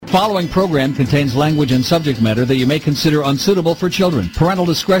following program contains language and subject matter that you may consider unsuitable for children. Parental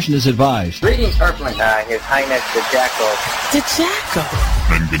discretion is advised. Greetings, Earthling. His Highness the Jackal. The Jackal.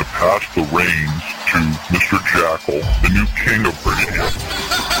 I'm going to pass the reins to Mr. Jackal, the new king of radio.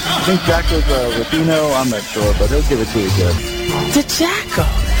 I think Jackal's Latino. I'm not sure, but he'll give it to you good. The Jackal.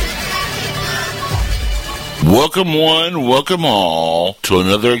 Welcome one, welcome all to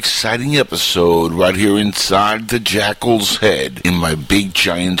another exciting episode right here inside the Jackal's head in my big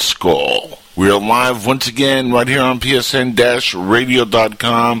giant skull. We're live once again right here on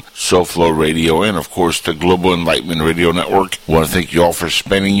PSN-radio.com, SoFlo Radio, and of course the Global Enlightenment Radio Network. I want to thank you all for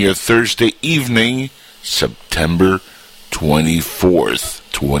spending your Thursday evening, September 24th.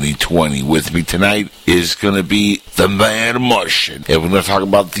 2020. With me tonight is going to be the Mad Martian. And we're going to talk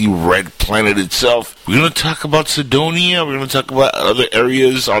about the red planet itself. We're going to talk about Cydonia. We're going to talk about other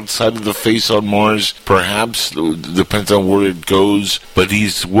areas outside of the face on Mars. Perhaps. Depends on where it goes. But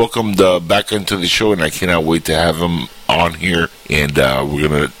he's welcomed back into the show, and I cannot wait to have him on here. And we're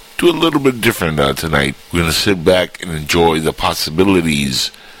going to do a little bit different tonight. We're going to sit back and enjoy the possibilities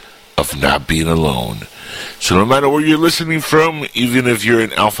of not being alone. So no matter where you're listening from, even if you're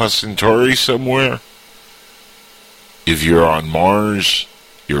in Alpha Centauri somewhere, if you're on Mars,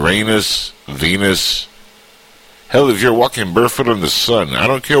 Uranus, Venus, hell, if you're walking barefoot on the sun, I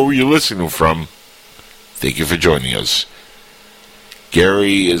don't care where you're listening from, thank you for joining us.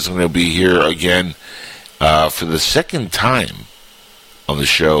 Gary is going to be here again for the second time on the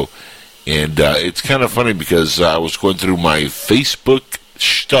show, and it's kind of funny because I was going through my Facebook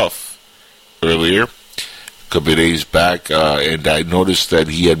stuff earlier, a couple of days back, and I noticed that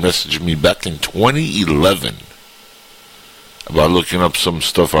he had messaged me back in 2011 about looking up some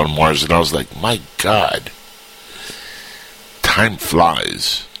stuff on Mars, and I was like, my God, time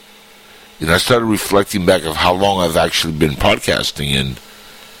flies. And I started reflecting back of how long I've actually been podcasting, and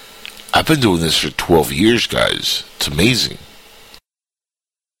I've been doing this for 12 years, guys. It's amazing.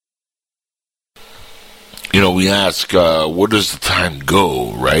 You know, we ask, where does the time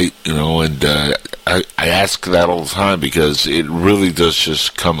go, right? You know, and I ask that all the time because it really does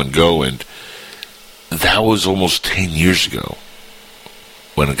just come and go. And that was almost 10 years ago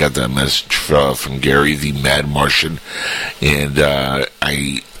when I got that message from Gary, the Mad Martian. And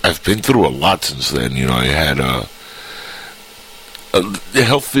I've been through a lot since then. You know, I had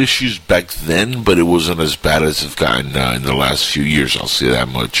health issues back then, but it wasn't as bad as I've gotten in the last few years, I'll say that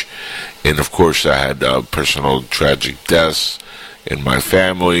much. And of course I had personal tragic deaths in my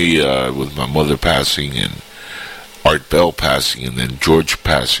family, with my mother passing and Art Bell passing and then George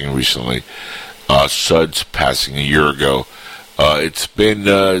passing recently, Suds passing a year ago. It's been,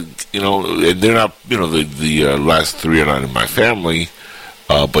 you know, and they're not, you know, the last three are not in my family,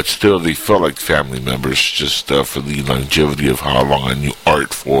 but still they felt like family members just for the longevity of how long I knew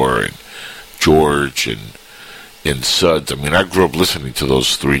Art for, and George and Suds. I mean, I grew up listening to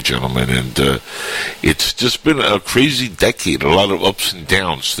those three gentlemen, and it's just been a crazy decade, a lot of ups and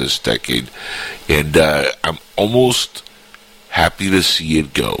downs this decade, and I'm almost happy to see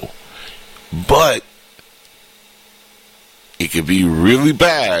it go. But it could be really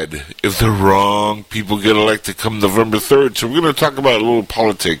bad if the wrong people get elected come November 3rd. So we're going to talk about a little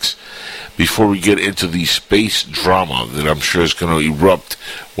politics before we get into the space drama that I'm sure is going to erupt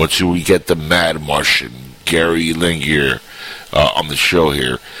once we get the Mad Martian, Gary Lingier, on the show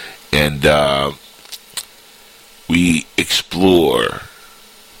here. And we explore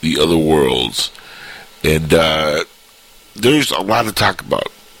the other worlds. And there's a lot to talk about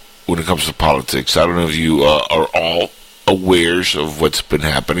when it comes to politics. I don't know if you are all awares of what's been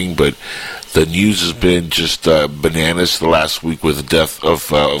happening, but the news has been just bananas the last week with the death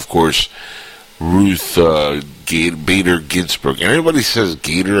of course, Ruth Bader Ginsburg. And everybody says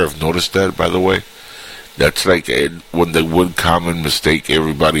Gator. I've noticed that, by the way. That's like one common mistake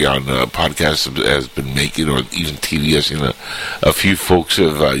everybody on podcasts has been making, or even TV. I've seen a few folks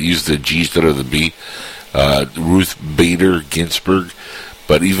have used the G instead of the B. Ruth Bader Ginsburg.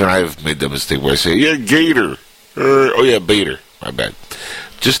 But even I have made the mistake where I say, yeah, Gator. Oh yeah, Bader. My bad.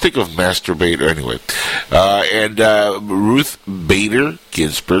 Just think of masturbator anyway. And Ruth Bader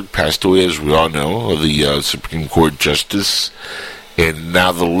Ginsburg passed away, as we all know, the Supreme Court Justice. And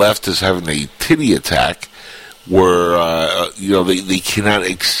now the left is having a titty attack where, you know, they cannot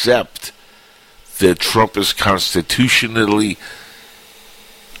accept that Trump is constitutionally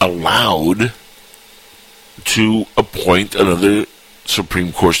allowed to appoint another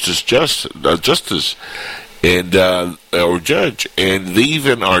Supreme Court justice and or judge, and they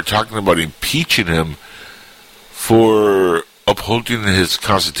even are talking about impeaching him for upholding his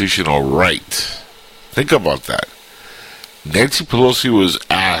constitutional right. Think about that. Nancy Pelosi was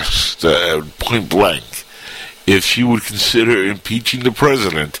asked asked point blank if she would consider impeaching the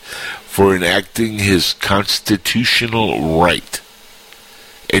president for enacting his constitutional right.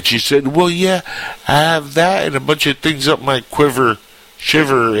 And she said, well, yeah, I have that and a bunch of things up my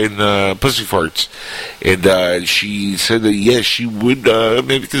shiver, and pussy farts. And she said that, yes, she would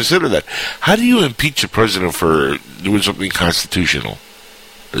maybe consider that. How do you impeach the president for doing something constitutional?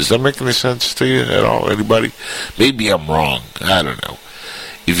 Does that make any sense to you at all, anybody? Maybe I'm wrong. I don't know.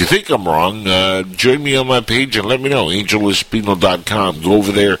 If you think I'm wrong, join me on my page and let me know. AngelEspino.com. Go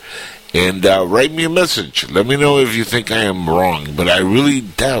over there and write me a message. Let me know if you think I am wrong. But I really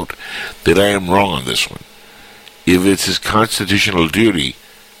doubt that I am wrong on this one. If it's his constitutional duty,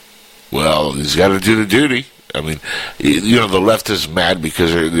 well, he's got to do the duty. I mean, the left is mad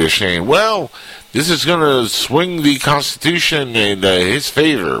because they're saying, well, this is going to swing the Constitution in his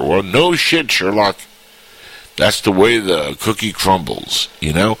favor. Well, no shit, Sherlock. That's the way the cookie crumbles,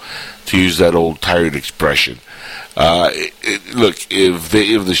 to use that old tired expression. Look, if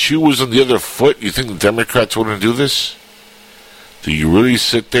the shoe was on the other foot, you think the Democrats wouldn't do this? Do you really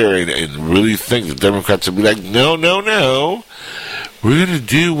sit there and really think the Democrats would be like, no, we're going to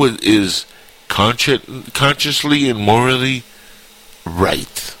do what is consciously and morally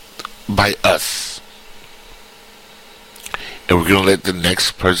right by us. And we're going to let the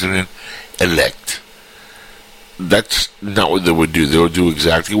next president-elect. That's not what they would do. They would do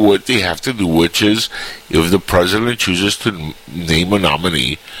exactly what they have to do, which is if the president chooses to name a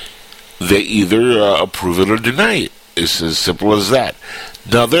nominee, they either approve it or deny it. It's as simple as that.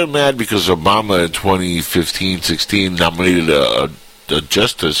 Now, they're mad because Obama in 2015-16 nominated a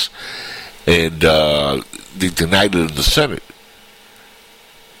justice, and they denied it in the Senate.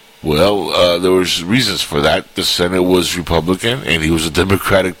 Well, there was reasons for that. The Senate was Republican, and he was a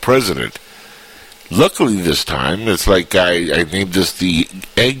Democratic president. Luckily this time, it's like I named this the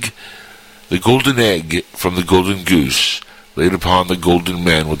golden egg from the golden goose, laid upon the golden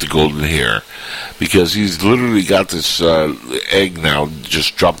man with the golden hair, because he's literally got this egg now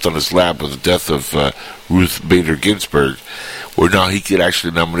just dropped on his lap with the death of Ruth Bader Ginsburg, where now he could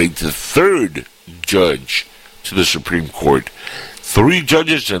actually nominate the third judge to the Supreme Court. 3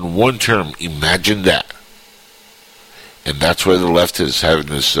 judges in 1 term. Imagine that. And that's why the left is having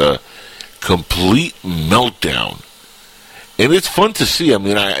this complete meltdown. And it's fun to see. I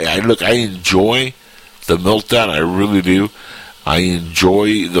mean, I enjoy the meltdown. I really do. I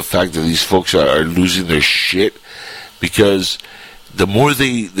enjoy the fact that these folks are losing their shit, because the more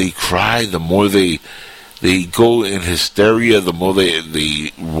they cry, the more they go in hysteria, the more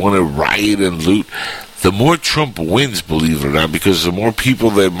they want to riot and loot, the more Trump wins, believe it or not, because the more people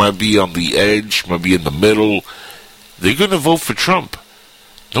that might be on the edge, might be in the middle, they're going to vote for Trump.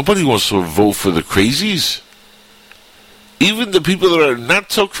 Nobody wants to vote for the crazies. Even the people that are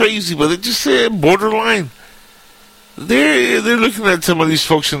not so crazy, but they're just borderline. They're looking at some of these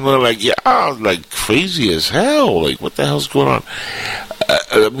folks and they're like, yeah, like crazy as hell. Like, what the hell's going on?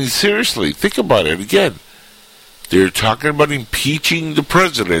 I mean, seriously, think about it again. They're talking about impeaching the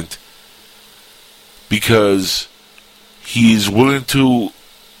president because he's willing to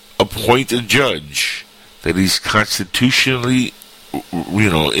appoint a judge that he's constitutionally,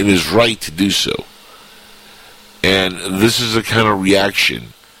 in his right to do so. And this is the kind of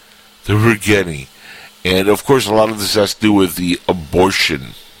reaction that we're getting. And, of course, a lot of this has to do with the abortion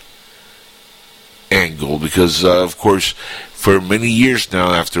angle, because, of course, for many years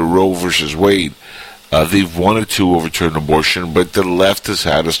now after Roe versus Wade, they've wanted to overturn abortion, but the left has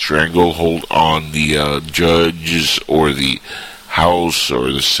had a stranglehold on the judges or the House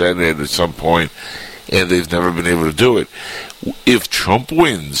or the Senate at some point, and they've never been able to do it. If Trump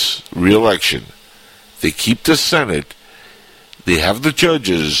wins re-election, they keep the Senate, they have the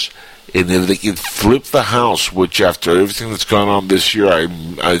judges, and if they can flip the House, which after everything that's gone on this year,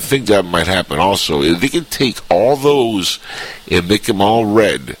 I think that might happen also. If they can take all those and make them all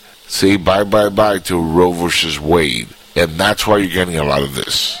red, say bye to Roe versus Wade, and that's why you're getting a lot of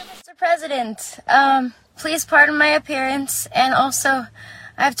this. Mr. President, please pardon my appearance, and also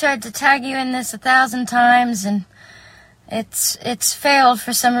I've tried to tag you in this 1,000 times, and it's failed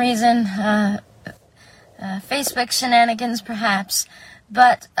for some reason. Facebook shenanigans, perhaps.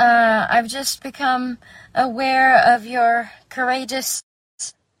 But I've just become aware of your courageous...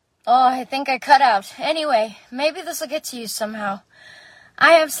 Oh, I think I cut out. Anyway, maybe this will get to you somehow.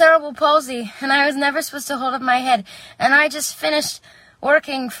 I have cerebral palsy, and I was never supposed to hold up my head. And I just finished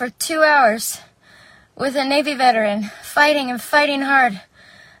working for 2 hours with a Navy veteran, fighting hard.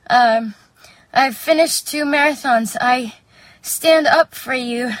 I've finished 2 marathons. I stand up for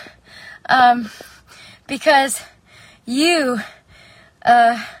you, because you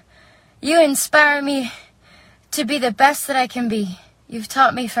You inspire me to be the best that I can be. You've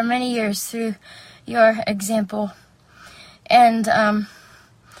taught me for many years through your example. And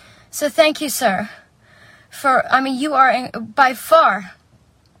so thank you, sir. You are by far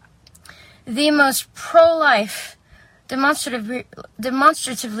the most pro-life,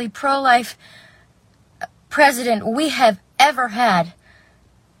 demonstratively pro-life president we have ever had.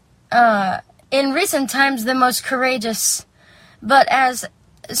 In recent times, the most courageous. But as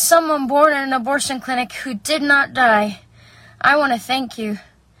someone born in an abortion clinic who did not die, I want to thank you.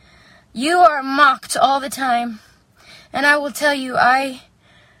 You are mocked all the time. And I will tell you, I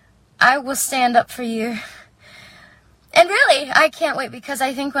will stand up for you. And really, I can't wait, because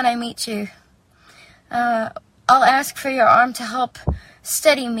I think when I meet you, I'll ask for your arm to help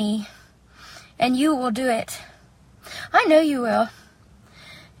steady me. And you will do it. I know you will.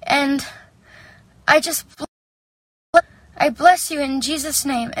 And I bless you in Jesus'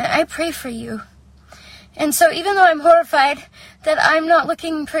 name, and I pray for you. And so even though I'm horrified that I'm not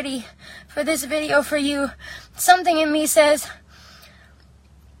looking pretty for this video for you, something in me says,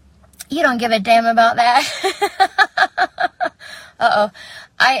 you don't give a damn about that. Uh-oh.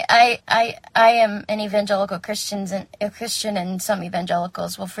 I am an evangelical Christian, and some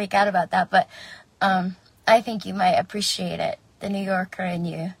evangelicals will freak out about that, but I think you might appreciate it, the New Yorker in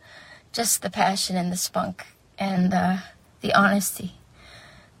you. Just the passion and the spunk and the honesty.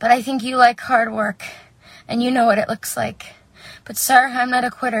 But I think you like hard work, and you know what it looks like. But sir, I'm not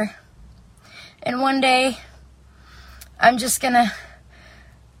a quitter. And one day, I'm just gonna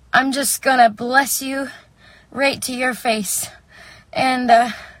bless you right to your face. And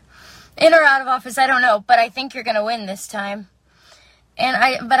in or out of office, I don't know, but I think you're gonna win this time.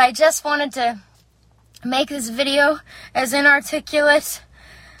 But I just wanted to make this video as inarticulate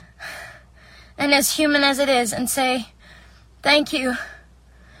and as human as it is, and say thank you.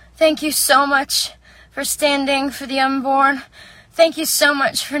 Thank you so much for standing for the unborn. Thank you so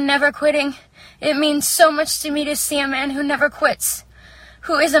much for never quitting. It means so much to me to see a man who never quits,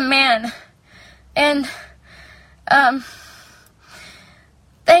 who is a man. And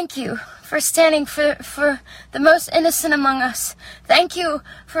thank you for standing for the most innocent among us. Thank you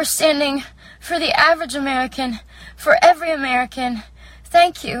for standing for the average American, for every American.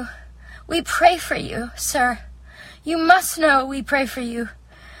 Thank you. We pray for you, sir. You must know we pray for you.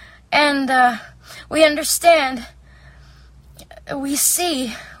 And we understand. We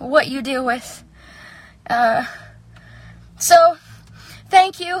see what you deal with. So,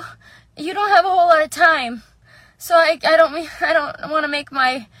 thank you. You don't have a whole lot of time. So I don't want to make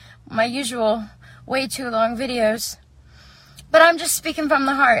my usual way too long videos. But I'm just speaking from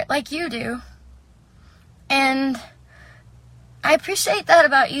the heart, like you do. And I appreciate that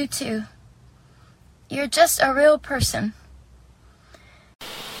about you too. You're just a real person.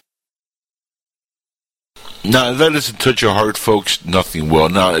 Now, that doesn't touch your heart, folks. Nothing will.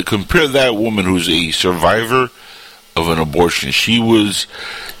 Now, compare that woman who's a survivor of an abortion. She was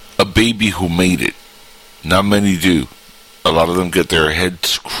a baby who made it. Not many do. A lot of them get their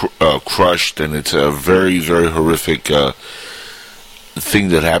heads crushed, and it's a very, very horrific thing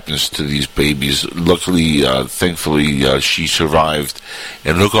that happens to these babies. Luckily, thankfully, she survived,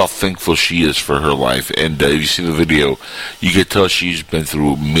 and look how thankful she is for her life. And if you see the video, you can tell she's been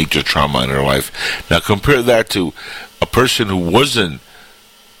through major trauma in her life. Now compare that to a person who wasn't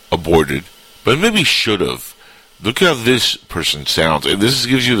aborted, but maybe should have. Look how this person sounds, and this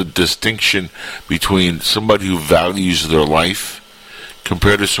gives you the distinction between somebody who values their life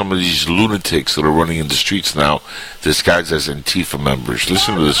compared to some of these lunatics that are running in the streets now, disguised as Antifa members.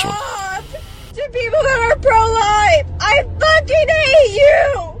 Listen to this one. To people that are pro-life, I fucking hate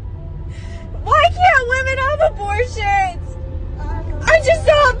you! Why can't women have abortions? I just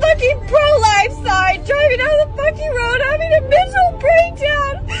saw a fucking pro-life sign driving down the fucking road having a mental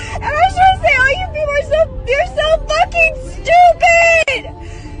breakdown, and I was trying to say, all you people you're so fucking stupid!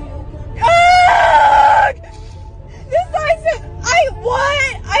 Ugh! This sign said,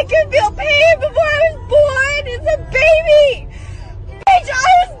 I could feel pain before I was born. It's a baby. Bitch, I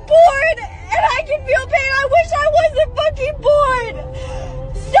was born and I can feel pain. I wish I wasn't fucking born.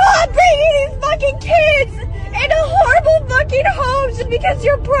 Stop bringing these fucking kids into horrible fucking homes just because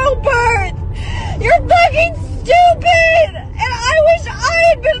you're pro-birth. You're fucking stupid. And I wish I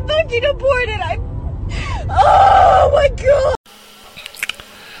had been fucking aborted. Oh my God.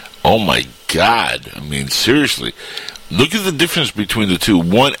 Oh my God. I mean, seriously. Look at the difference between the two.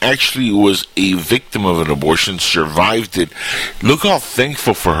 One actually was a victim of an abortion, survived it. Look how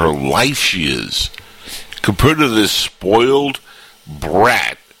thankful for her life she is. Compared to this spoiled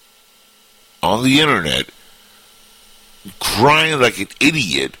brat on the internet, crying like an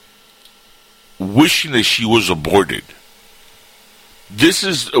idiot wishing that she was aborted. This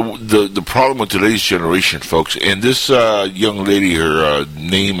is the problem with today's generation, folks. And this young lady, her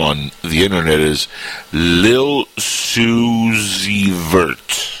name on the internet is Lil Susie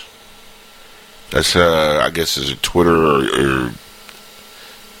Vert. That's, I guess, is a Twitter or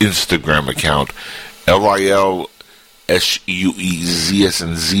Instagram account. LILSUEZ as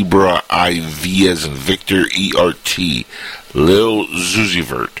in zebra, IV as in Victor, ERT. Lil Susie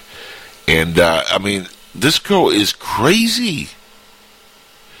Vert. And, I mean, this girl is crazy.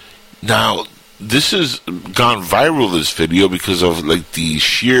 Now, this has gone viral, this video, because of like the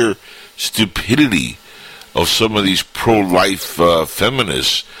sheer stupidity of some of these pro-life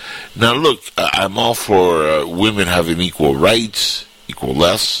feminists. Now, look, I'm all for women having equal rights, equal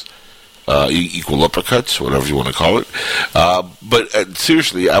less, equal uppercuts, whatever you want to call it. But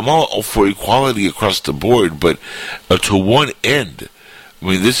seriously, I'm all for equality across the board, but to one end. I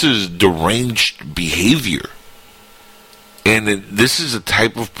mean, this is deranged behavior. And this is a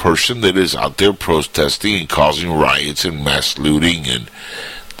type of person that is out there protesting and causing riots and mass looting and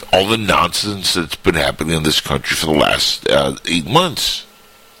all the nonsense that's been happening in this country for the last 8 months.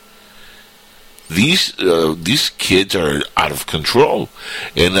 These kids are out of control,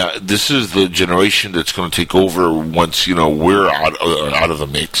 and this is the generation that's going to take over once we're out of the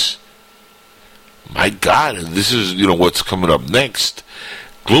mix. My God, this is what's coming up next.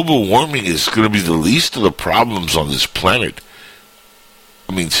 Global warming is going to be the least of the problems on this planet.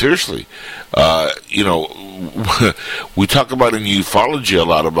 I mean, seriously. We talk about in ufology a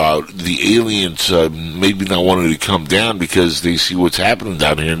lot about the aliens maybe not wanting to come down because they see what's happening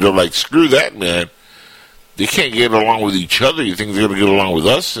down here. And they're like, screw that, man. They can't get along with each other. You think they're going to get along with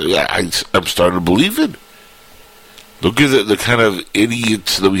us? I'm starting to believe it. Look at the kind of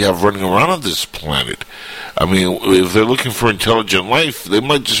idiots that we have running around on this planet. I mean, if they're looking for intelligent life, they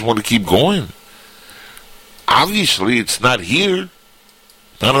might just want to keep going. Obviously, it's not here.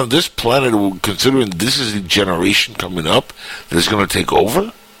 Not on this planet, considering this is the generation coming up that is going to take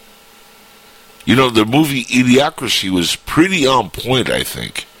over. The movie Idiocracy was pretty on point, I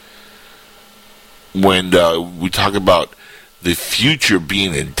think. When we talk about the future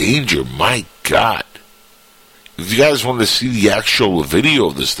being in danger, my God. If you guys want to see the actual video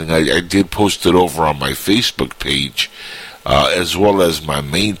of this thing, I did post it over on my Facebook page, as well as my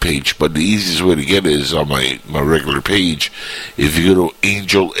main page. But the easiest way to get it is on my regular page. If you go to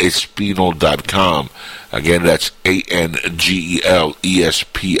angelespino.com, again, that's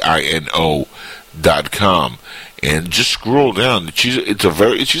ANGELESPINO.com. And just scroll down. She's a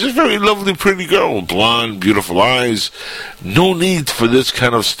very lovely, pretty girl. Blonde, beautiful eyes. No need for this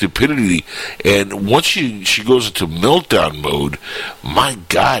kind of stupidity. And once she goes into meltdown mode, my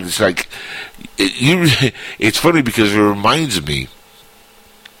God, it's like it's funny because it reminds me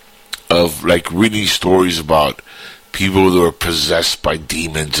of like reading stories about people that were possessed by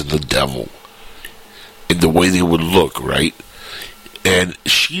demons and the devil, and the way they would look, right? And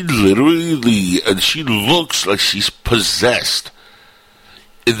she looks like she's possessed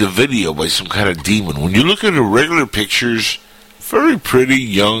in the video by some kind of demon. When you look at her regular pictures, very pretty,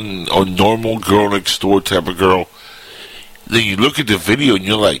 young, or normal girl next door type of girl. Then you look at the video and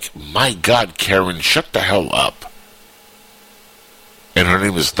you're like, my God, Karen, shut the hell up. And her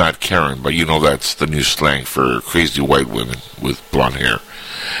name is not Karen, but that's the new slang for crazy white women with blonde hair.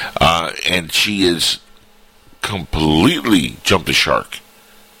 And she is completely jumped the shark,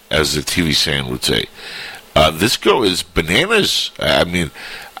 as the TV saying would say. This girl is bananas. I mean,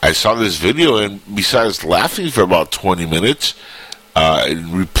 I saw this video, and besides laughing for about 20 minutes,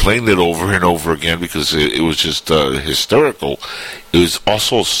 replaying it over and over again because it was just hysterical, it was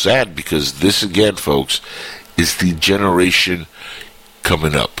also sad because this, again, folks, is the generation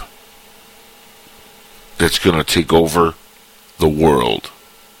coming up that's going to take over the world.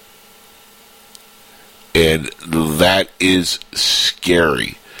 And that is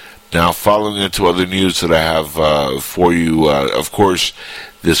scary. Now, following into other news that I have for you, of course,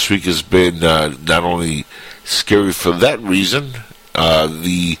 this week has been not only scary for that reason,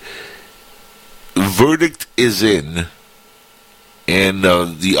 the verdict is in, and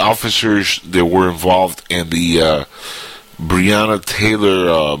the officers that were involved in the Breonna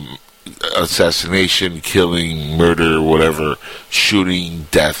Taylor assassination, killing, murder, whatever, shooting,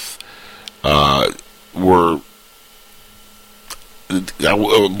 death, were, I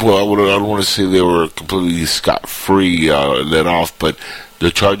don't want to say they were completely scot-free, let off, but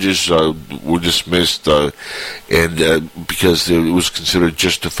the charges were dismissed, and because it was considered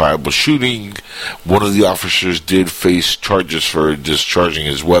justifiable shooting. One of the officers did face charges for discharging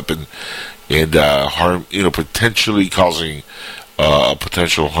his weapon and potentially causing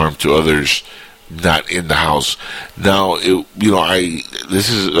potential harm to others not in the house. Now, this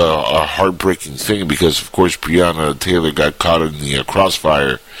is a heartbreaking thing because, of course, Breonna Taylor got caught in the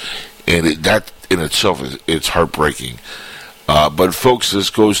crossfire, and that in itself it's heartbreaking. But, folks, this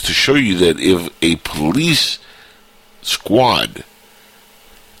goes to show you that if a police squad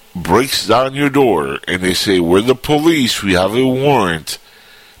breaks down your door and they say, "We're the police, we have a warrant,"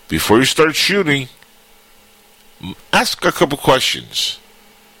 before you start shooting, ask a couple questions.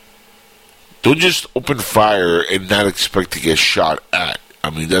 Don't just open fire and not expect to get shot at. I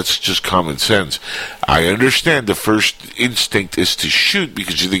mean, that's just common sense. I understand the first instinct is to shoot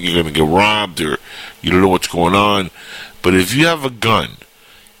because you think you're going to get robbed or you don't know what's going on. But if you have a gun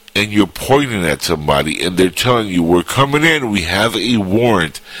and you're pointing at somebody and they're telling you, "We're coming in, we have a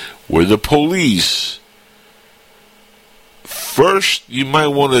warrant, we're the police," first, you might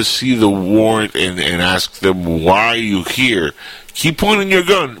want to see the warrant and ask them, "Why are you here?" Keep pointing your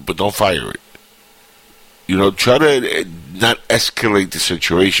gun, but don't fire it. Try to not escalate the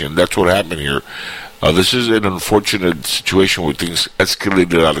situation. That's what happened here. This is an unfortunate situation where things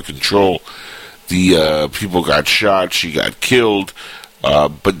escalated out of control. The people got shot, she got killed,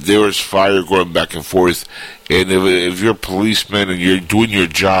 but there was fire going back and forth. And if you're a policeman and you're doing your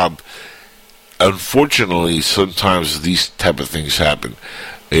job, unfortunately, sometimes these type of things happen.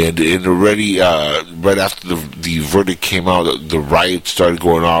 And already, right after the verdict came out, the riot started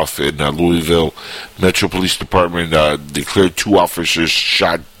going off in Louisville. Metro Police Department declared 2 officers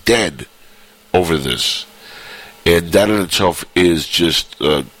shot dead over this. And that in itself is just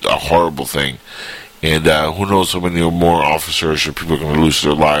a horrible thing. And who knows how many more officers or people are going to lose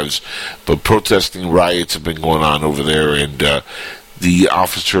their lives. But protesting riots have been going on over there. And the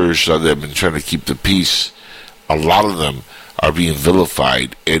officers that have been trying to keep the peace, a lot of them are being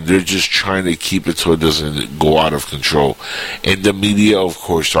vilified, and they're just trying to keep it so it doesn't go out of control. And the media, of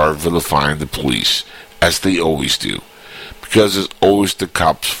course, are vilifying the police, as they always do, because it's always the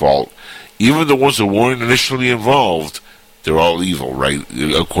cops' fault. Even the ones that weren't initially involved, they're all evil, right,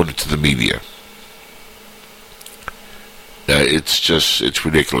 according to the media. It's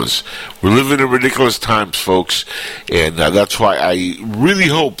ridiculous. We're living in ridiculous times, folks, and that's why I really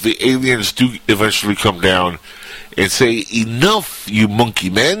hope the aliens do eventually come down and say, "Enough, you monkey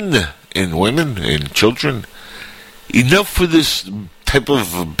men and women and children. Enough for this type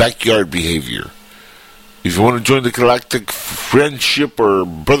of backyard behavior. If you want to join the galactic friendship or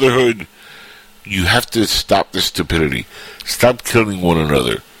brotherhood, you have to stop this stupidity. Stop killing one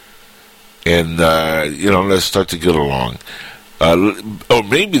another. And, let's start to get along." Or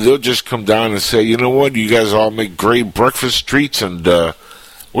maybe they'll just come down and say, "You know what, you guys all make great breakfast treats, and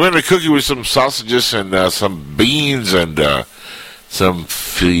we're going to cook you with some sausages and some beans and some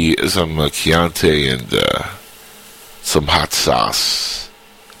Chianti and some hot sauce.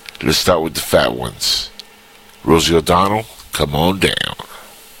 Let's start with the fat ones. Rosie O'Donnell, come on down."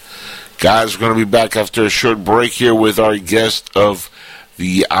 Guys, we're going to be back after a short break here with our guest of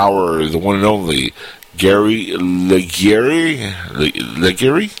the hour, the one and only, Gary Legere.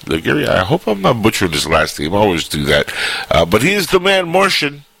 I hope I'm not butchering his last name. I always do that. But he is the man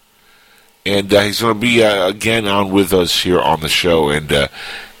Martian. And he's going to be again on with us here on the show. And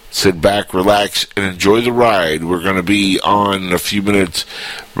sit back, relax, and enjoy the ride. We're going to be on in a few minutes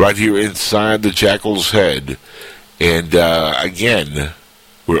right here inside the Jackal's Head. And again,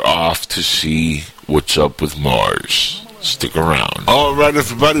 we're off to see what's up with Mars. Stick around. All right,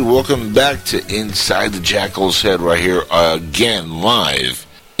 everybody, welcome back to Inside the Jackal's Head right here again, live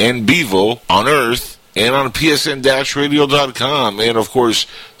in Bevo on Earth and on PSN-radio.com, and of course,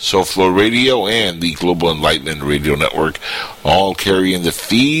 SoFlo Radio and the Global Enlightenment Radio Network, all carrying the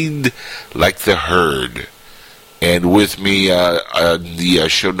feed like the herd. And with me, the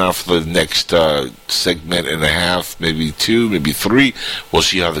show now for the next segment and a half, maybe 2, maybe 3, we'll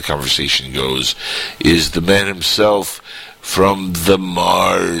see how the conversation goes, is the man himself from the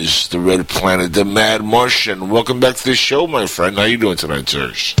Mars, the red planet, the Mad Martian. Welcome back to the show, my friend. How you doing tonight,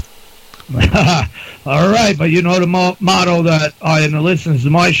 sirs? All right, but you know the motto that I and the listeners to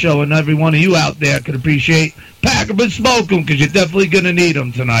my show and every one of you out there could appreciate, pack them and smoke them, because you're definitely going to need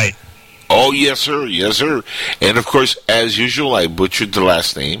them tonight. Oh, yes, sir. Yes, sir. And, of course, as usual, I butchered the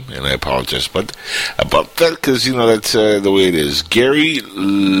last name, and I apologize about that, because, that's the way it is. Gary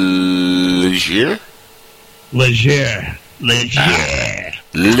Legere? Legere.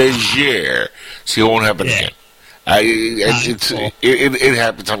 See, it won't happen again. It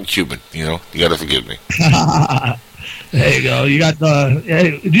happens. I'm Cuban, you got to forgive me. There you go. You got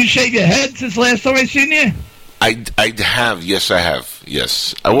did you shave your head since last time I seen you? I have. Yes, I have.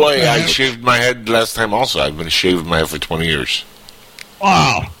 Yes. I shaved my head last time also. I've been shaving my head for 20 years.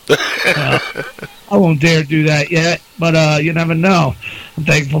 Wow. I won't dare do that yet, but you never know. I'm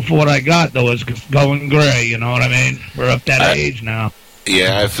thankful for what I got, though. It's going gray, you know what I mean? We're up that age now.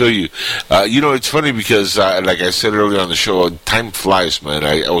 Yeah, I feel you. It's funny because, like I said earlier on the show, time flies, man.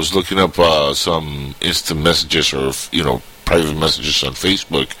 I was looking up some instant messages or, private messages on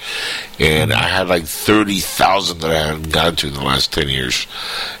Facebook, and I had like 30,000 that I hadn't gotten to in the last 10 years.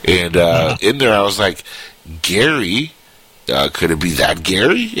 And in there, I was like, Gary, could it be that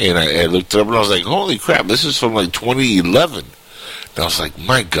Gary? And I looked it up, and I was like, holy crap, this is from like 2011. And I was like,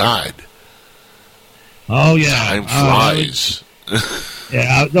 my God. Oh, yeah. Time flies.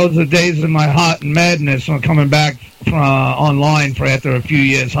 Yeah, those are days of my hot and madness when coming back from, online for after a few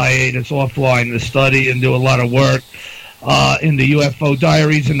years hiatus offline to study and do a lot of work in the UFO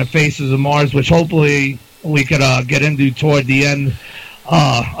Diaries and the Faces of Mars, which hopefully we could get into toward the end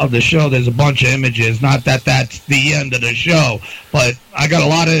of the show. There's a bunch of images. Not that that's the end of the show, but I got a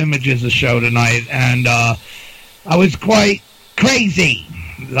lot of images to show tonight, and I was quite crazy.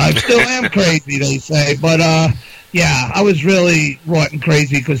 I still am crazy, they say, but yeah, I was really rotten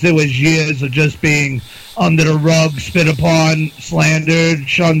crazy because there was years of just being under the rug, spit upon, slandered,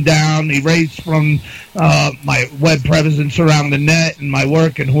 shunned down, erased from my web presence around the net and my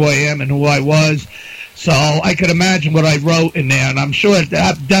work and who I am and who I was. So I could imagine what I wrote in there, and I'm sure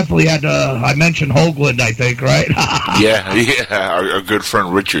that definitely had I mentioned Hoagland, I think, right? yeah, our good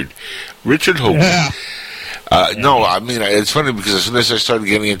friend Richard Hoagland. Yeah. No, I mean, it's funny because as soon as I started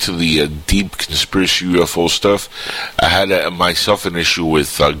getting into the deep conspiracy UFO stuff, I had myself an issue with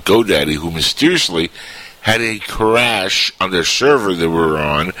GoDaddy, who mysteriously had a crash on their server they were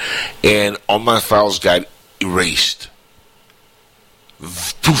on, and all my files got erased.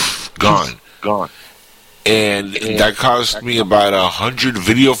 Poof, gone. And that cost me about 100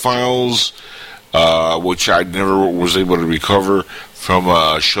 video files, which I never was able to recover from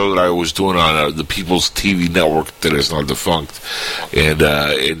a show that I was doing on the People's TV network that is now defunct. And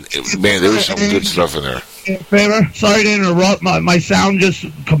man, there was some good stuff in there. Favor, sorry to interrupt. My sound just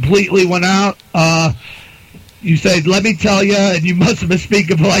completely went out. You said, let me tell you, and you must have been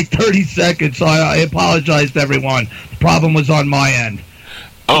speaking for like 30 seconds, so I apologize to everyone. The problem was on my end.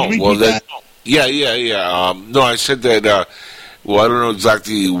 Oh, well, that? Yeah. No, I said that... Well, I don't know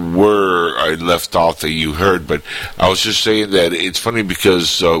exactly where I left off that you heard, but I was just saying that it's funny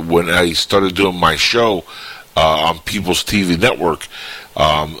because when I started doing my show on People's TV Network,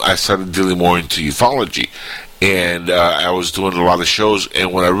 I started dealing more into ufology. And I was doing a lot of shows,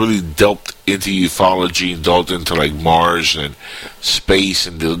 and when I really delved into ufology and delved into like Mars and space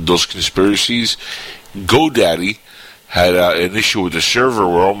and those conspiracies, GoDaddy had an issue with the server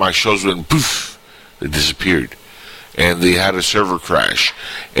where all my shows went poof, they disappeared. And they had a server crash,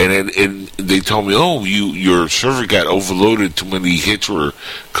 and they told me, "Oh, your server got overloaded. Too many hits were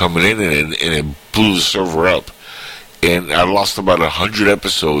coming in, and it blew the server up." And I lost about 100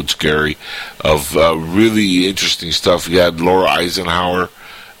 episodes, Gary, of really interesting stuff. You had Laura Eisenhower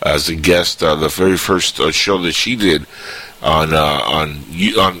as a guest. The very first show that she did on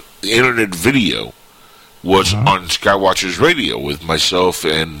internet video was on Skywatchers Radio with myself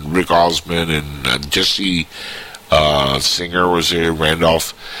and Rick Osmond and Jesse. Singer was there,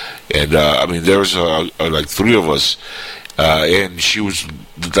 Randolph, and I mean there was like three of us, and she was.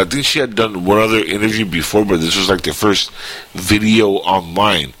 I think she had done one other interview before, but this was like the first video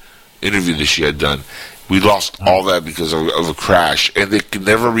online interview that she had done. We lost all that because of a crash, and they could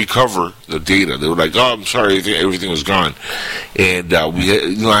never recover the data. They were like, "Oh, I'm sorry, everything was gone," and we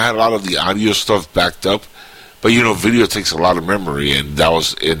had, I had a lot of the audio stuff backed up, but video takes a lot of memory, and that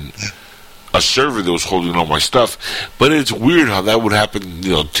was in a server that was holding all my stuff. But it's weird how that would happen,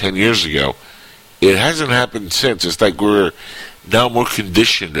 10 years ago. It hasn't happened since. It's like we're now more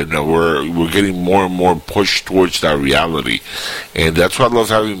conditioned, and we're getting more and more pushed towards that reality. And that's why I love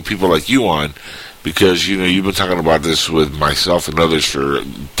having people like you on, because, you've been talking about this with myself and others for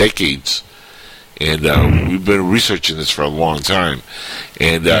decades. And we've been researching this for a long time.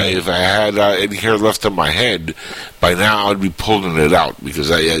 And if I had any hair left on my head, by now I'd be pulling it out,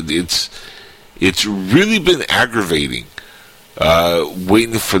 because it's really been aggravating,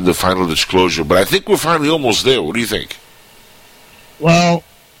 waiting for the final disclosure. But I think we're finally almost there. What do you think? Well,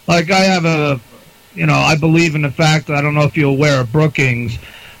 like I have I believe in the fact that I don't know if you're aware of Brookings,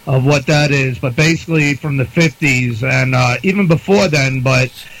 of what that is, but basically from the 50s and even before then,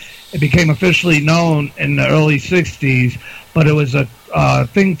 but it became officially known in the early 60s, but it was a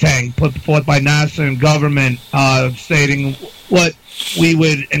think tank put forth by NASA and government stating what we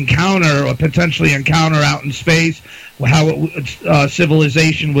would encounter or potentially encounter out in space, how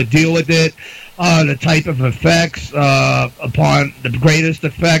civilization would deal with it. the type of effects upon the greatest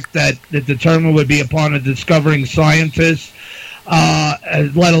effect that determined would be upon a discovering scientist,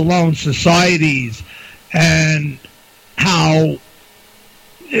 let alone societies, and how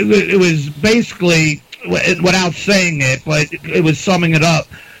it was basically, without saying it, but it was summing it up,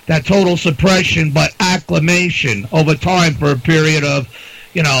 that total suppression but acclamation over time for a period of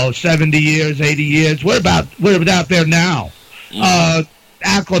 70 years, 80 years. We're about there now,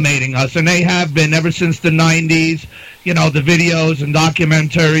 acclimating us, and they have been ever since the 90s. The videos and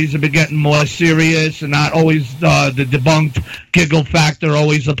documentaries have been getting more serious, and not always the debunked giggle factor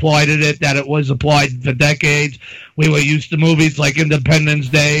always applied to it, that it was applied for decades. We were used to movies like Independence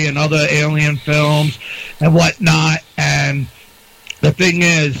Day and other alien films and whatnot, and the thing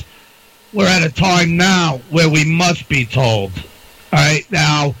is, we're at a time now where we must be told. All right,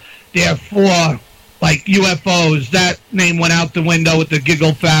 now, therefore, like UFOs, that name went out the window with the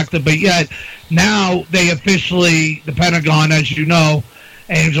giggle factor, but yet now they officially, the Pentagon, as you know,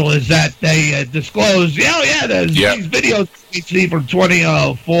 Angel, is that they disclosed, there's these videos we see from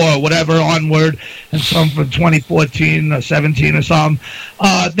 2004, whatever, onward, and some from 2014 or 17 or something,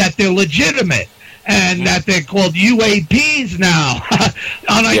 that they're legitimate. And that they're called UAPs now,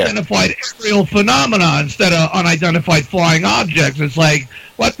 unidentified aerial phenomena instead of unidentified flying objects. It's like,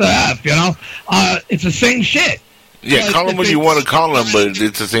 what the F, It's the same shit. Yeah, call them what you want to call them, but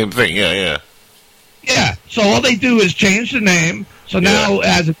it's the same thing. Yeah. Yeah, so all they do is change the name, so now it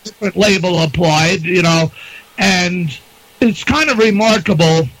has a different label applied, and it's kind of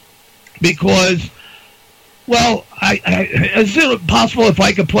remarkable because... Well, is it possible if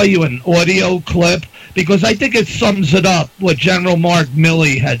I could play you an audio clip? Because I think it sums it up, what General Mark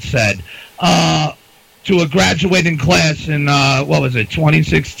Milley had said to a graduating class in,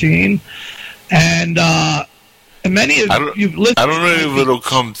 2016? And many of you listened. I don't know if it'll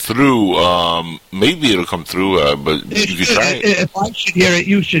come through. Maybe it'll come through, but you can try it. If I should hear it,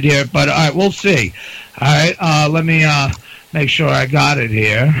 you should hear it. But all right, we'll see. All right, let me make sure I got it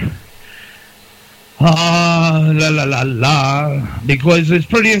here. Because it's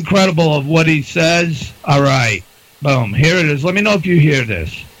pretty incredible of what he says. All right. Boom. Here it is. Let me know if you hear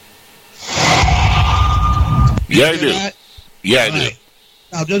this. Yeah, I do. Yeah, I do.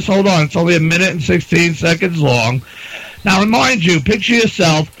 Now, just hold on. It's only 1 minute and 16 seconds long. Now, remind you, picture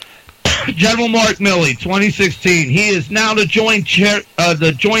yourself, General Mark Milley, 2016. He is now the Joint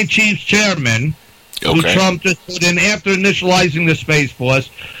Chiefs Chairman, who Trump just put in after initializing the Space Force.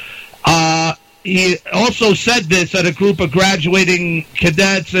 He also said this at a group of graduating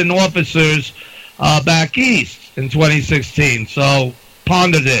cadets and officers back east in 2016. So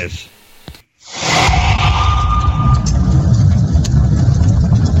ponder this.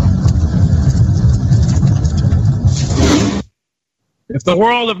 If the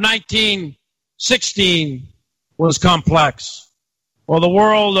world of 1916 was complex, or the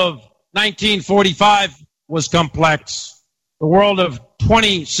world of 1945 was complex, the world of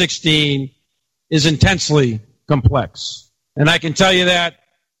 2016 is intensely complex. And I can tell you that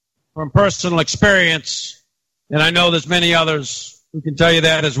from personal experience, and I know there's many others who can tell you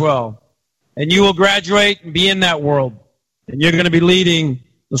that as well. And you will graduate and be in that world, and you're going to be leading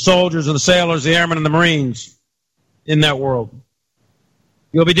the soldiers and the sailors, the airmen and the Marines in that world.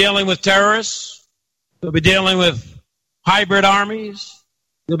 You'll be dealing with terrorists. You'll be dealing with hybrid armies.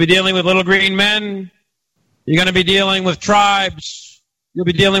 You'll be dealing with little green men. You're going to be dealing with tribes. You'll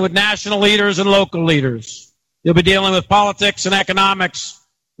be dealing with national leaders and local leaders. You'll be dealing with politics and economics.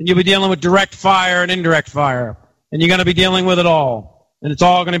 And you'll be dealing with direct fire and indirect fire. And you're going to be dealing with it all. And it's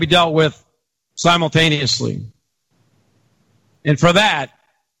all going to be dealt with simultaneously. And for that,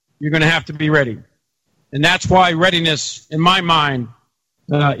 you're going to have to be ready. And that's why readiness, in my mind,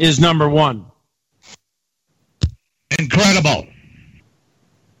 is number one. Incredible.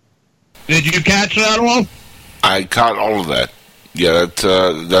 Did you catch that all? I caught all of that. Yeah,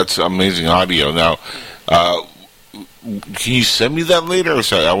 that's amazing audio. Now, can you send me that later? Or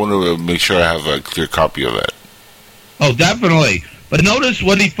sorry, I want to make sure I have a clear copy of that. Oh, definitely. But notice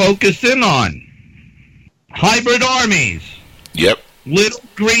what he focused in on. Hybrid armies. Yep. Little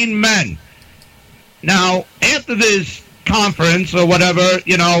green men. Now, after this conference or whatever,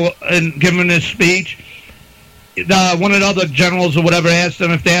 and giving this speech, one of the other generals or whatever asked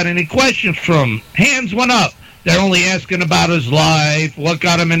them if they had any questions from him. Hands went up. They're only asking about his life, what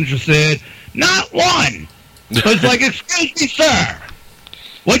got him interested. Not one. So it's like, excuse me, sir.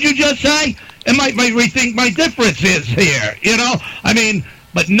 What'd you just say? It might rethink my differences here, I mean,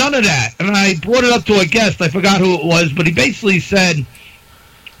 but none of that. And I brought it up to a guest. I forgot who it was, but he basically said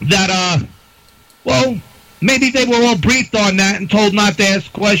that, maybe they were all briefed on that and told not to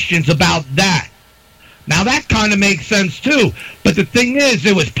ask questions about that. Now, that kind of makes sense, too. But the thing is,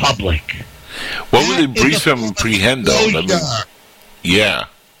 it was public. What would they brief him prehend, though? I mean, yeah.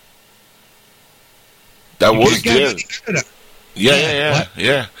 That was there.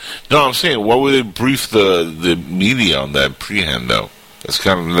 Yeah. No, I'm saying, what would they brief the media on that prehend, though? That's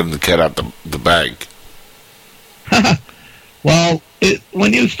kind of letting the cat out the bag. Well,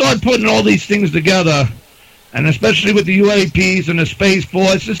 when you start putting all these things together, and especially with the UAPs and the Space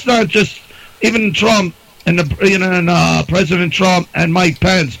Force, it's not just even Trump and President Trump and Mike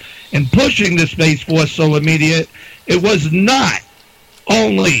Pence in pushing the Space Force so immediate. It was not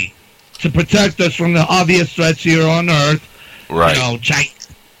only to protect us from the obvious threats here on Earth, right? China,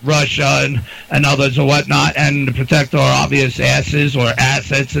 Russia, and others or whatnot, and to protect our obvious asses or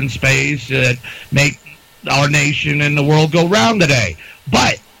assets in space that make our nation and the world go round today,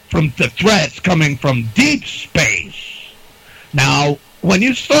 but from the threats coming from deep space. Now, when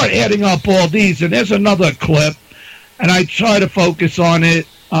you start adding up all these, and there's another clip, and I try to focus on it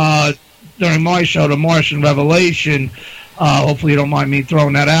during my show, The Martian Revelation. Hopefully you don't mind me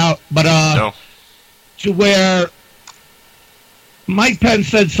throwing that out. But no. To where Mike Pence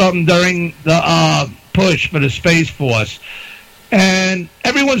said something during the push for the Space Force, and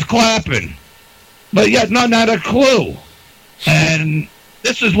everyone's clapping, but yet none had a clue. And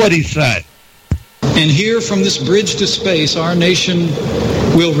this is what he said. And here from this bridge to space, our nation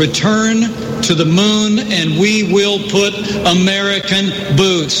will return to the moon, and we will put American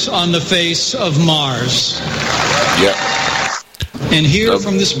boots on the face of Mars. Yeah. And here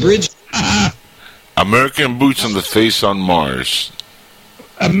from this bridge... American boots on the face on Mars.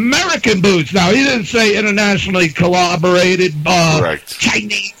 American boots. Now, he didn't say internationally collaborated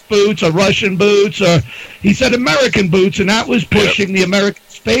Chinese boots or Russian boots. Or he said American boots, and that was pushing the American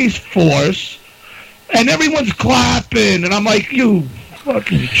Space Force. And everyone's clapping, and I'm like, you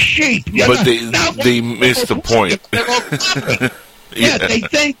fucking sheep. But they missed the point. Yeah, they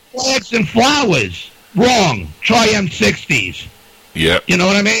think flags and flowers. Wrong. Try M60s. Yeah. You know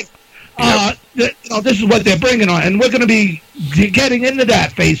what I mean? This is what they're bringing on, and we're going to be getting into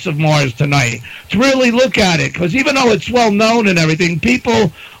that face of Mars tonight to really look at it, because even though it's well known and everything,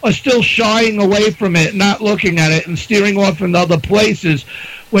 people are still shying away from it, not looking at it, and steering off into other places,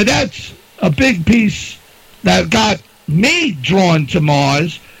 where that's a big piece that got me drawn to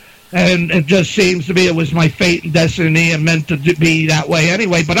Mars, and it just seems to be it was my fate and destiny and meant to be that way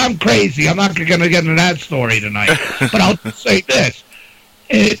anyway. But I'm crazy. I'm not going to get into that story tonight. But I'll say this.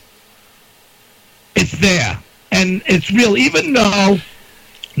 It's there. And it's real. Even though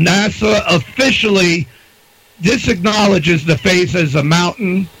NASA officially disacknowledges the face as a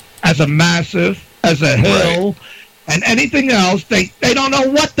mountain, as a massive, as a hill, and anything else, they don't know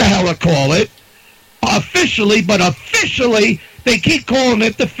what the hell to call it officially, but officially they keep calling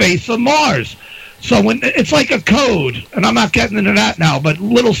it the face of Mars. So when it's like a code, and I'm not getting into that now, but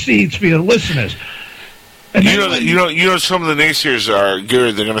little seeds for your listeners. And you know, some of the naysayers are,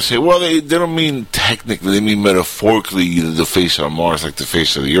 Gary, they're going to say, well, they don't mean technically, they mean metaphorically the face on Mars, like the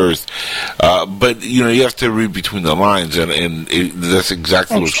face of the Earth. But, you have to read between the lines, and that's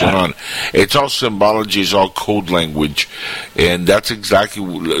exactly what's going on. It's all symbology, it's all code language, and that's exactly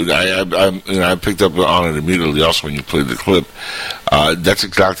I picked up on it immediately also when you played the clip. That's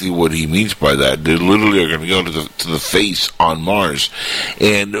exactly what he means by that. They literally are going to go to the face on Mars.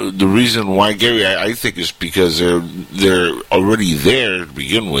 And the reason why, Gary, I think is because they're already there to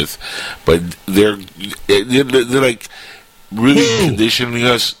begin with, but they're like really conditioning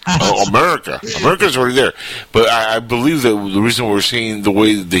us. America's already there, but I believe that the reason we're saying the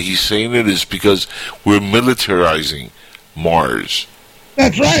way that he's saying it is because we're militarizing Mars.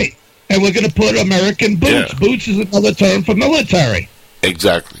 That's right, and we're going to put American boots. Yeah. Boots is another term for military.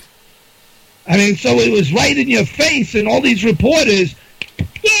 Exactly. I mean, so it was right in your face, and all these reporters.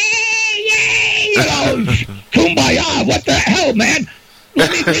 Kumbaya, what the hell, man? Let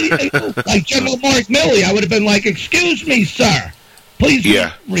me like General Mark Milley, I would have been like, excuse me, sir. Please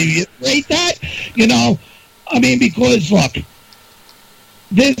reiterate that. I mean, because, look,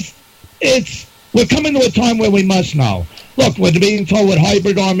 we're coming to a time where we must know. Look, we're being told with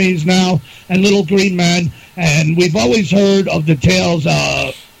hybrid armies now and little green men, and we've always heard of the tales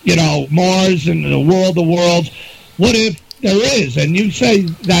of, Mars and the world of worlds. What if there is? And you say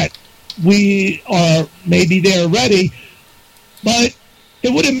that we are maybe there already, but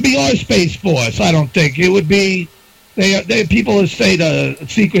it wouldn't be our Space Force, I don't think. It would be, people who say the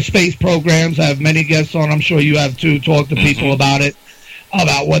secret space programs, I have many guests on, I'm sure you have too, talk to people about it,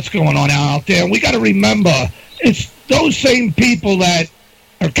 about what's going on out there. And we got to remember, it's those same people that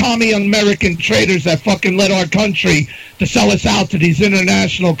are commie American traders that fucking led our country to sell us out to these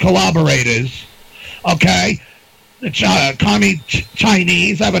international collaborators. Okay? The commie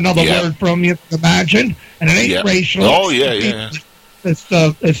Chinese, I have another word from you, imagine. And it ain't racial. Oh, yeah. It's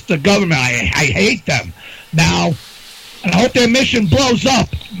the government. I hate them. Now, and I hope their mission blows up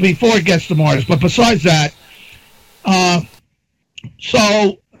before it gets to Mars. But besides that,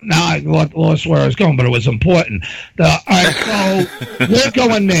 so now I lost where I was going, but it was important. All right, so we're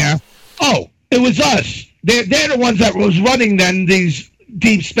going there. Oh, it was us. They're the ones that was running then these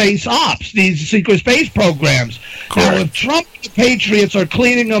deep space ops, these secret space programs. Correct. Now, if Trump and the Patriots are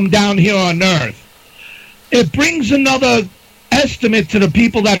cleaning them down here on Earth, it brings another estimate to the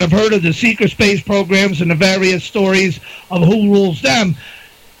people that have heard of the secret space programs and the various stories of who rules them.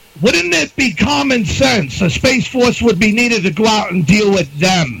 Wouldn't it be common sense a Space Force would be needed to go out and deal with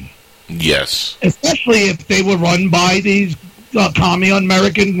them? Yes. Especially if they were run by these commie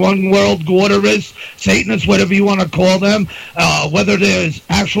American one world orderists, Satanists, whatever you want to call them, whether there's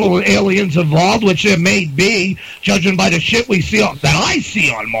actual aliens involved, which there may be, judging by the shit we see that I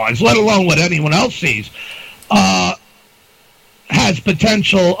see on Mars, let alone what anyone else sees, has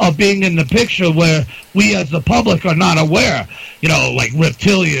potential of being in the picture where we as the public are not aware, like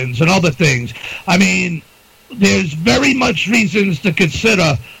reptilians and other things. I mean, there's very much reasons to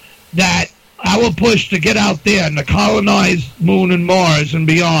consider that our push to get out there and to colonize Moon and Mars and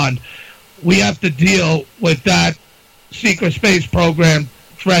beyond, we have to deal with that secret space program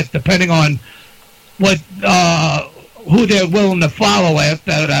threat, depending on what who they're willing to follow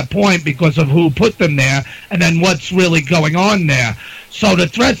after that point because of who put them there and then what's really going on there. So the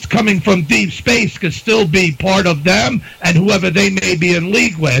threats coming from deep space could still be part of them and whoever they may be in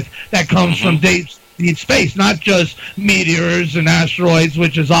league with that comes from deep space, not just meteors and asteroids,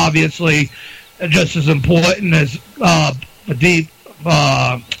 which is obviously just as important as deep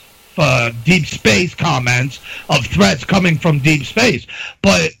space comments of threats coming from deep space.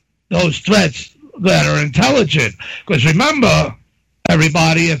 But those threats that are intelligent, because remember,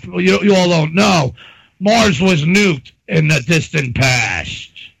 everybody, if you all don't know, Mars was nuked in the distant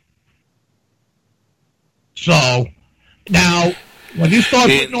past. So now, when you start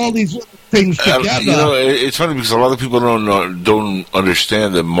putting all these things together, it's funny because a lot of people don't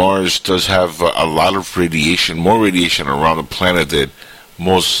understand that Mars does have a lot of radiation, more radiation around the planet than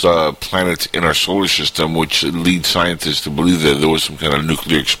most planets in our solar system, which leads scientists to believe that there was some kind of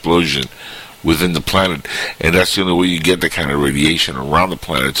nuclear explosion within the planet, and that's the only way you get the kind of radiation around the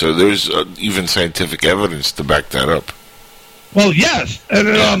planet. So there's even scientific evidence to back that up. Well, yes,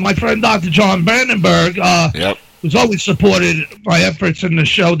 and my friend Dr. John Brandenburg, who's always supported my efforts in the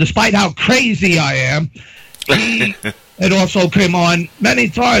show, despite how crazy I am, he had also came on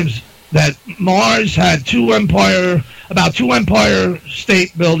many times that Mars had about two Empire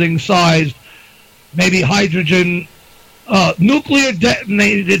State Building sized, maybe hydrogen nuclear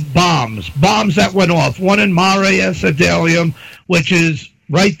detonated bombs that went off. One in Mare Acidalium, which is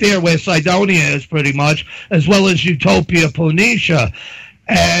right there where Cydonia is pretty much, as well as Utopia Planitia.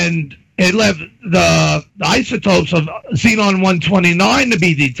 And it left the isotopes of xenon-129 to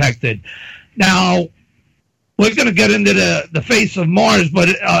be detected. Now, we're going to get into the face of Mars, but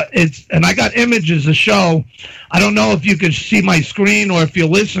and I got images to show. I don't know if you can see my screen or if your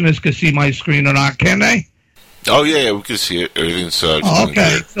listeners can see my screen or not, can they? Oh, yeah, we can see it. Everything's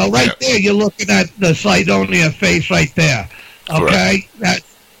okay, so there, you're looking at the Cydonia face right there. Okay?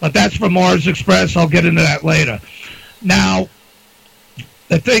 But that's from Mars Express. I'll get into that later. Now,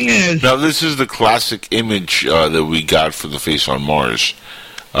 the thing is... Now, this is the classic image that we got for the face on Mars,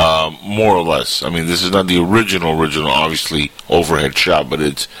 more or less. I mean, this is not the original, obviously, overhead shot, but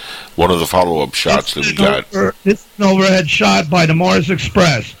it's one of the follow-up shots that we got. This is an overhead shot by the Mars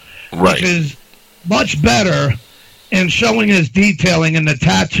Express, which is much better in showing his detailing in the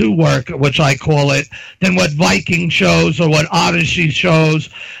tattoo work, which I call it, than what Viking shows or what Odyssey shows.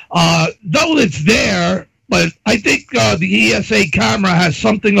 Though it's there, but I think the ESA camera has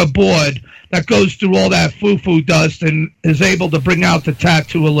something aboard that goes through all that foo-foo dust and is able to bring out the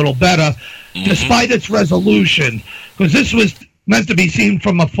tattoo a little better, despite its resolution. Because this was meant to be seen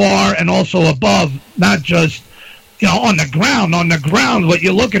from afar and also above, not just on the ground. On the ground, what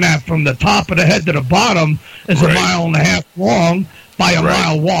you're looking at from the top of the head to the bottom is a mile and a half long by a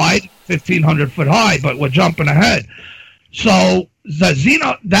mile wide, 1,500 foot high, but we're jumping ahead. So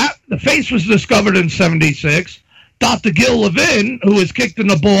the face was discovered in 1976. Dr. Gil Levin, who was kicked in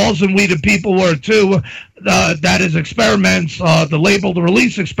the balls, and we the people were too, that his experiments, the labeled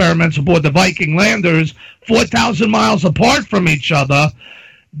release experiments aboard the Viking landers, 4,000 miles apart from each other,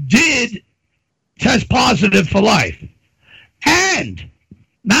 did test positive for life. And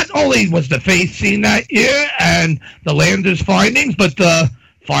not only was the face seen that year and the lander's findings, but the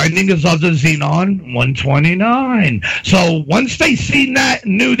findings of the Xenon 129. So once they seen that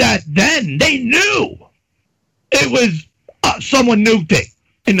and knew that, then they knew it was someone nuked it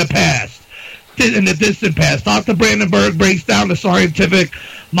in the past, in the distant past. Dr. Brandenburg breaks down the scientific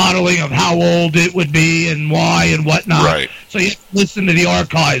modeling of how old it would be and why and whatnot. Right. So you have to listen to the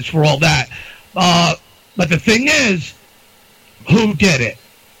archives for all that. But the thing is, who did it?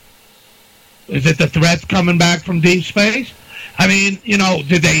 Is it the threats coming back from deep space? I mean,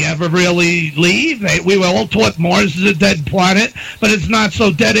 did they ever really leave? We were all taught Mars is a dead planet, but it's not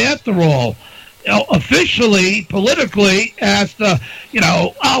so dead after all. Officially, politically, as to,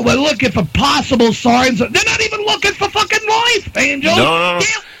 we're looking for possible signs. They're not even looking for fucking life, Angel. No.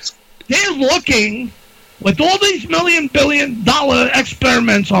 They're looking, with all these $1 billion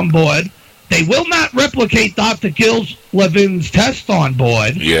experiments on board, they will not replicate Dr. Gilles Levin's test on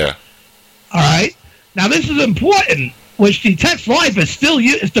board. Yeah. All right? Now, this is important. Which detects life is still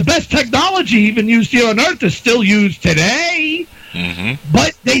it's the best technology even used here on Earth is still used today. Mm-hmm.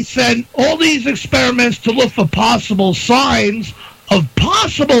 But they sent all these experiments to look for possible signs of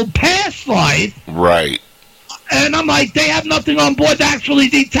possible past life. Right. And I'm like, they have nothing on board to actually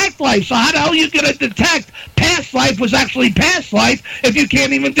detect life. So how the hell are you going to detect past life was actually past life if you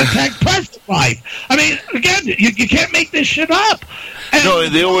can't even detect present life? I mean, again, you can't make this shit up. And no,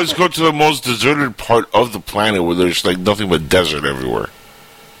 they always go to the most deserted part of the planet where there's like nothing but desert everywhere.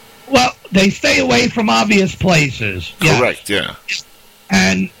 Well, they stay away from obvious places. Correct, yeah.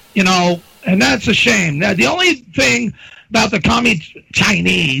 And, and that's a shame. Now, the only thing about the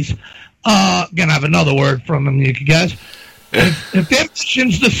Chinese, gonna have another word from them, you can guess. If their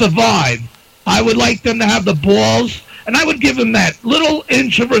mission's to survive, I would like them to have the balls, and I would give them that little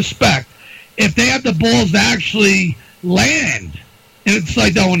inch of respect if they have the balls to actually land in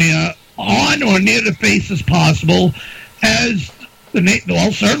Cydonia on or near the face as possible, as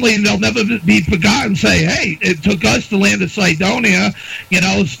certainly they'll never be forgotten. Say, hey, it took us to land at Cydonia,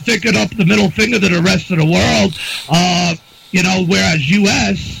 stick it up the middle finger to the rest of the world, whereas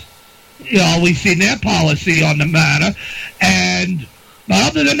U.S., we've seen their policy on the matter, but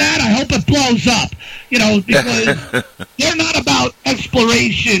other than that, I hope it blows up, because they're not about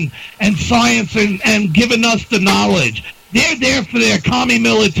exploration and science and giving us the knowledge. They're there for their commie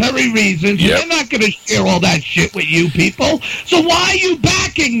military reasons. Yep. They're not going to share all that shit with you people. So why are you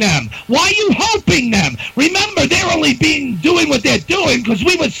backing them? Why are you helping them? Remember, they're only doing what they're doing because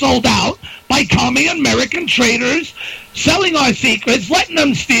we were sold out by commie American traders, selling our secrets, letting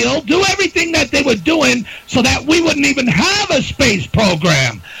them steal, do everything that they were doing so that we wouldn't even have a space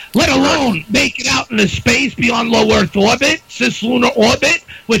program, let alone make it out into space beyond low Earth orbit, cislunar orbit,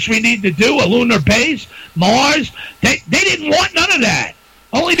 which we need to do, a lunar base, Mars. They didn't want none of that.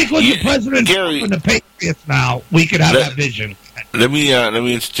 Only because the president and the Patriots now, we could have that vision. Let me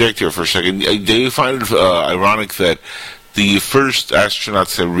interject here for a second. Do you find it ironic that the first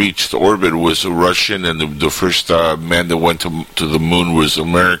astronauts that reached orbit was a Russian, and the first man that went to the moon was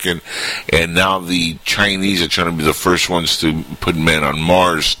American, and now the Chinese are trying to be the first ones to put men on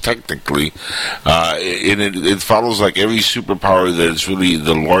Mars, technically. And it follows like every superpower that is really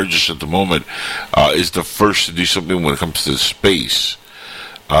the largest at the moment is the first to do something when it comes to space.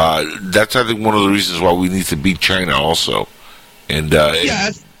 That's, I think, one of the reasons why we need to beat China also. And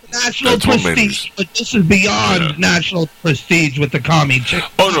yes. National prestige, but this is beyond national prestige with the commie chick.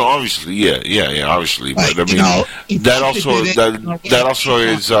 Oh no, obviously, yeah, obviously. But I mean, that also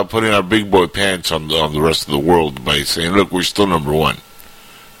is putting our big boy pants on the rest of the world by saying, "Look, we're still number one."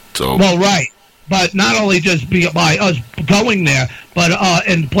 So well, right, but not only just by us going there, but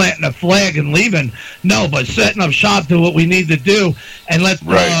and planting a flag and leaving. No, but setting up shop, do what we need to do, and let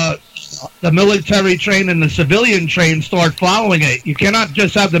the military train and the civilian train start following it. You cannot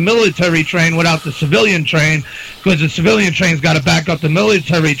just have the military train without the civilian train, because the civilian train's got to back up the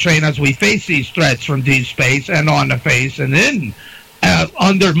military train as we face these threats from deep space and on the face and in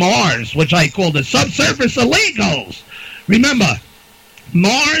under Mars, which I call the subsurface illegals. Remember,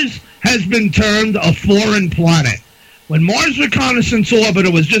 Mars has been termed a foreign planet. When Mars Reconnaissance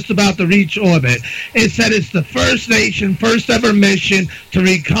Orbiter was just about to reach orbit, it said it's the first nation, first ever mission to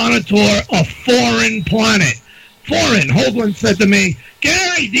reconnoiter a foreign planet. Foreign. Hoagland said to me,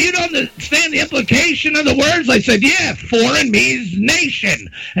 Gary, do you understand the implication of the words? I said, yeah, foreign means nation.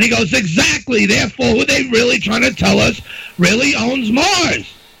 And he goes, exactly. Therefore, who they really trying to tell us really owns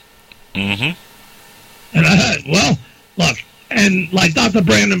Mars? Mm-hmm. And I said, well, look. And like Dr.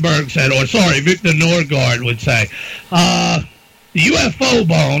 Brandenburg said, Victor Norgard would say, the UFO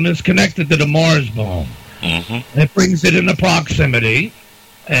bone is connected to the Mars bone. Mm-hmm. It brings it into proximity,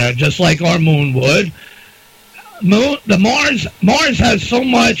 just like our moon would. Mars has so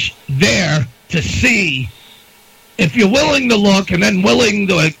much there to see. If you're willing to look and then willing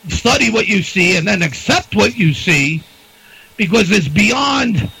to study what you see and then accept what you see, because it's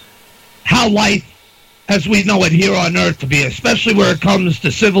beyond how life as we know it here on Earth to be, especially where it comes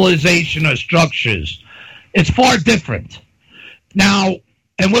to civilization or structures. It's far different. Now,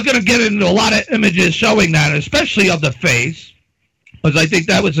 and we're going to get into a lot of images showing that, especially of the face, because I think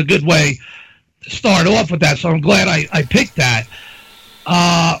that was a good way to start off with that, so I'm glad I picked that.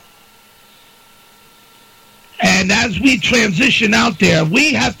 And as we transition out there,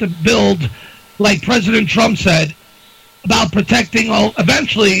 we have to build, like President Trump said, about protecting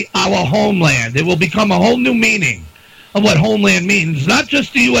eventually our homeland. It will become a whole new meaning of what homeland means, not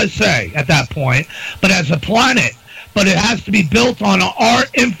just the USA at that point, but as a planet. But it has to be built on our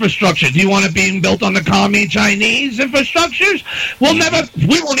infrastructure. Do you want it being built on the commie Chinese infrastructures?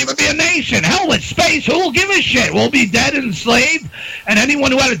 We won't even be a nation. Hell with space. Who will give a shit? We'll be dead and enslaved. And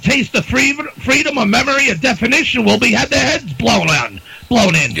anyone who had a taste of freedom of memory, a definition, will had their heads blown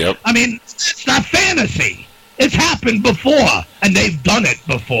in. Yep. I mean, it's not fantasy. It's happened before, and they've done it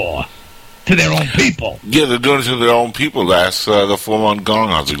before to their own people. Yeah, they're doing it to their own people. Ask the full-on Gong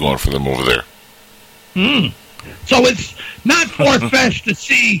how's it going for them over there. So it's not far-fetched to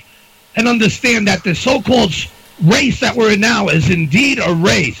see and understand that the so-called race that we're in now is indeed a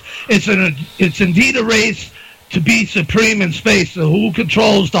race. It's indeed a race to be supreme in space. So who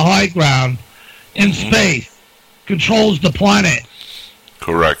controls the high ground in space controls the planet.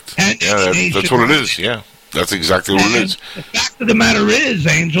 Correct. And that's what it is, yeah. That's exactly what it is. The fact of the matter is,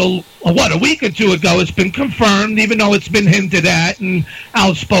 Angel, a week or two ago, it's been confirmed, even though it's been hinted at and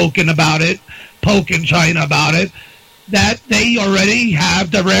outspoken about it, poking China about it, that they already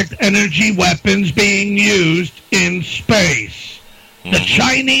have direct energy weapons being used in space. The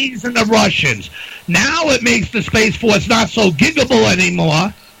Chinese and the Russians. Now it makes the Space Force not so giggable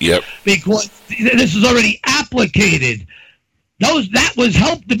anymore. Yep. Because this is already applicated. That was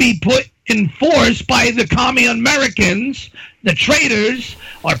helped to be put in force by the commie Americans, the traitors,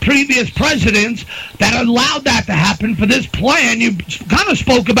 our previous presidents, that allowed that to happen for this plan. You kind of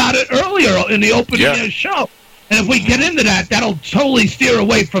spoke about it earlier in the opening of the show. And if we get into that, that'll totally steer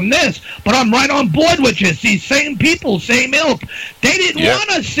away from this. But I'm right on board with you. These same people, same ilk, they didn't want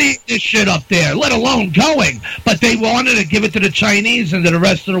to see this shit up there, let alone going. But they wanted to give it to the Chinese and to the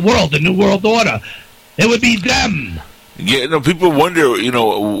rest of the world, the New World Order. It would be them. Yeah, people wonder,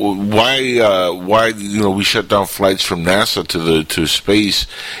 why, we shut down flights from NASA to space,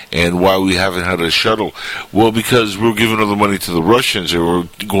 and why we haven't had a shuttle. Well, because we're giving all the money to the Russians, and we're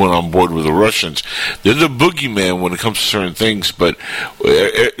going on board with the Russians. They're the boogeyman when it comes to certain things, but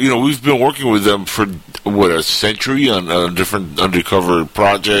we've been working with them for a century on different undercover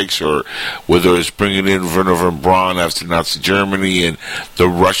projects, or whether it's bringing in Werner von Braun after Nazi Germany, and the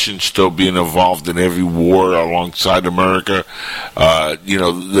Russians still being involved in every war alongside America.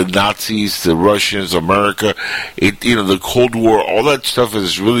 The Nazis, the Russians, America, the Cold War, all that stuff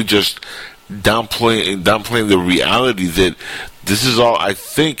is really just downplaying the reality that this is all, I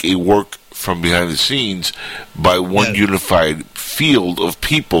think, a work from behind the scenes by one unified field of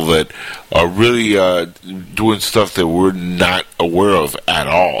people that are really doing stuff that we're not aware of at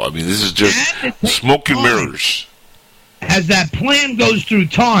all. I mean, this is just smoke and mirrors. As that plan goes through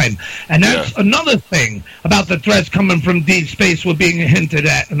time. And that's another thing about the threats coming from deep space we're being hinted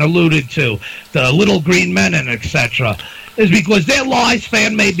at and alluded to, the little green men and etc., is because their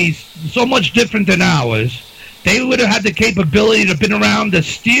lifespan may be so much different than ours. They would have had the capability to have been around to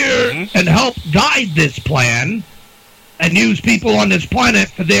steer and help guide this plan and use people on this planet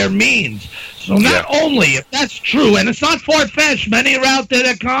for their means. So not only, if that's true, and it's not far-fetched, many are out there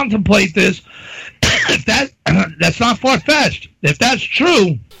that contemplate this, if that's not far-fetched. If that's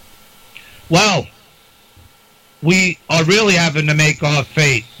true, well, we are really having to make our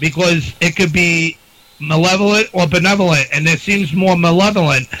fate, because it could be malevolent or benevolent, and it seems more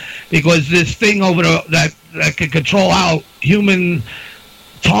malevolent because this thing over that could control our human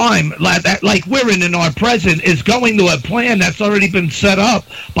time, like we're in our present, is going to a plan that's already been set up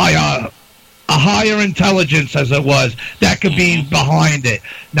by a higher intelligence, as it was, that could be behind it.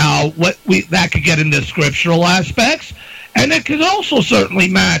 Now, that could get into scriptural aspects, and it could also certainly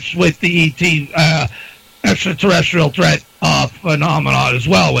match with the ET extraterrestrial threat phenomenon as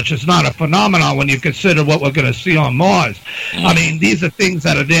well, which is not a phenomenon when you consider what we're going to see on Mars. I mean, these are things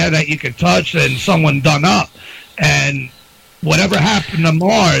that are there that you can touch and someone done up. And whatever happened to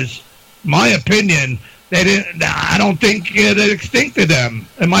Mars, my opinion, I don't think it extincted them.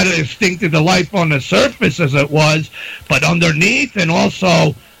 It might have extincted the life on the surface as it was, but underneath, and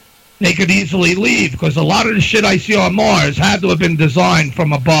also they could easily leave, because a lot of the shit I see on Mars had to have been designed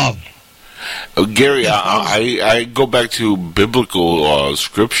from above. Gary, I go back to biblical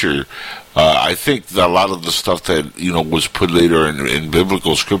scripture. I think that a lot of the stuff that was put later in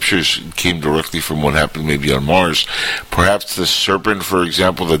biblical scriptures came directly from what happened maybe on Mars. Perhaps the serpent, for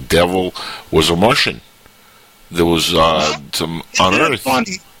example, the devil, was a Martian. There was some on Earth.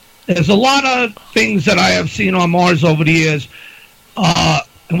 Funny. There's a lot of things that I have seen on Mars over the years,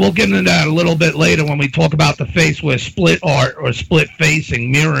 and we'll get into that a little bit later when we talk about the face with split art or split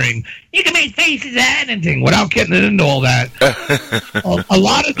facing, mirroring. You can make faces out of anything without getting into all that. A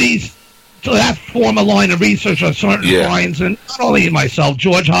lot of these, so that form a line of research on certain lines, and not only myself,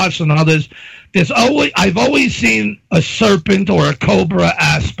 George Hodgson and others, I've always seen a serpent or a cobra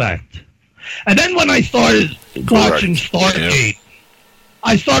aspect. And then when I started watching Stargate,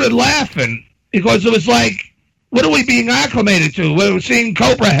 I started laughing because it was like, what are we being acclimated to? We're seeing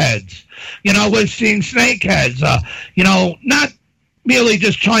cobra heads. We're seeing snake heads. Not merely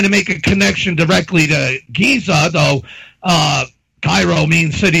just trying to make a connection directly to Giza, though Cairo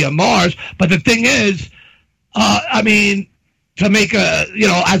means city of Mars. But the thing is, to make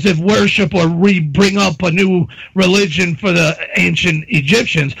as if worship or bring up a new religion for the ancient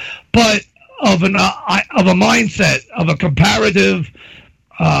Egyptians, but of a mindset, of a comparative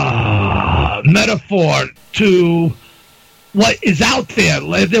metaphor to what is out there.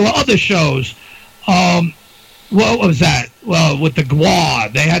 There were other shows. What was that? Well, with the Gua,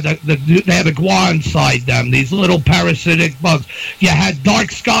 they had the Gua inside them. These little parasitic bugs. You had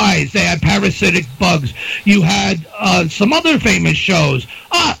Dark Skies. They had parasitic bugs. You had some other famous shows.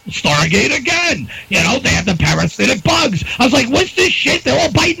 Stargate again. They had the parasitic bugs. I was like, what's this shit? They're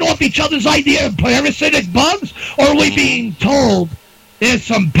all biting off each other's idea of parasitic bugs? Or are we being told there's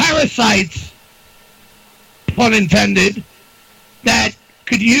some parasites, pun intended, that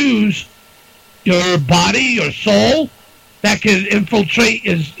could use your body, your soul, that could infiltrate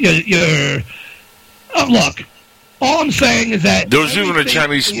your look, all I'm saying is that... There was even a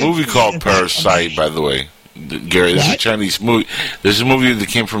Chinese movie called Parasite, by the way. Gary, there's a Chinese movie. There's a movie that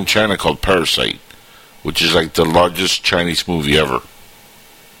came from China called Parasite, which is like the largest Chinese movie ever.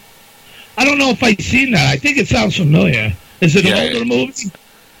 I don't know if I've seen that. I think it sounds familiar. Is it an older movie?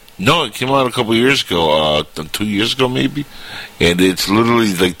 No, it came out a couple years ago, 2 years ago maybe, and it's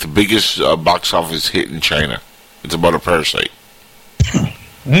literally like the biggest box office hit in China. It's about a parasite.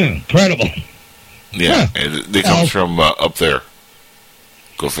 Incredible. Yeah, and it comes from up there.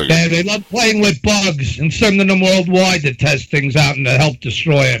 Go figure. Yeah, they love playing with bugs and sending them worldwide to test things out and to help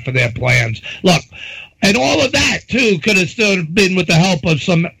destroy it for their plans. Look, and all of that, too, could have still been with the help of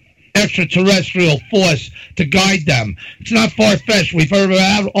some extraterrestrial force to guide them. It's not far-fetched. We've heard of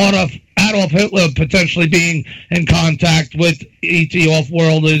Adolf Hitler potentially being in contact with E.T.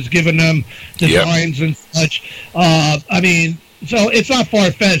 off-worlders, giving them designs and such. So it's not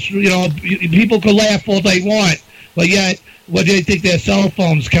far-fetched. People could laugh all they want, but yet, where do they think their cell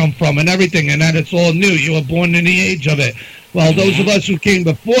phones come from and everything, and that it's all new? You were born in the age of it. Well, those of us who came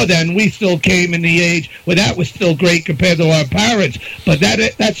before then, we still came in the age where that was still great compared to our parents. But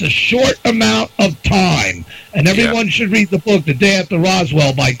that's a short amount of time. And everyone should read the book, The Day After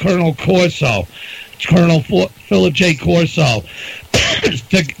Roswell, by Colonel Corso. It's Colonel Philip J. Corso.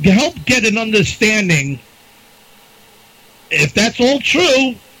 To help get an understanding, if that's all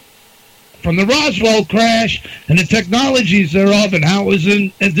true, from the Roswell crash and the technologies thereof and how it was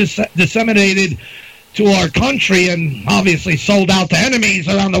disseminated to our country and obviously sold out to enemies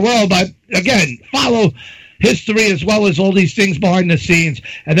around the world. But again, follow history as well as all these things behind the scenes.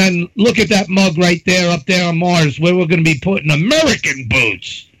 And then look at that mug right there up there on Mars where we're going to be putting American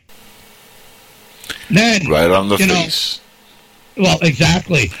boots. Then, right on the face. Well,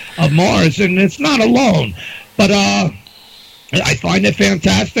 exactly, of Mars. And it's not alone. But I find it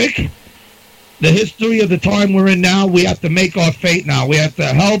fantastic. The history of the time we're in now, we have to make our fate now. We have to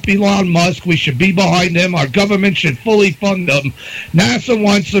help Elon Musk. We should be behind him. Our government should fully fund him. NASA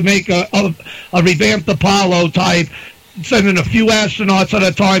wants to make a revamped Apollo type, sending a few astronauts at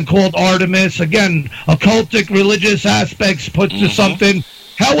a time called Artemis. Again, occultic religious aspects put to something.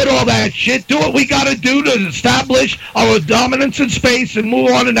 Hell with all that shit. Do what we got to do to establish our dominance in space and move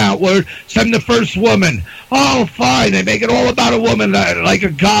on and outward. Send the first woman. Oh, fine. They make it all about a woman like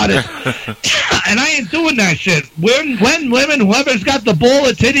a goddess. And I ain't doing that shit. When women, whoever's got the balls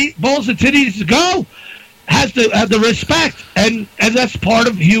of titties to go, has to have the respect. And that's part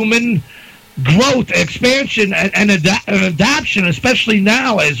of human growth, expansion, and adaption, especially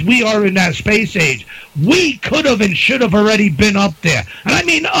now as we are in that space age. We could have and should have already been up there. And I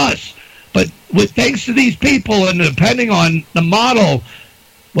mean us. But thanks to these people and depending on the model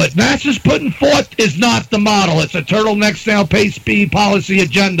What NASA's putting forth is not the model. It's a turtleneck, snail pace, speed policy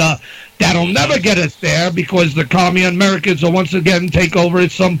agenda that'll never get us there because the commie Americans will once again take over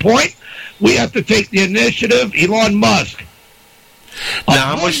at some point. We have to take the initiative. Elon Musk.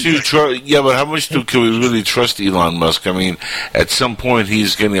 Now, how much do you trust? Yeah, but how much can we really trust Elon Musk? I mean, at some point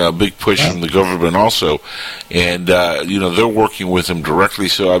he's getting a big push from the government also, and they're working with him directly.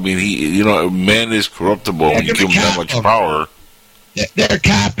 So I mean, man is corruptible when you give him that much power. They're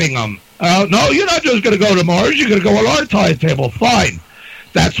capping him. No, you're not just going to go to Mars. You're going to go on our timetable. Fine.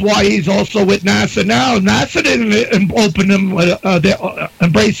 That's why he's also with NASA now. NASA didn't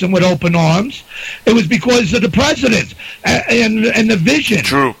embrace him with open arms. It was because of the president and the vision.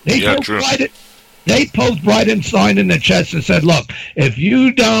 True. True. They poked Bridenstine in the chest and said, look, if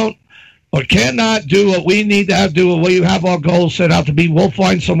you don't or cannot do what we need to do, what we have our goals set out to be, we'll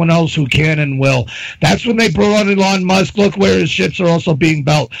find someone else who can and will. That's when they brought on Elon Musk. Look where his ships are also being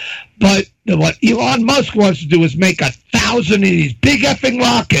built. But what Elon Musk wants to do is make 1,000 of these big effing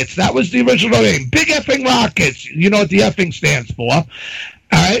rockets. That was the original name. Big effing rockets. You know what the effing stands for. All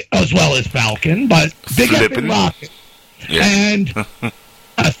right? As well as Falcon, but big effing rocket. Yeah. And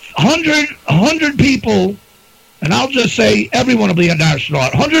 100 people, and I'll just say everyone will be an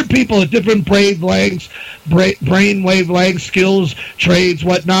astronaut. 100 people at different brain wavelengths, skills, trades,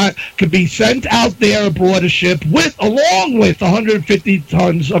 whatnot, could be sent out there aboard a ship along with 150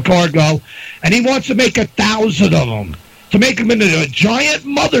 tons of cargo, and he wants to make 1,000 of them to make them into a giant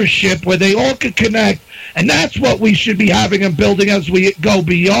mothership where they all could connect, and that's what we should be having and building as we go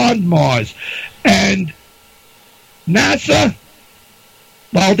beyond Mars. And NASA,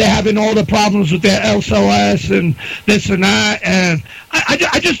 well, they're having all the problems with their SLS and this and that, and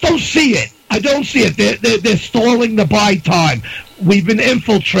I just don't see it. I don't see it. They're stalling the buy time. We've been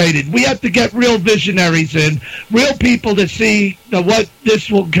infiltrated. We have to get real visionaries in, real people to see what this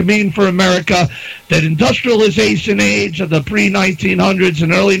can mean for America. That industrialization age of the pre-1900s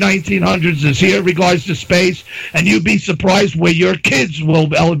and early 1900s is here in regards to space, and you'd be surprised where your kids will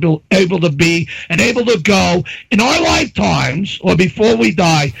be able to be and able to go in our lifetimes or before we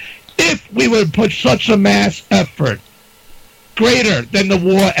die if we would put such a mass effort greater than the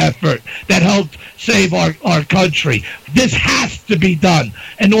war effort that helped save our country. This has to be done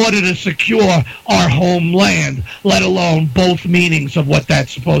in order to secure our homeland, let alone both meanings of what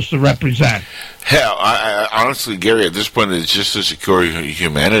that's supposed to represent. Hell, I honestly, Gary, at this point, it's just to secure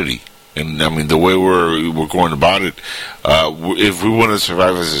humanity. And, I mean, the way we're going about it, if we want to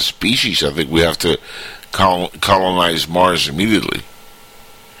survive as a species, I think we have to colonize Mars immediately.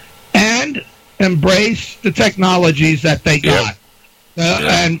 And embrace the technologies that they got.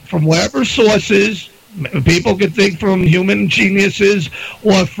 And from whatever sources, people could think from human geniuses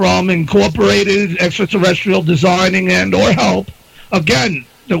or from incorporated extraterrestrial designing and or help. Again,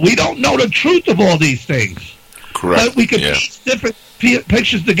 we don't know the truth of all these things. Correct. But we can piece different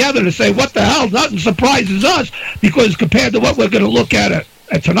pictures together to say, what the hell? Nothing surprises us, because compared to what we're going to look at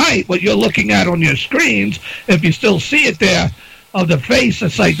tonight, what you're looking at on your screens, if you still see it there, of the face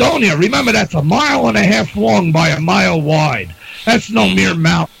of Cydonia. Remember, that's 1.5 miles long by 1 mile wide. That's no mere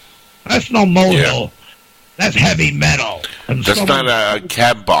mountain. That's no molehill. That's heavy metal. And that's not a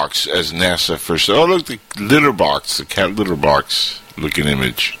cab box, as NASA first said. Oh, look, the litter box, the cat litter box looking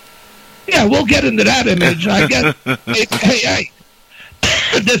image. Yeah, we'll get into that image. I guess. Hey,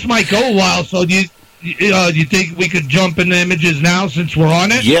 this might go a while, so do you think we could jump into images now since we're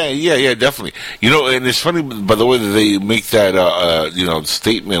on it? Yeah, definitely. And it's funny, by the way, that they make that,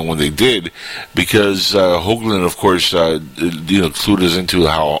 statement when they did, because Hoagland, of course, clued us into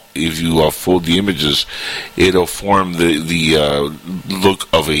how if you fold the images, it'll form the look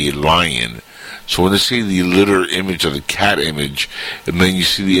of a lion. So when they see the litter image of the cat image, and then you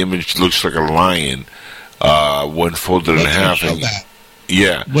see the image looks like a lion when folded in half.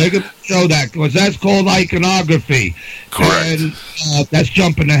 Yeah. We're going to show that, because that's called iconography. Correct. And that's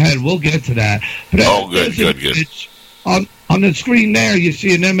jumping ahead. We'll get to that. But good. On the screen there, you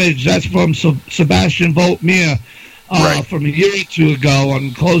see an image. That's from Sebastian Voltmeer from a year or two ago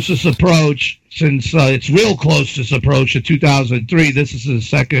on Closest Approach. Since it's real Closest Approach of 2003, this is the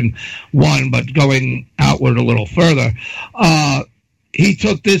second one, but going outward a little further. He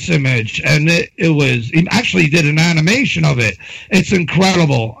took this image, and he actually did an animation of it. It's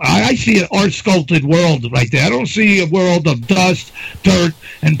incredible. I see an art-sculpted world right there. I don't see a world of dust, dirt,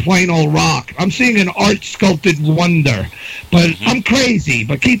 and plain old rock. I'm seeing an art-sculpted wonder. But I'm crazy,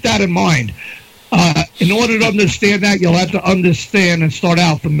 but keep that in mind. In order to understand that, you'll have to understand and start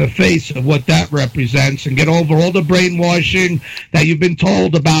out from the face of what that represents and get over all the brainwashing that you've been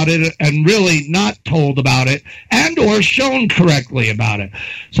told about it and really not told about it and or shown correctly about it.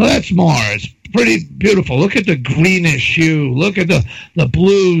 So that's Mars. Pretty beautiful. Look at the greenish hue. Look at the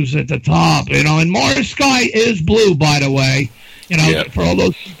blues at the top. And Mars sky is blue, by the way. For all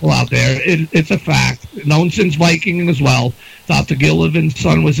those people out there, it's a fact. Known since Viking as well. Dr. Gillivan's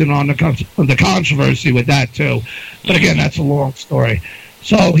son was in on the controversy with that, too. But again, that's a long story.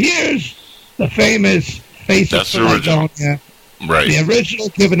 So here's the famous face of Snowdonia. Right. The original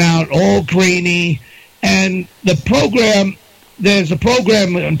given out, all grainy. And the program, there's a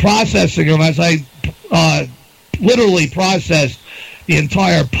program in processing them as I literally processed the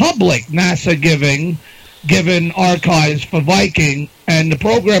entire public NASA given archives for Viking, and the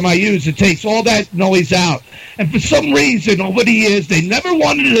program I use, it takes all that noise out. And for some reason, over the years, they never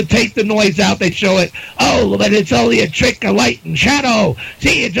wanted to take the noise out. They show it, but it's only a trick of light and shadow.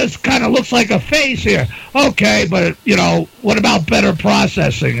 See, it just kind of looks like a face here. Okay, but, what about better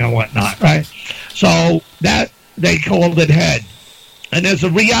processing and whatnot, right? So that, they called it head. And there's a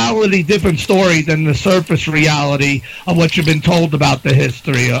reality different story than the surface reality of what you've been told about the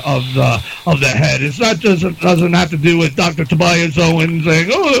history of the head. It's not just, it doesn't have to do with Dr. Tobias Owens saying,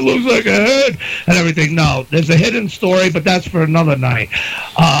 it looks like a head and everything. No, there's a hidden story, but that's for another night.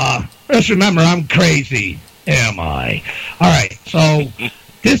 Just remember, I'm crazy, am I? All right, so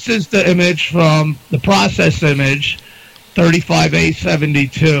this is the image from the process image,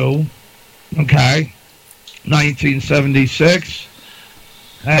 35A72, okay, 1976.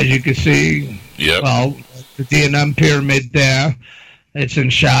 As you can see, well, the D&M pyramid there, it's in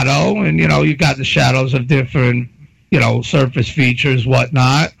shadow, and, you got the shadows of different, surface features,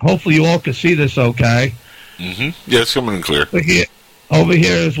 whatnot. Hopefully you all can see this okay. Mm-hmm. Yeah, it's coming in clear. Over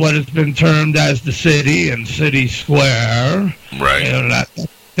here is what has been termed as the city and city square. Right. That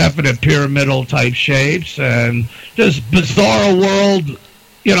definite pyramidal type shapes and just bizarre world,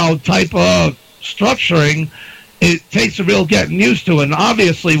 type of structuring. It takes a real getting used to, and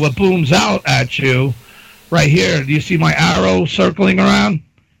obviously what booms out at you right here, do you see my arrow circling around?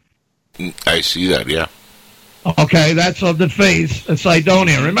 I see that, yeah. Okay, that's of the face of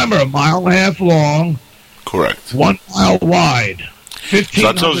Cydonia. Remember, 1.5 miles long. Correct. 1 mile wide. So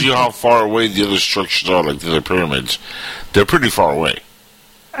that tells you how far away the other structures are, like the other pyramids. They're pretty far away.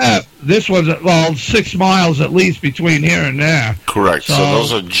 This was, 6 miles at least between here and there. Correct. So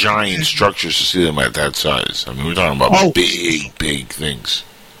those are giant structures to see them at that size. I mean, we're talking about big things.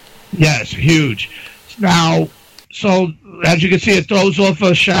 Yes, huge. Now, so as you can see, it throws off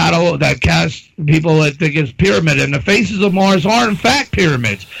a shadow that casts people that think it's pyramid. And the faces of Mars are, in fact,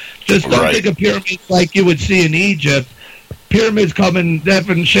 pyramids. Just don't think of pyramids like you would see in Egypt. Pyramids come in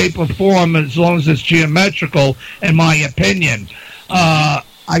different shape or form as long as it's geometrical, in my opinion.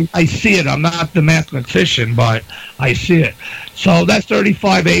 I see it. I'm not the mathematician, but I see it. So that's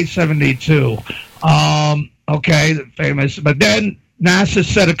 35A72. Okay, famous. But then NASA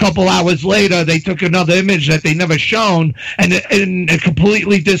said a couple hours later they took another image that they never shown, and it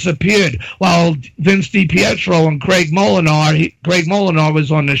completely disappeared. While Vince DiPietro and Craig Molinar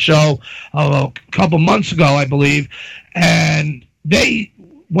was on the show a couple months ago, I believe, and they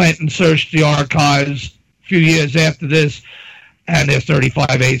went and searched the archives a few years after this. And there's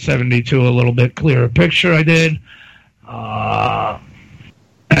 35A72, a little bit clearer picture I did. And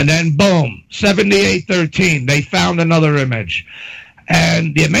then, boom, 7813, they found another image.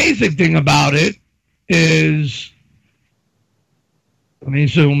 And the amazing thing about it is, let me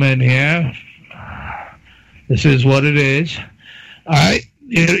zoom in here. This is what it is. All right.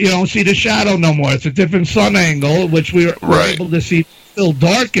 You don't see the shadow no more. It's a different sun angle, which we're able to see still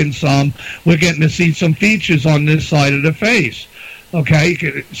darkened some. We're getting to see some features on this side of the face. Okay, you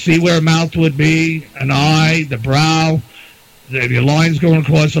can see where a mouth would be, an eye, the brow. Your lines going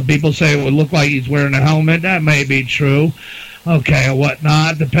across. Some people say it would look like he's wearing a helmet. That may be true. Okay, or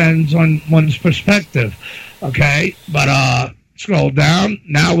whatnot. Depends on one's perspective. Okay, but scroll down.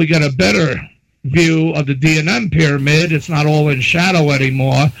 Now we got a better view of the D&M pyramid. It's not all in shadow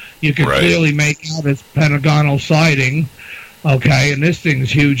anymore. You can clearly make out its pentagonal siding. Okay, and this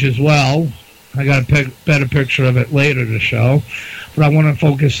thing's huge as well. I got a better picture of it later to show, but I want to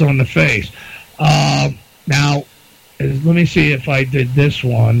focus on the face. Now, let me see if I did this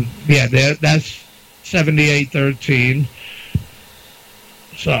one. Yeah, that's 7813.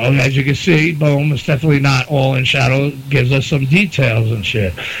 So, as you can see, boom, it's definitely not all in shadow. It gives us some details and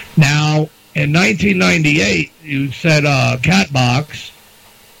shit. Now, in 1998, you said Catbox.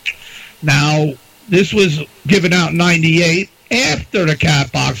 Now, this was given out in 98. after the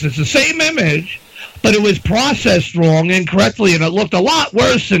cat box. It's the same image, but it was processed wrong, incorrectly, and it looked a lot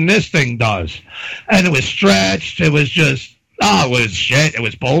worse than this thing does. And it was stretched. It was just, it was shit. It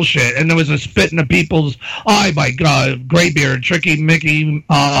was bullshit. And there was a spit in the people's eye by Graybeard, Tricky Mickey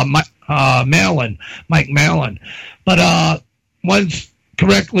Malin, Mike Malin. But once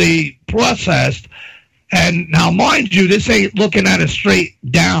correctly processed, and now, mind you, this ain't looking at it straight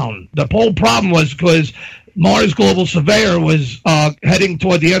down. The whole problem was because Mars Global Surveyor was heading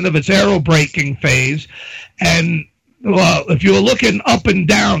toward the end of its aerobraking phase, and if you were looking up and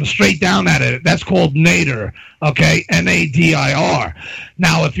down, straight down at it, that's called nadir, okay, Nadir.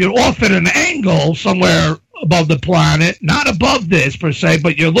 Now, if you're off at an angle somewhere above the planet, not above this per se,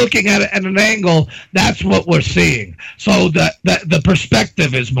 but you're looking at it at an angle, that's what we're seeing. So the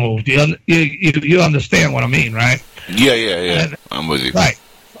perspective is moved. You understand what I mean, right? Yeah. And, I'm with you. Right.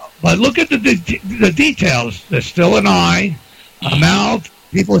 But look at the details. There's still an eye, a mouth.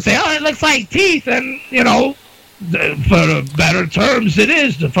 People would say, oh, it looks like teeth. And, for better terms, it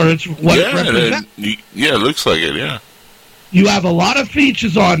is. For its what it represents. It looks like it, yeah. You have a lot of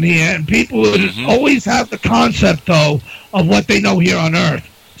features on here, and people would always have the concept, though, of what they know here on Earth.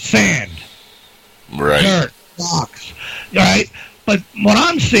 Sand. Right. Dirt. Rocks. Right? But what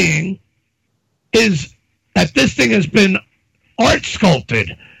I'm seeing is that this thing has been art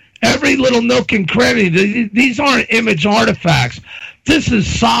sculpted. Every little nook and cranny. These aren't image artifacts. This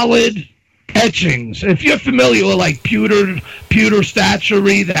is solid etchings. If you're familiar with like pewter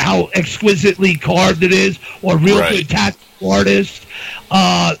statuary, how exquisitely carved it is, or real good tattoo artists,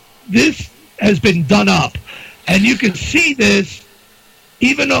 this has been done up, and you can see this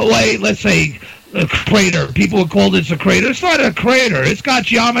even away. Let's say a crater. People would call this a crater. It's not a crater. It's got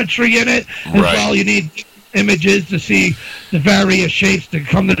geometry in it as well. You need images to see the various shapes to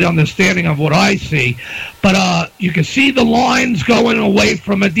come to the understanding of what I see. But you can see the lines going away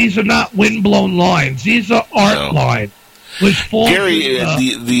from it. These are not wind-blown lines. These are art lines. Gary,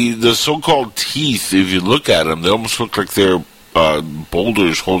 the so-called teeth, if you look at them, they almost look like they're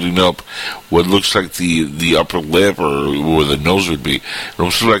boulders holding up what looks like the upper lip or where the nose would be. It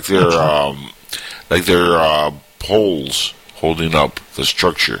almost looks like they're poles holding up the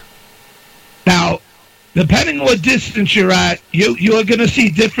structure. Now, depending on what distance you're at, you're going to see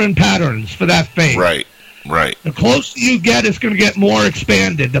different patterns for that face. Right. The closer you get, it's going to get more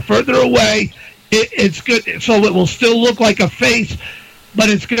expanded. The further away, it's good. So it will still look like a face, but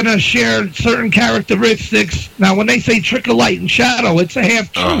it's going to share certain characteristics. Now, when they say trick of light and shadow, it's a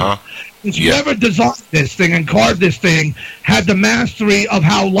half-truth. Because whoever designed this thing and carved this thing had the mastery of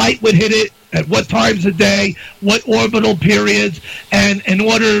how light would hit it, at what times of day, what orbital periods, and in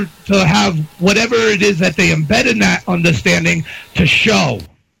order to have whatever it is that they embed in that understanding to show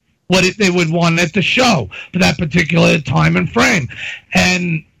what they would want it to show for that particular time and frame.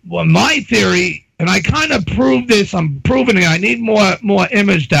 And my theory, and I kind of proved this, I'm proving it, I need more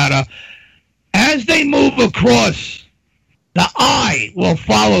image data. As they move across, the eye will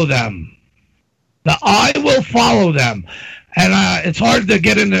follow them. The eye will follow them. And it's hard to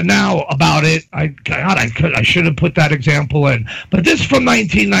get into now about it. I should have put that example in. But this is from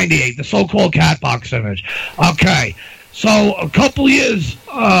 1998, the so-called cat box image. Okay, so a couple years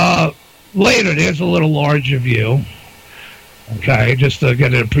later, there's a little larger view. Okay, just to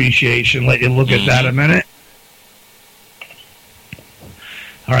get an appreciation, let you look at that a minute.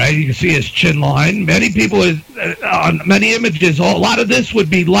 All right, you can see his chin line. Many people, on many images, a lot of this would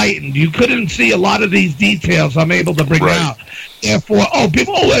be lightened. You couldn't see a lot of these details I'm able to bring out. Therefore,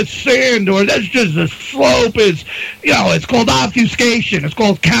 people, that's sand, or that's just a slope. It's called obfuscation. It's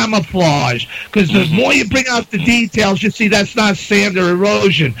called camouflage. Because the more you bring out the details, you see that's not sand or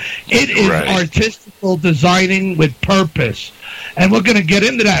erosion. It is artistical designing with purpose. And we're going to get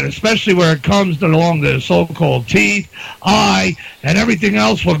into that, especially where it comes along the so-called teeth, eye, and everything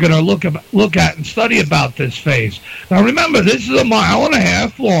else we're going to look at and study about this face. Now, remember, this is 1.5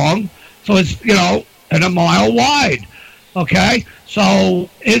 miles long, so it's, and 1 mile wide, okay? So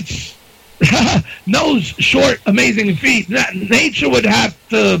it's nose short, amazing feet. Nature would have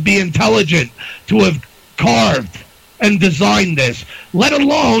to be intelligent to have carved and designed this, let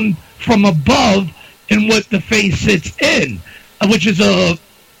alone from above in what the face sits in, which is a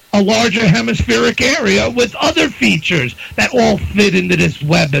larger hemispheric area with other features that all fit into this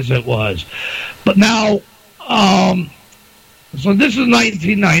web as it was. But now, so this is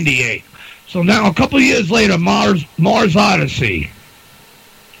 1998. So now, a couple of years later, Mars Odyssey.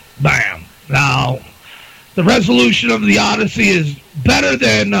 Bam. Now, the resolution of the Odyssey is better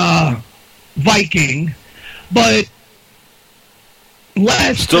than Viking, but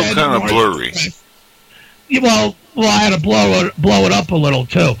less still kind of blurry. Well, I had to blow it up a little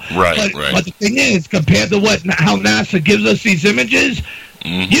too. Right. But the thing is, compared to how NASA gives us these images,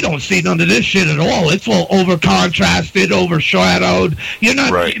 you don't see none of this shit at all. It's all over contrasted, overshadowed. You're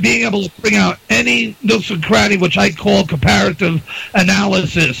not being able to bring out any nooks and cranny, which I call comparative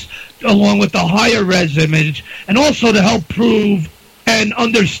analysis, along with the higher res image, and also to help prove and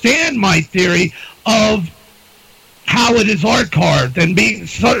understand my theory of how it is archived and being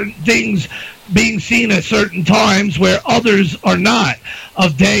certain things being seen at certain times where others are not,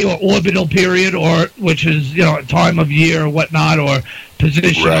 of day or orbital period, or which is time of year or whatnot, or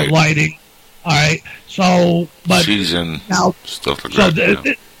position of lighting. All right, so but season now stuff like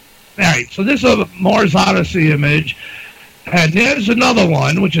that. All right, so this is a Mars Odyssey image, and there's another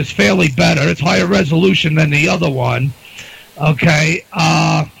one which is fairly better. It's higher resolution than the other one. Okay,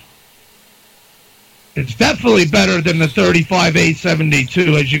 it's definitely better than the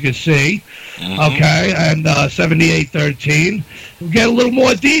 35-872, as you can see. Okay, and 7813. We get a little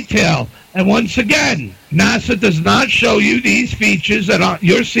more detail. And once again, NASA does not show you these features that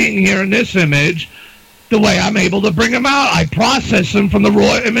you're seeing here in this image the way I'm able to bring them out. I process them from the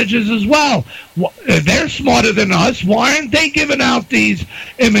raw images as well. They're smarter than us. Why aren't they giving out these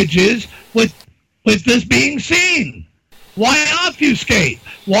images with this being seen? Why obfuscate?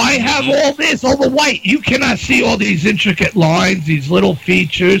 Why have all this over white? You cannot see all these intricate lines, these little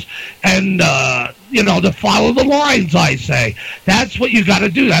features, and, to follow the lines, I say. That's what you got to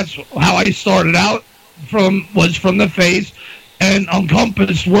do. That's how I started out from the face and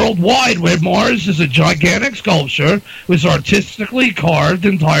encompassed worldwide, where Mars is a gigantic sculpture with artistically carved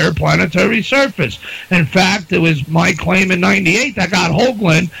entire planetary surface. In fact, it was my claim in 98 that got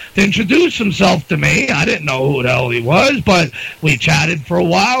Hoagland to introduce himself to me. I didn't know who the hell he was, but we chatted for a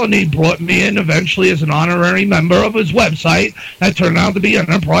while, and he brought me in eventually as an honorary member of his website that turned out to be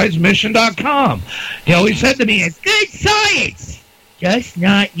EnterpriseMission.com. He always said to me, "It's good science, just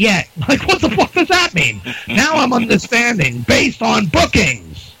not yet." Like, what the fuck does that mean? Now I'm understanding, based on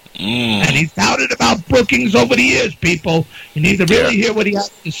bookings. And he's touted about bookings over the years, people. You need to really hear what he has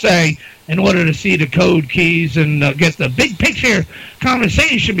to say in order to see the code keys and get the big picture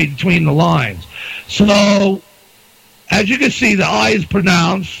conversation between the lines. So, as you can see, the I is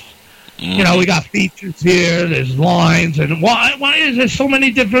pronounced. We got features here, there's lines, and why is there so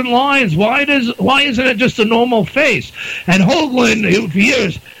many different lines? Why isn't it just a normal face? And Hoagland, for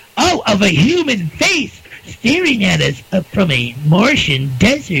years, of a human face staring at us up from a Martian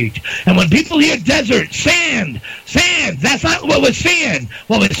desert. And when people hear desert, sand, that's not what we're seeing.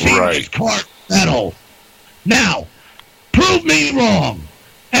 What we're seeing is carved metal. Now, prove me wrong.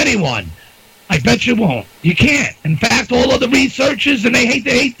 Anyone. I bet you won't. You can't. In fact, all of the researchers, and they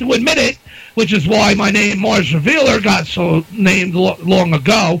hate to admit it, which is why my name, Mars Revealer, got so named long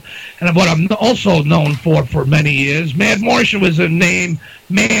ago, and what I'm also known for many years. Mad Martian was a name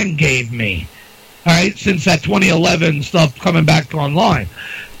man gave me, all right, since that 2011 stuff coming back online.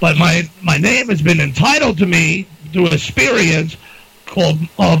 But my name has been entitled to me through experience called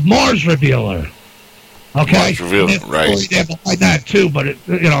Mars Revealer. Okay, right. There behind that too, but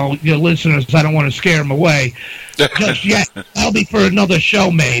your listeners, I don't want to scare them away just yet. That'll be for another show,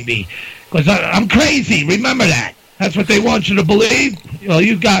 maybe, because I'm crazy. Remember that. That's what they want you to believe.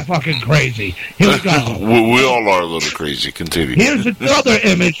 You got fucking crazy. Here we go. We all are a little crazy. Continue. Here's another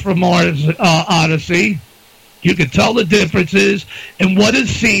image from Mars Odyssey. You can tell the differences in what is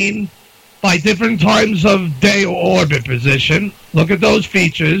seen by different times of day or orbit position. Look at those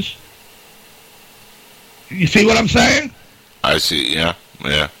features. You see what I'm saying? I see, yeah.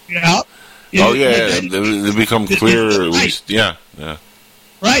 Yeah. They become clear, at least, yeah.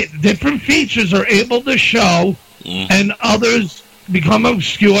 Right, different features are able to show, and others become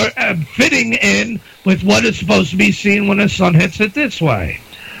obscure, fitting in with what is supposed to be seen when the sun hits it this way.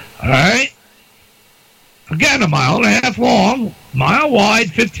 All right? Again, 1.5 miles long, mile wide,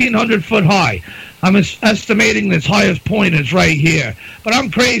 1,500 foot high. I'm estimating this highest point is right here. But I'm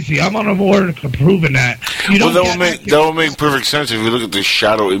crazy. I'm on a board proving that. That will make perfect sense. If you look at the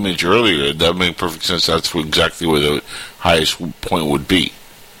shadow image earlier, that would make perfect sense. That's exactly where the highest point would be,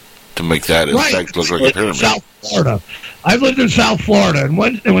 to make that, in fact, look like a pyramid. South Florida. I've lived in South Florida, and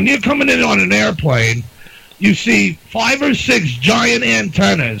when you're coming in on an airplane, you see 5 or 6 giant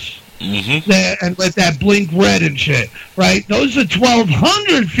antennas. There, and with that blink red and shit, right? Those are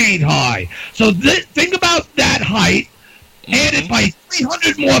 1,200 feet high. So think about that height. Added by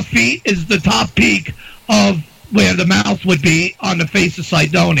 300 more feet is the top peak of where the mouth would be on the face of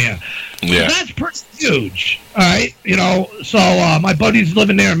Cydonia. Yeah. So that's pretty huge, all right? So my buddy's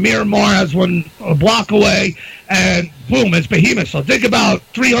living there. Miramar has one a block away, and boom, it's behemoth. So think about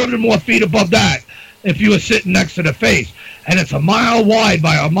 300 more feet above that. if you were sitting next to the face. And it's a mile wide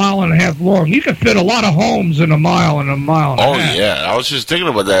by a mile and a half long. You could fit a lot of homes in a mile and a mile and a half. Oh, yeah. I was just thinking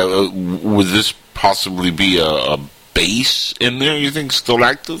about that. Would this possibly be a base in there, you think, still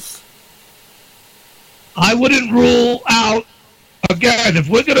active? I wouldn't rule out, again, if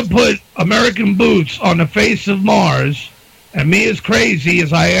we're going to put American boots on the face of Mars, and me as crazy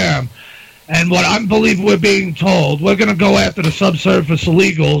as I am, and what I believe we're being told, we're going to go after the subsurface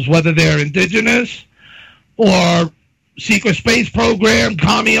illegals, whether they're indigenous or secret space program,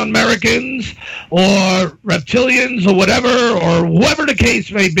 commie Americans, or reptilians, or whatever, or whoever the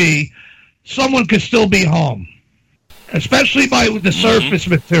case may be, someone could still be home. Especially by the surface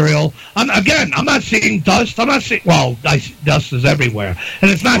material. I'm not seeing dust. I'm not seeing, dust is everywhere. And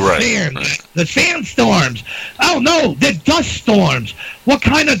it's not sand. The sandstorms. Oh, no, they're dust storms. What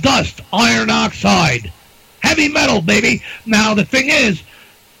kind of dust? Iron oxide. Heavy metal, baby. Now, the thing is,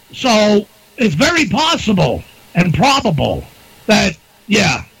 so it's very possible and probable that,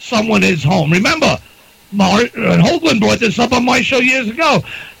 someone is home. Remember, Hoagland brought this up on my show years ago.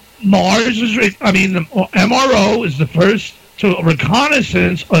 Mars MRO is the first to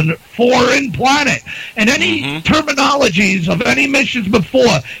reconnaissance a foreign planet. And any terminologies of any missions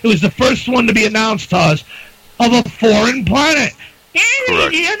before, it was the first one to be announced to us of a foreign planet.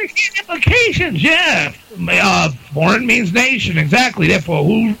 The implications, foreign means nation, exactly. Therefore,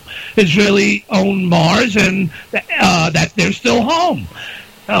 who has really owned Mars and that they're still home.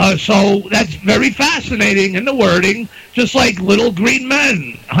 So that's very fascinating in the wording, just like little green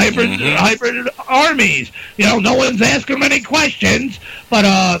men, hybrid armies. No one's asking them any questions,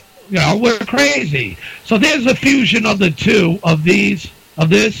 but, we're crazy. So there's a fusion of the two, of this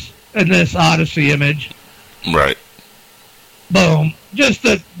and this Odyssey image. Right. Boom. Just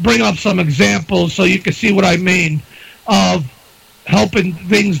to bring up some examples so you can see what I mean of helping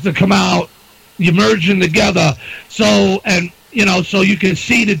things to come out, you merging together. So you can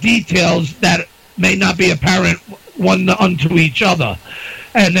see the details that may not be apparent one unto each other.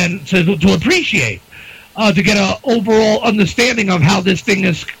 And then to appreciate, to get an overall understanding of how this thing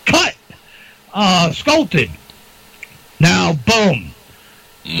is cut, sculpted. Now, boom.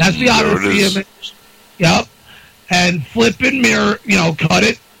 That's the Odyssey image. Yep. And flip and mirror, cut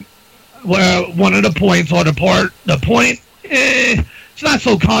it where one of the points or the point, it's not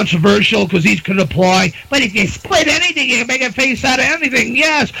so controversial because each could apply. But if you split anything, you can make a face out of anything,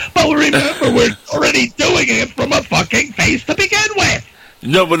 yes. But remember, we're already doing it from a fucking face to begin with.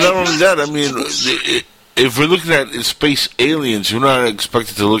 No, but not only that, I mean, if we're looking at space aliens, we're not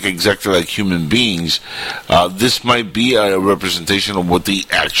expected to look exactly like human beings. This might be a representation of what they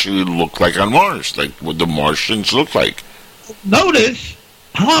actually look like on Mars, like what the Martians look like. Notice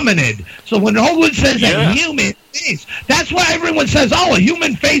hominid. So when Hoagland says a human face, that's why everyone says, a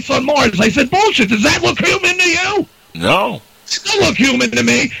human face on Mars. I said, bullshit. Does that look human to you? No. It doesn't look human to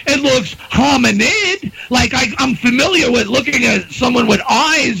me. It looks hominid. Like I'm familiar with looking at someone with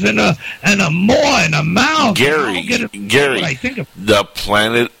eyes and a maw and a mouth. Gary, I think of. The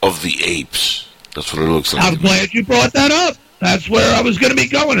Planet of the Apes. That's what it looks like. I'm glad you brought that up. That's where I was going to be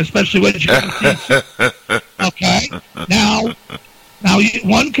going, especially with you. Okay. Now,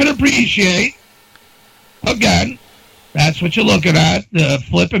 one can appreciate, again, that's what you're looking at, the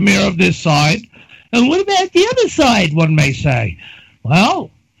flip and mirror of this side. And what about the other side, one may say?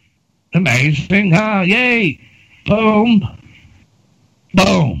 Well, amazing, huh? Yay. Boom.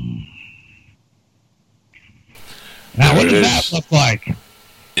 Boom. Now, what does that look like?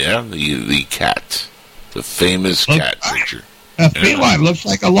 Yeah, the cat. The famous cat picture. A feline looks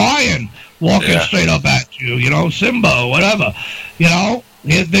like a lion walking straight up at you, Simba, whatever.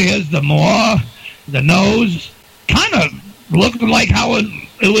 Here's the maw, the nose, kind of looking like how it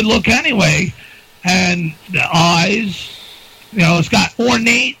would look anyway. And the eyes, it's got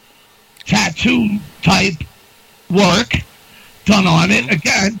ornate tattoo type work done on it,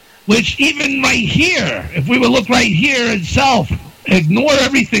 again, which even right here, if we would look right here itself, ignore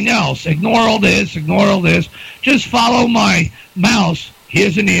everything else, ignore all this, just follow my mouse.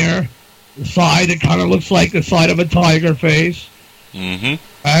 Here's an ear, the side, it kind of looks like the side of a tiger face.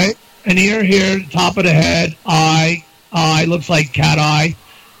 Right? An ear here, top of the head, eye looks like cat eye,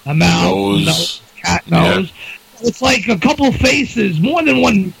 a mouth, nose, cat nose. Yeah. It's like a couple faces, more than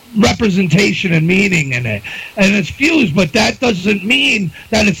one representation and meaning in it. And it's fused, but that doesn't mean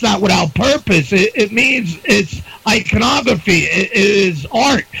that it's not without purpose. It means it's iconography. It is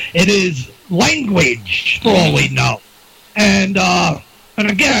art. It is language, for all we know. And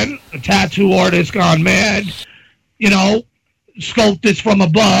again, a tattoo artist gone mad, sculpt this from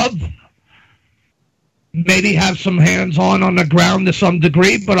above. maybe have some hands-on the ground to some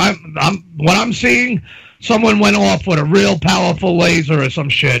degree, but what I'm seeing, someone went off with a real powerful laser or some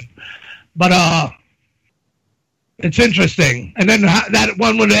shit. But it's interesting. And then that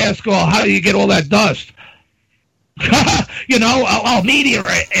one would ask, "Oh, how do you get all that dust?"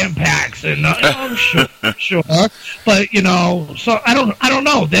 Meteorite impacts, and sure. But so I don't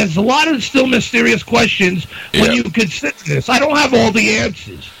know. There's a lot of still mysterious questions when you consider this. I don't have all the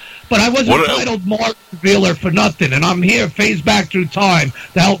answers. But I wasn't titled Mars Revealer for nothing, and I'm here, phased back through time,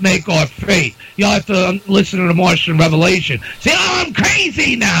 to help make our fate. You'll have to listen to the Martian Revelation. Say, "Oh, I'm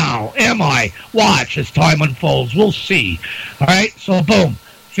crazy now." Am I? Watch as time unfolds. We'll see. All right? So, boom.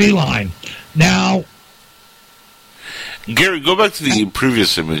 Feline. Now... Gary, go back to the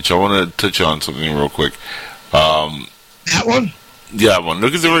previous image. I want to touch on something real quick. That one? Yeah, one.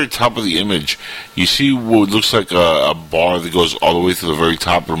 Look at the very top of the image. You see what looks like a bar that goes all the way to the very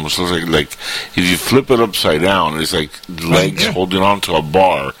top. It almost looks like if you flip it upside down, it's like legs holding on to a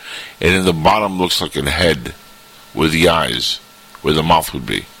bar, and in the bottom looks like a head with the eyes, where the mouth would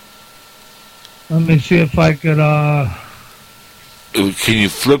be. Let me see if I could... Can you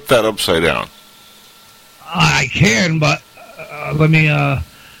flip that upside down? I can, but let me...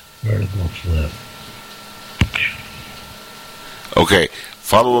 vertical flip. Okay,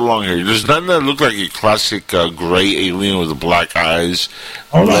 follow along here. There's nothing that look like a classic gray alien with the black eyes,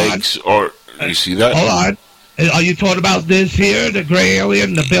 legs, or you see that? Hold on. Are you talking about this here, the gray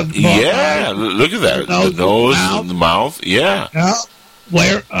alien, the big? Look at that. The nose and the mouth. Yeah.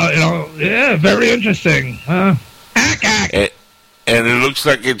 Where? Very interesting. And it looks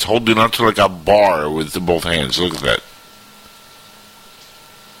like it's holding onto like a bar with both hands. Look at that.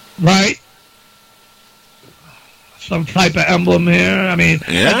 Right. Some type of emblem here. I mean,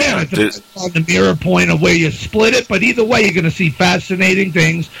 again, it depends on the mirror point of where you split it, but either way, you're going to see fascinating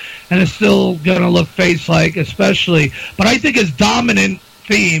things, and it's still going to look face-like, especially. But I think his dominant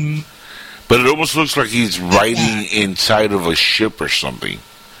theme... But it almost looks like he's riding inside of a ship or something.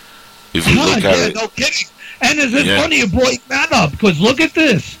 If you look at it. No kidding. And it's funny you brought that up, because look at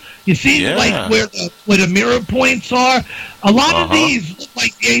this. You see, like, where the mirror points are? A lot of these look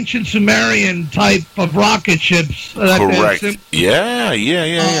like the ancient Sumerian type of rocket ships. Correct. Yeah.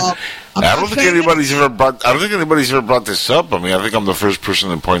 I don't think anybody's ever brought this up. I mean, I think I'm the first person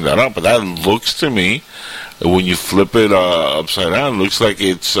to point that out. But that looks to me, when you flip it upside down, it looks like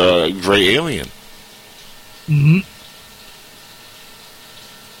it's a gray alien. Mm-hmm.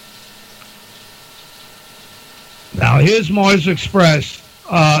 Now, here's Mars Express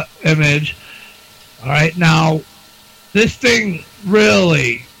image. All right, now, this thing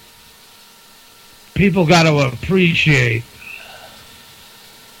really, people got to appreciate.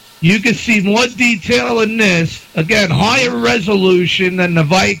 You can see more detail in this. Again, higher resolution than the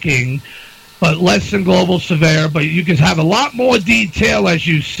Viking, but less than Global Surveyor, but you can have a lot more detail as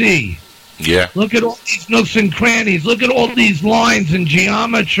you see. Yeah. Look at all these nooks and crannies. Look at all these lines and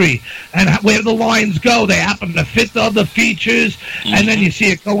geometry and where the lines go. They happen to fit the other features, and then you see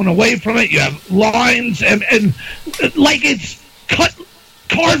it going away from it. You have lines and like it's cut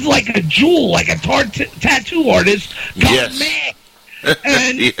carved like a jewel, like a tattoo artist got mad.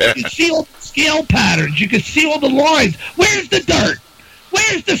 And you see all the scale patterns. You can see all the lines. Where's the dirt?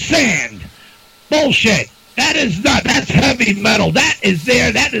 Where's the sand? Bullshit. That is not. That's heavy metal. That is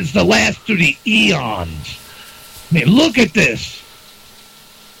there. That is the last through the eons. I mean, look at this.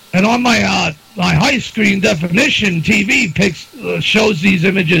 And on my high screen definition TV shows these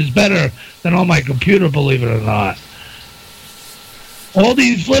images better than on my computer, believe it or not. All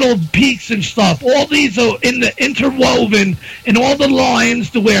these little peaks and stuff. All these are interwoven in all the lines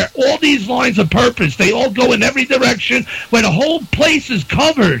to where all these lines are purpose. They all go in every direction where the whole place is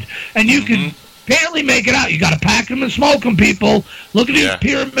covered, and you can barely make it out. You got to pack them and smoke them, people. Look at these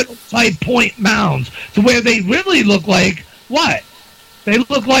pyramid-type point mounds to where they really look like what? They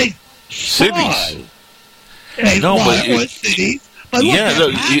look like cities. Cities. But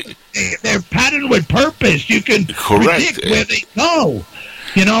look, they're patterned with purpose. You can predict where they go.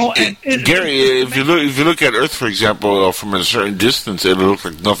 You know, Gary, if you look at Earth, for example, from a certain distance, it'll look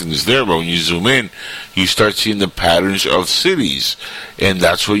like nothing is there. But when you zoom in, you start seeing the patterns of cities, and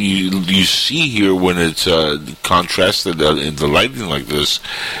that's what you see here when it's contrasted in the lighting like this.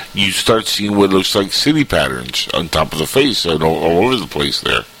 You start seeing what looks like city patterns on top of the face and all over the place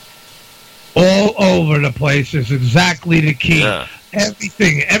there. All over the place is exactly the key. Yeah.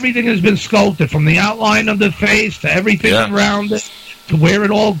 Everything has been sculpted from the outline of the face to everything around it, to where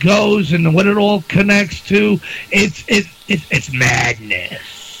it all goes and what it all connects to. It's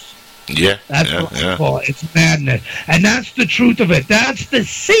madness. Yeah, that's what I call it. It's madness. And that's the truth of it. That's the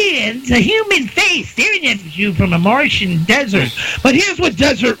seeing the human face staring at you from a Martian desert. But here's what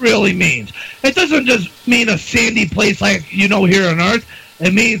desert really means. It doesn't just mean a sandy place like here on Earth.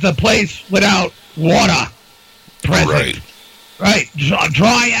 It means a place without water present. Right.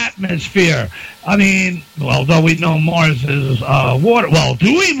 Dry atmosphere. I mean, well, though we know Mars is water. Well,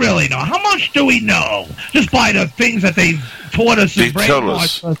 do we really know? How much do we know? Just by the things that they've taught us. They tell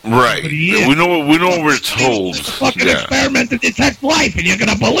us. Right. We know what we're told. It's a fucking experiment to detect life, and you're going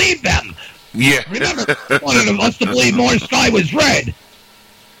to believe them. Yeah. Remember, wanted us to believe Mars sky was red.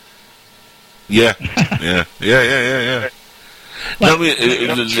 Yeah. Now,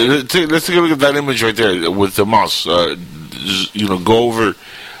 let's take a look at that image right there with the mouse. Go over,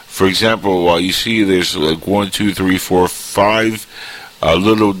 for example, you see there's like 1, 2, 3, 4, 5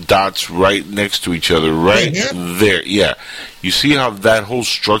 little dots right next to each other, right there. Yeah. You see how that whole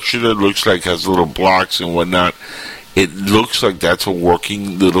structure that looks like has little blocks and whatnot? It looks like that's a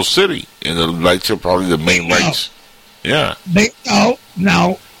working little city, and the lights are probably the main lights. Yeah.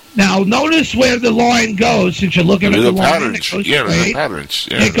 Now, notice where the line goes, since you're looking at the line. Patterns. The patterns.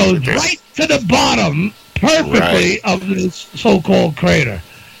 Yeah, it goes right to the bottom perfectly of this so-called crater.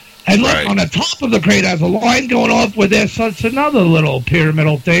 And look, on the top of the crater has a line going off where there's such another little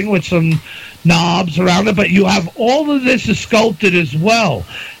pyramidal thing with some knobs around it, but you have all of this is sculpted as well.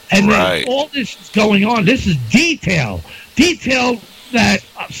 And then all this is going on. This is detail. Detail that,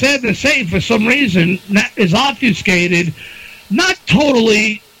 sad to say, for some reason, is obfuscated, not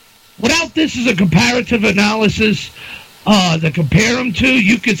totally. Without this as a comparative analysis to compare them to,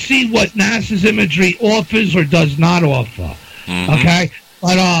 you could see what NASA's imagery offers or does not offer. Okay?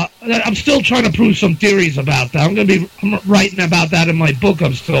 But I'm still trying to prove some theories about that. I'm writing about that in my book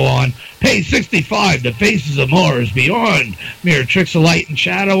I'm still on. Page 65, The Faces of Mars Beyond Mere Tricks of Light and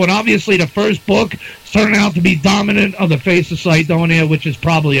Shadow. And obviously the first book is turning out to be dominant of The Face of Cydonia, which is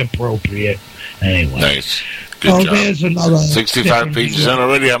probably appropriate. Anyway. Nice. Good job. There's another 65 pages in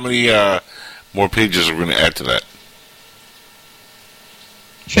already. How many more pages are we going to add to that?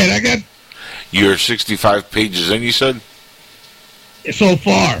 Say that again? You're 65 pages in, you said? So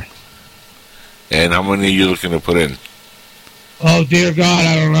far. And how many are you looking to put in? Oh, dear God,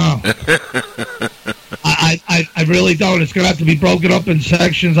 I don't know. I really don't. It's going to have to be broken up in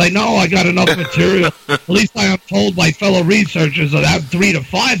sections. I know I got enough material. At least I am told by fellow researchers that I have 3 to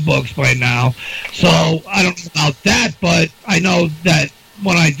 5 books by now. So I don't know about that, but I know that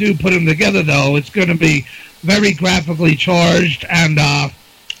when I do put them together, though, it's going to be very graphically charged and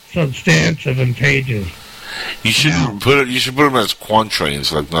substantive in pages. You should put them as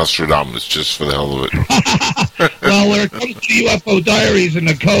quatrains like Nostradamus, just for the hell of it. Well, when it comes to UFO diaries and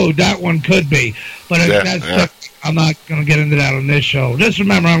the code, that one could be. But I'm not going to get into that on this show. Just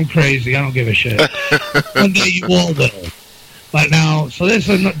remember, I'm crazy. I don't give a shit. One day you all will. But now, so this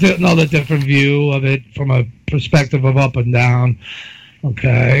is another different view of it from a perspective of up and down.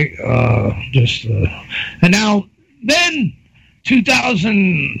 Okay. And now, then,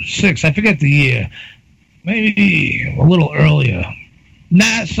 2006, I forget the year. Maybe a little earlier,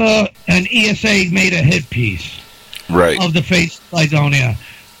 NASA and ESA made a hit piece of The Face of Cydonia.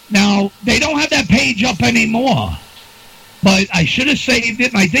 Now, they don't have that page up anymore, but I should have saved it,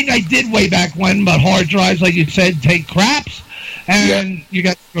 and I think I did way back when, but hard drives, like you said, take craps, and you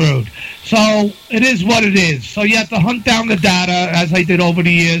get screwed. So it is what it is. So you have to hunt down the data, as I did over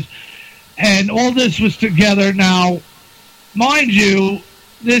the years, and all this was together. Now, mind you,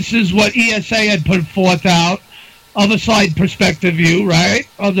 this is what ESA had put forth out of a side perspective view, right?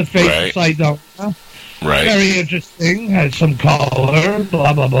 Of the Face of Cydonia. Right. Very interesting. Has some color,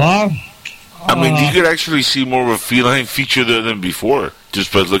 blah, blah, blah. I mean, you could actually see more of a feline feature there than before,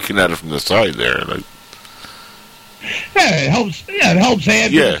 just by looking at it from the side there. Like, it helps. Yeah, it helps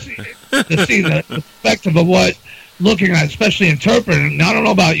add to see the perspective of what looking at, especially interpreting. I don't know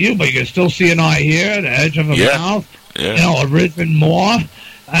about you, but you can still see an eye here, the edge of a mouth, a risen more.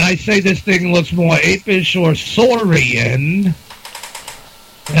 And I say this thing looks more apish or saurian,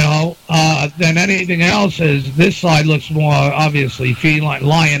 than anything else. This side looks more obviously feline,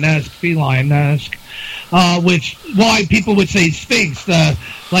 feline-esque, which why people would say Sphinx,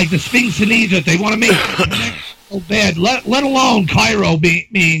 like the Sphinx in Egypt. They want to make it so bad, let alone Cairo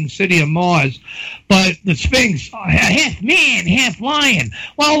being city of Mars. But the Sphinx, half man, half lion.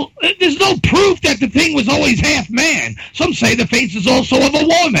 Well, there's no proof that the thing was always half man. Some say the face is also of a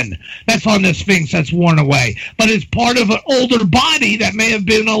woman that's on the Sphinx that's worn away. But it's part of an older body that may have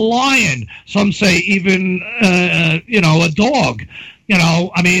been a lion. Some say even, a dog.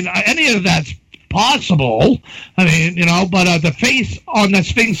 I mean, any of that's possible. I mean, but the face on the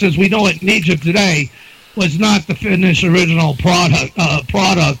Sphinx as we know it in Egypt today was not the finished original product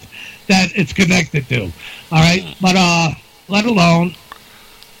that it's connected to. All right, but let alone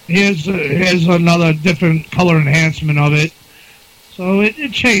here's another different color enhancement of it. So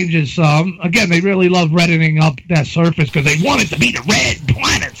it changes some. Again, they really love reddening up that surface because they want it to be the red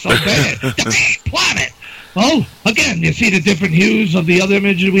planet so bad. The red planet. Well, again, you see the different hues of the other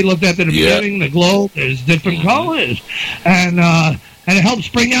images we looked at the beginning, the globe. There's different colors. And it helps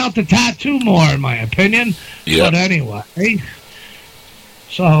bring out the tattoo more, in my opinion. Yeah. But anyway.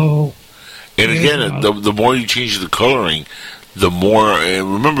 So... And again, the more you change the coloring, the more,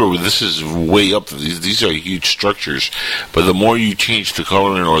 and remember, this is way up. These are huge structures, but the more you change the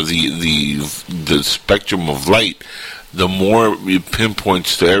coloring or the spectrum of light, the more it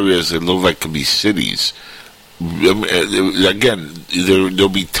pinpoints to areas that look like could be cities. Again, they'll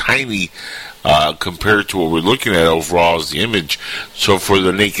be tiny compared to what we're looking at overall as the image. So for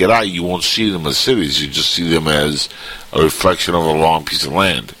the naked eye, you won't see them as cities. You just see them as a reflection of a long piece of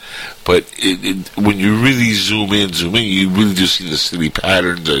land. But when you really zoom in, you really just see the city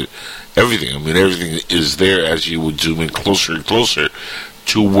patterns, everything. I mean, everything is there as you would zoom in closer and closer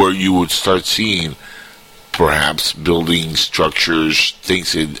to where you would start seeing perhaps buildings, structures,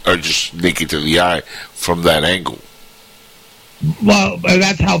 things that are just naked to the eye from that angle. Well,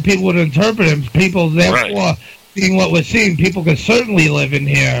 that's how people would interpret it. People, therefore, seeing what we're seeing, people could certainly live in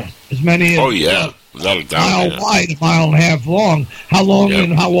here. As many as without a doubt, mile wide, a mile and a half long. How long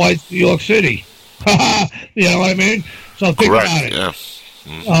and how wide is New York City? You know what I mean? So think about it. Yeah.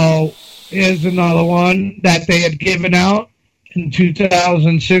 So here's another one that they had given out in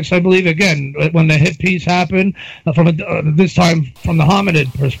 2006, I believe. Again, when the hit piece happened, this time from the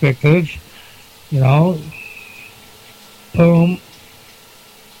hominid perspective, boom.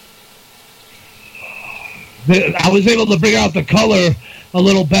 I was able to bring out the color a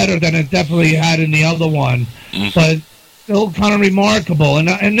little better than it definitely had in the other one, but still kind of remarkable.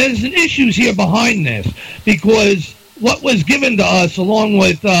 And there's issues here behind this, because what was given to us along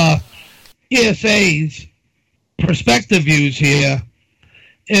with ESA's perspective views here,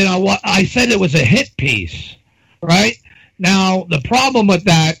 what I said it was a hit piece, right? Now, the problem with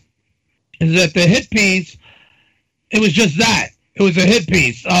that is that the hit piece, it was just that. It was a hit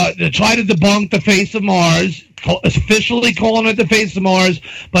piece. To try to debunk the face of Mars, officially calling it the face of Mars,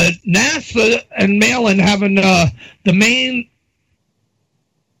 but NASA and Malin having the main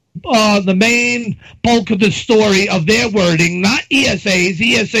bulk of the story of their wording, not ESA's.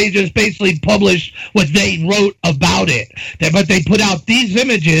 ESA just basically published what they wrote about it. But they put out these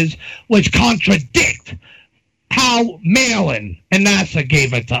images which contradict how Malin and NASA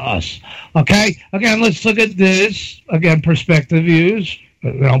gave it to us. Okay? Again, let's look at this. Again, perspective views.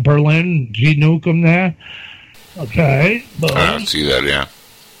 Berlin, G. Newcomb there. Okay. Boom. I see that, yeah.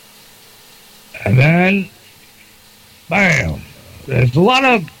 And then, bam. There's a lot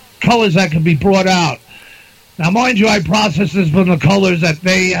of colors that can be brought out. Now, mind you, I processed this from the colors that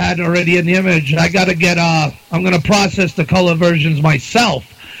they had already in the image. I got to get, I'm going to process the color versions myself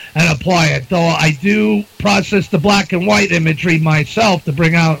and apply it, though I do process the black and white imagery myself to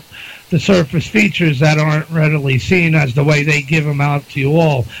bring out the surface features that aren't readily seen as the way they give them out to you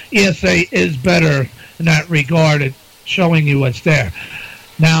all. ESA is better in that regard at showing you what's there.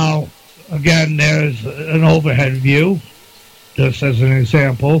 Now, again, there's an overhead view, just as an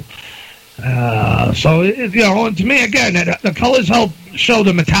example. And to me, again, the colors help show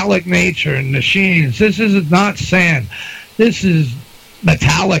the metallic nature and the sheens. This is not sand. This is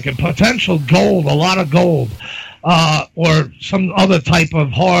metallic and potential gold, a lot of gold, or some other type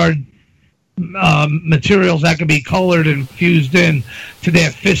of hard materials that can be colored and fused in to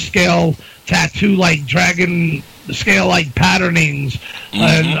their fish scale tattoo-like dragon scale-like patternings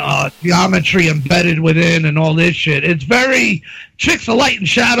and geometry embedded within and all this shit. It's very Tricks of Light and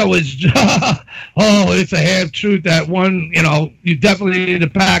Shadow is it's a half truth that one, you definitely need to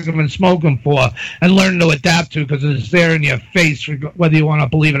pack them and smoke them for and learn to adapt to, because it's there in your face whether you want to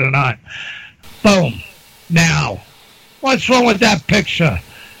believe it or not. Boom. Now, what's wrong with that picture?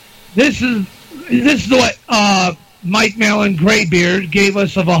 This is what Mike Malin Graybeard gave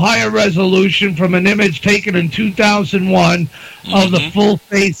us of a higher resolution from an image taken in 2001 of the full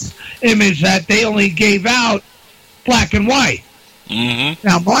face image that they only gave out black and white.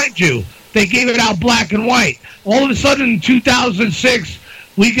 Now, mind you, they gave it out black and white. All of a sudden, in 2006,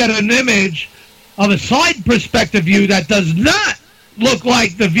 we get an image of a side perspective view that does not look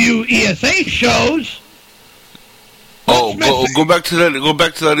like the view ESA shows. Oh, go back to that. Go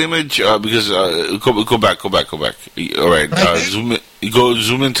back to that image because go back. All right,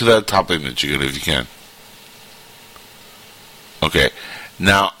 zoom into that top image again if you can. Okay,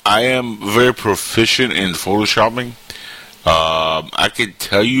 now I am very proficient in photoshopping. I can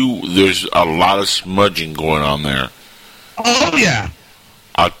tell you, there's a lot of smudging going on there. Oh yeah,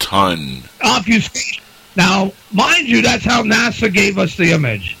 a ton. Obfuscation. Now, mind you, that's how NASA gave us the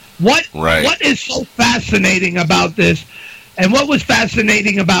image. What is so fascinating about this, and what was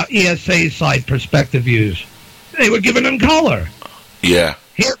fascinating about ESA's side perspective views? They were giving them color. Yeah.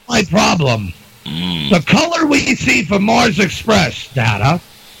 Here's my problem. The color we see from Mars Express data,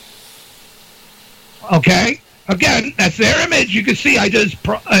 okay? Again, that's their image. You can see I just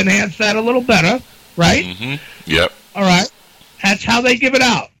enhanced that a little better, right? Mm-hmm. Yep. All right. That's how they give it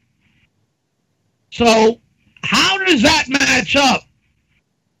out. So, how does that match up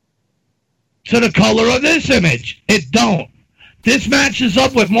to the color of this image? It don't. This matches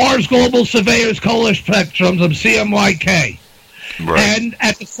up with Mars Global Surveyor's color spectrums of CMYK. Right. And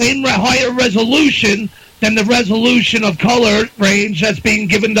at the same higher resolution than the resolution of color range that's being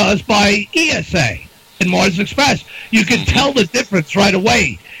given to us by ESA and Mars Express. You can tell the difference right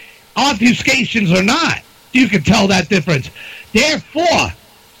away. Obfuscations or not, you can tell that difference. Therefore,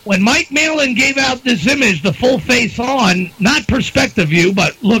 when Mike Malin gave out this image, the full face on, not perspective view,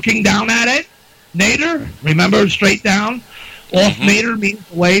 but looking down at it, nadir, remember, straight down? Off nadir means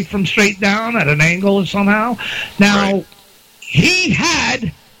away from straight down at an angle somehow. Now, he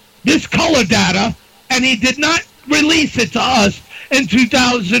had this color data, and he did not release it to us in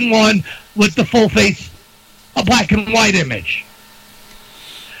 2001 with the full face, a black and white image.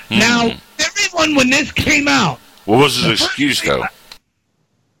 Now, everyone, when this came out... What was his excuse, though?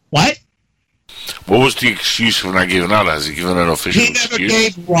 What? What was the excuse for not giving out? Has he given an official excuse? He never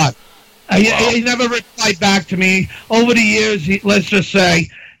gave what? He never replied back to me. Over the years, let's just say,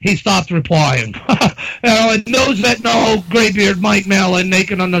 he stopped replying. And those that know Graybeard Mike Malin, they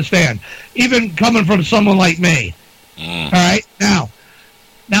can understand. Even coming from someone like me. All right? Now,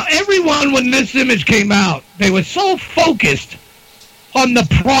 everyone, when this image came out, they were so focused on the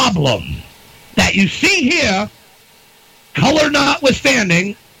problem that you see here, color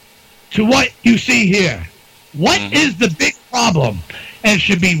notwithstanding, to what you see here. What is the big problem? And it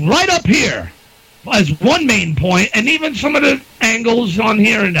should be right up here as one main point, and even some of the angles on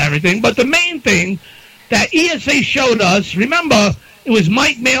here and everything. But the main thing that ESA showed us, remember, it was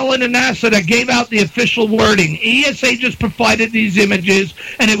Mike Malin and NASA that gave out the official wording. ESA just provided these images,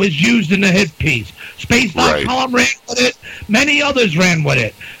 and it was used in the hit piece. Space.com ran with it. Many others ran with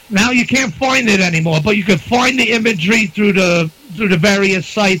it. Now you can't find it anymore, but you can find the imagery through the various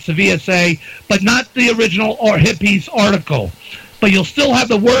sites of ESA, but not the original or hit piece article. But you'll still have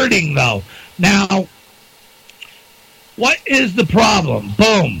the wording, though. Now, what is the problem?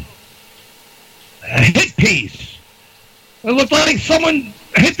 Boom. A hit piece. It looked like someone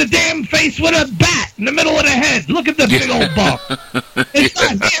hit the damn face with a bat in the middle of the head. Look at the big old bump. It's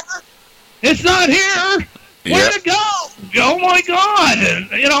not here. It's not here. Where'd it go? Oh, my God.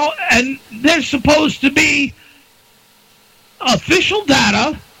 And there's supposed to be official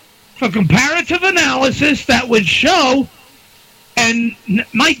data for comparative analysis that would show, and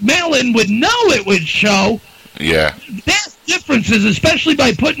Mike Malin would know it would show, there's differences, especially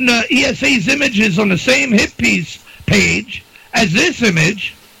by putting ESA's images on the same hit piece page as this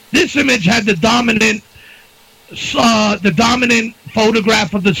image. This image had the dominant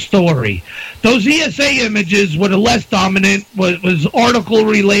photograph of the story. Those ESA images were the less dominant, was article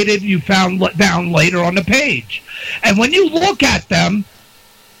related, you found down later on the page. And when you look at them,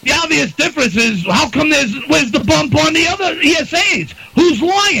 the obvious difference is, how come where's the bump on the other ESAs? Who's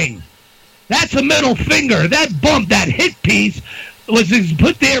lying? That's a middle finger. That bump, that hit piece, was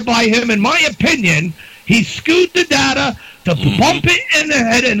put there by him, in my opinion. He skewed the data to bump it in the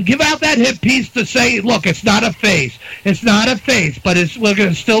head and give out that hit piece to say, look, it's not a face. It's not a face, but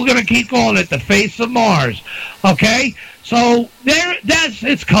we're still going to keep calling it the face of Mars. Okay? So that's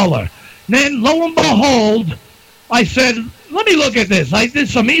its color. Then, lo and behold, I said, let me look at this. I did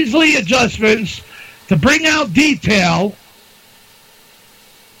some easy adjustments to bring out detail.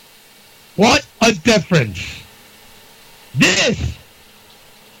 What a difference. This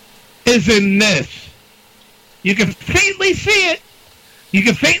is in this. You can faintly see it. You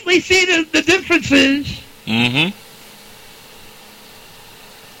can faintly see the differences. And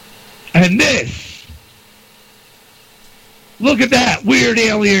this. Look at that weird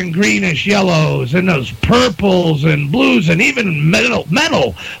alien greenish yellows and those purples and blues and even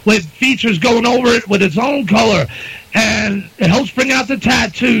metal with features going over it with its own color. And it helps bring out the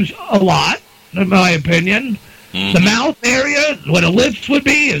tattoos a lot, in my opinion. The mouth area, where the lips would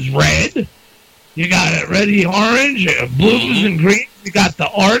be, is red. You got it ready orange, blues and green. You got the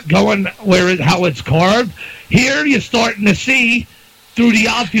art going how it's carved. Here you're starting to see through the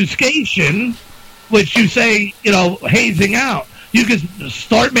obfuscation, which you say, hazing out. You can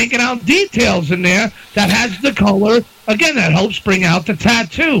start making out details in there that has the color. Again, that helps bring out the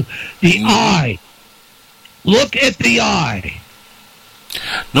tattoo. The eye. Look at the eye.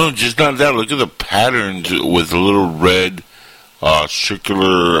 No, just not that. Look at the patterns with a little red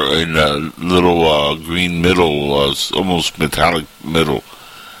circular and a little green middle, almost metallic middle,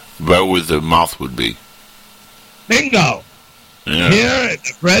 about where the mouth would be. Bingo. Yeah. Here,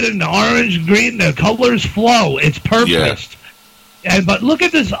 it's red and the orange, green, the colors flow. It's purposed. Yeah. But look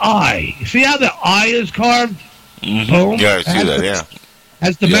at this eye. See how the eye is carved? Mm-hmm. Boom. Yeah, I see that, yeah.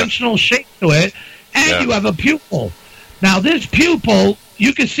 Has dimensional shape to it. And you have a pupil. Now, this pupil,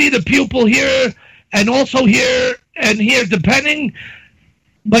 you can see the pupil here and also here and here, depending.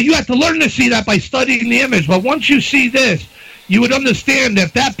 But you have to learn to see that by studying the image. But once you see this, you would understand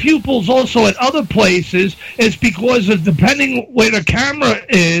that that pupil's also at other places is because of depending where the camera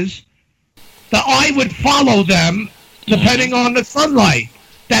is, the eye would follow them depending on the sunlight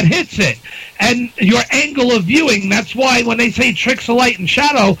that hits it. And your angle of viewing, that's why when they say tricks of light and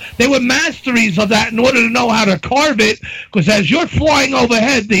shadow, they were masteries of that in order to know how to carve it, because as you're flying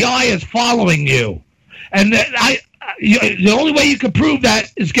overhead, the eye is following you. And the only way you can prove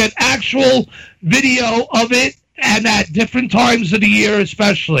that is get actual video of it, and at different times of the year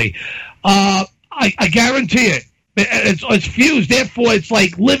especially. I guarantee it. It's fused, therefore it's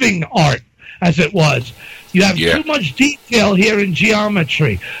like living art, as it was. You have too much detail here in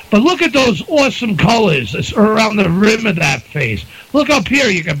geometry. But look at those awesome colors around the rim of that face. Look up here.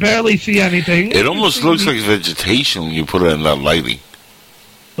 You can barely see anything. It almost looks like vegetation when you put it in that lighting.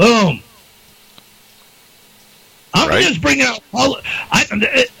 Boom. I'm just bringing out color.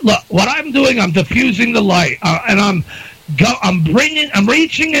 Look, what I'm doing, I'm diffusing the light. And I'm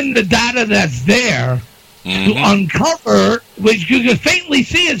reaching in the data that's there to uncover, which you can faintly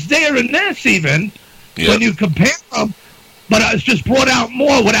see it's there in this even. Yep. When you compare them, but it's just brought out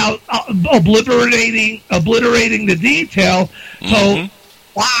more without obliterating the detail. So,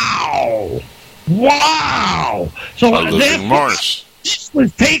 wow. So Mars. This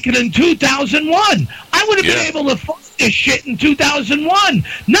was taken in 2001. I would have been able to find this shit in 2001,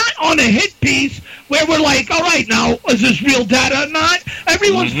 not on a hit piece where we're like, all right, now is this real data or not?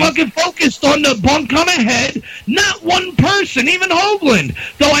 Everyone's fucking focused on the bunk on ahead. Not one person, even Hoagland,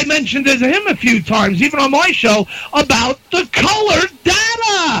 though I mentioned it to him a few times, even on my show, about the color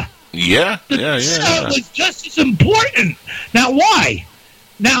data. The data was just as important. Now, why?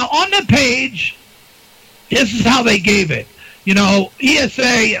 Now, on the page, this is how they gave it.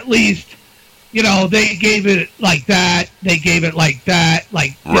 ESA at least, they gave it like that. They gave it like that,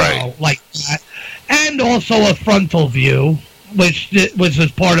 like that. And also a frontal view, which was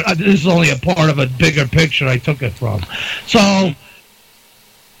as part of, this is only a part of a bigger picture I took it from. So,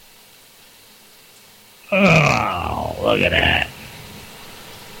 look at that.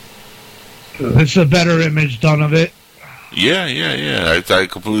 This is a better image done of it. Yeah. I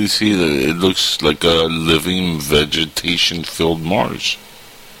completely see that. It looks like a living vegetation-filled Mars.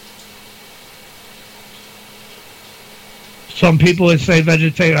 Some people would say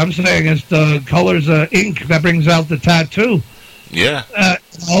vegetation. I'm saying it's the colors of ink that brings out the tattoo. Yeah.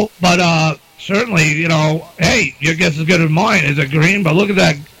 But certainly, hey, your guess is good as mine. Is it green? But look at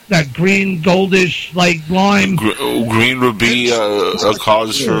that green, goldish, like lime. Green would be a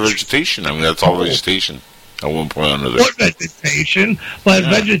cause for vegetation. I mean, that's all vegetation. At one point or another. Or vegetation, but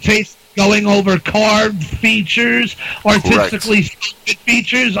vegetation going over carved features, artistically sculpted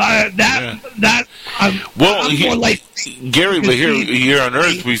features. Gary, but here on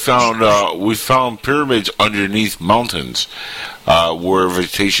Earth, we found pyramids underneath mountains, where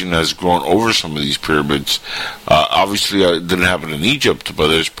vegetation has grown over some of these pyramids. Obviously, it didn't happen in Egypt, but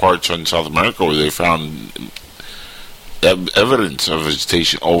there's parts in South America where they found evidence of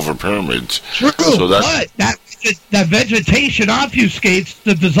vegetation over pyramids. True, so but that vegetation obfuscates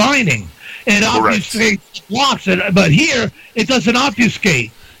the designing. It obfuscates blocks it, but here it doesn't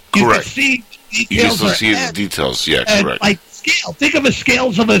obfuscate. You can see details. You can still see the details. Yeah, correct. Like scale. Think of the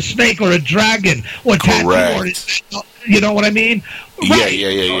scales of a snake or a dragon or tattoo. You know what I mean? Right.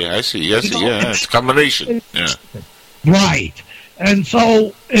 Yeah. I see. Yeah, it's a combination. Yeah. Right. And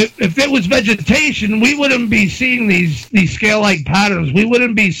so, if it was vegetation, we wouldn't be seeing these scale-like patterns. We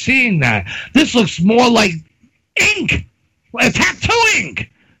wouldn't be seeing that. This looks more like ink, tattoo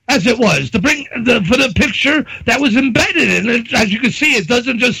ink. as it was, to bring for the picture that was embedded in it. As you can see, it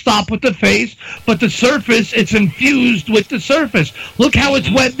doesn't just stop with the face, but the surface, it's infused with the surface. Look how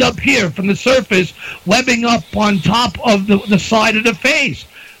it's webbed up here from the surface, webbing up on top of the side of the face.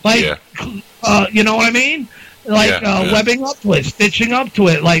 Like, you know what I mean? Like webbing up to it, stitching up to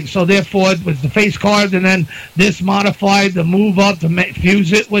it. Like, so therefore it was the face card, and then this modified the move up to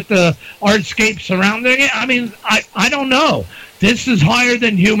fuse it with the artscape surrounding it. I mean, I don't know. This is higher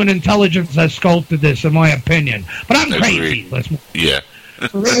than human intelligence that sculpted this, in my opinion. But I'm crazy. Yeah.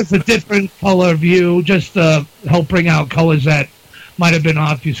 So there's a different color view, just to help bring out colors that might have been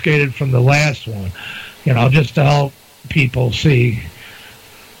obfuscated from the last one. You know, just to help people see.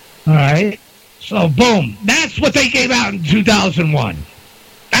 All right. So, boom. That's what they gave out in 2001.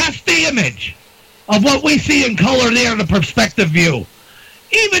 That's the image of what we see in color there in the perspective view.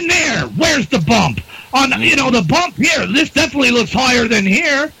 Even there, where's the bump? You know, the bump here, this definitely looks higher than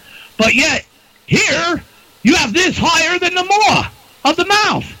here, but yet here, you have this higher than the maw of the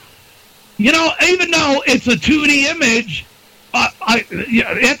mouth. You know, even though it's a 2D image,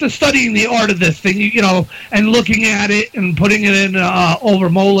 after studying the art of this thing, you know, and looking at it and putting it in over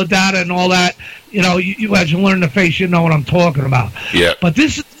MOLA data and all that, you know, you as you learn the face, you know what I'm talking about. Yeah. But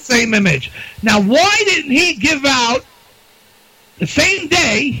this is the same image. Now, why didn't he give out the same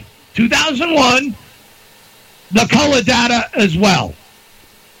day, 2001, the color data as well?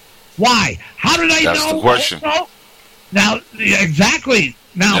 Why? How did I know? That's the question. Now, exactly.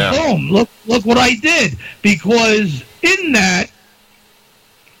 Now, boom, look what I did. Because in that,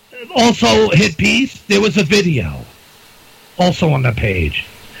 also hit piece, there was a video, also on the page,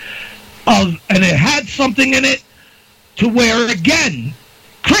 and it had something in it to where, again,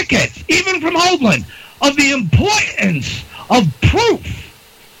 crickets, even from Hoagland, of the importance of proof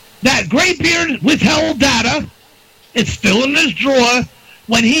that Graybeard withheld data. It's still in this drawer.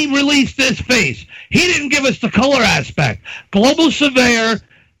 When he released this face, he didn't give us the color aspect. Global Surveyor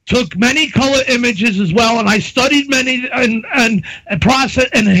took many color images as well, and I studied many and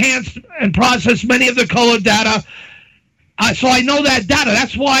enhanced and processed many of the color data. So I know that data.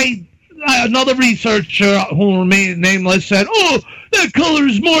 That's why another researcher who will remain nameless said, "Oh, that color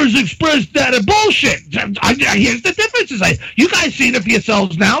is Mars Express data." Bullshit. Here's the differences. You guys seen it for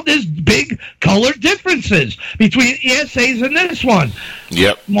yourselves now. There's big color differences between ESAs and this one.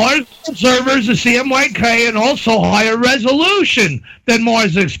 Yep. Mars observers, the CMYK, and also higher resolution than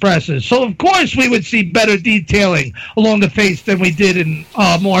Mars Expresses. So, of course, we would see better detailing along the face than we did in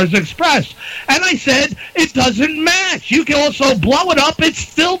Mars Express. And I said, it doesn't match. You can also blow it up. It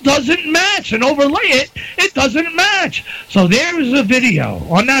still doesn't match. And overlay it, it doesn't match. So there's a video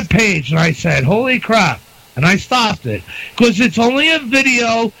on that page, and I said, holy crap. And I stopped it. Because it's only a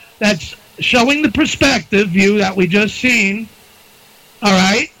video that's showing the perspective view that we just seen. All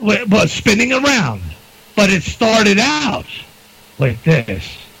right, but spinning around. But it started out like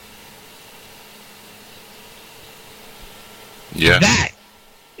this. Yeah. That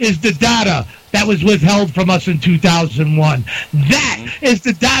is the data that was withheld from us in 2001. That is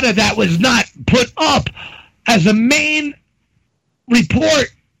the data that was not put up as a main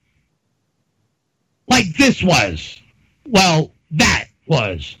report like this was. Well, that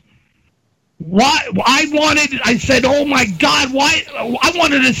was. Why? I said, oh my God, why? I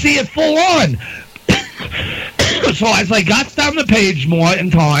wanted to see it full on. So as I got down the page more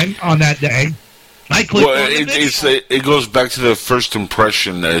in time on that day, I clicked on the it goes back to the first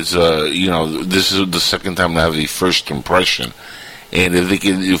impression. As you know, this is the second time I have the first impression, and if they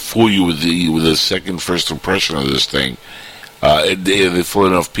can fool you with the second first impression of this thing, they fool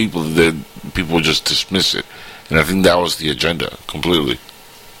enough people that people just dismiss it, and I think that was the agenda completely.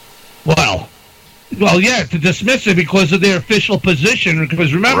 Well, yeah, to dismiss it because of their official position.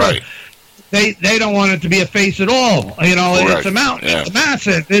 Because remember, they don't want it to be a face at all. You know, it's a mountain, it's a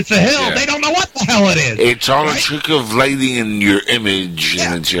massive, it's a hill. They don't know what the hell it is. It's all a trick of lighting in your image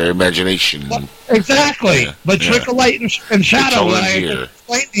and it's your imagination. Well, exactly, but trick of light and shadow. That I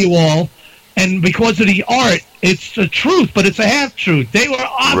explained to you all, and because of the art, it's the truth, but it's a half truth. They were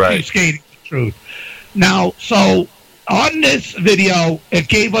obfuscating the truth. Now, so on this video, it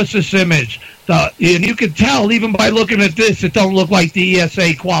gave us this image. And you can tell, even by looking at this, it don't look like the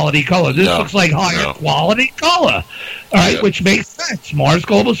ESA quality color. This looks like higher quality color, all right, which makes sense. Mars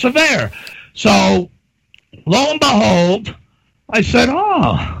Global Surveyor. So, lo and behold, I said,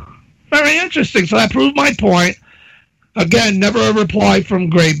 oh, very interesting. So that proved my point. Again, never a reply from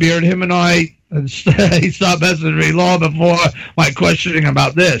Graybeard. Him and I, he stopped messaging me long before my questioning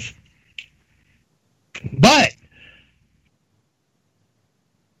about this. But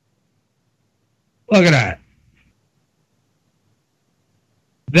look at that.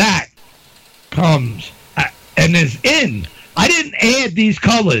 that comes and is in. I didn't add these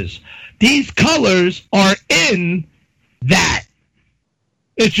colors. These colors are in that.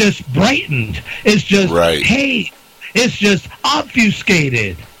 It's just brightened. It's just hey. It's just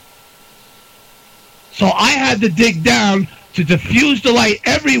obfuscated. So I had to dig down to diffuse the light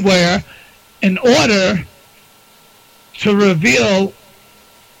everywhere in order to reveal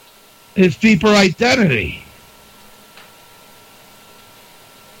his deeper identity.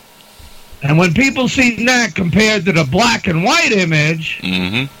 And when people see that compared to the black and white image,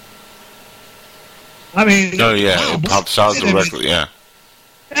 I mean, it pops out directly,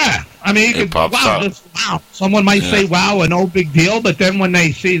 Yeah, I mean, you could, wow. Someone might say, wow, no big deal, but then when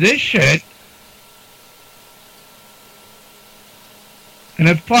they see this shit, and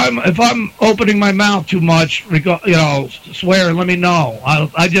if I'm opening my mouth too much, swear, let me know.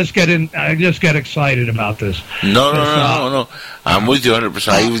 I just get excited about this. No. I'm with you 100%.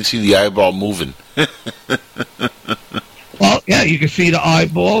 I even see the eyeball moving. Well, yeah, you can see the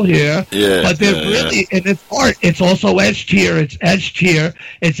eyeball here. Yeah, but they're really, and it's art. It's also etched here. It's etched here.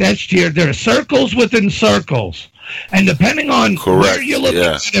 It's etched here. There are circles within circles. And depending on where you're looking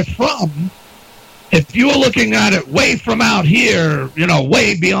at it from, if you were looking at it way from out here,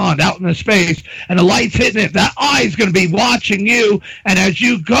 way beyond, out in the space, and the light's hitting it, that eye's going to be watching you, and as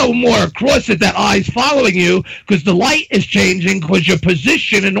you go more across it, that eye's following you, because the light is changing, because your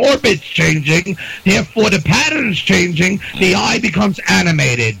position in orbit's changing, therefore the pattern's changing, the eye becomes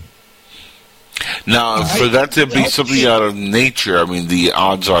animated. Now, for that to be something out of nature, I mean, the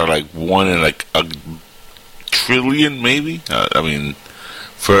odds are like 1 in like a trillion, maybe?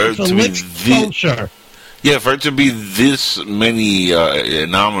 For it to be for it to be this many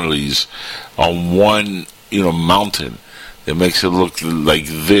anomalies on one, mountain, it makes it look like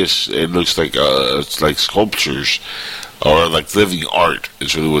this. It looks like it's like sculptures or like living art.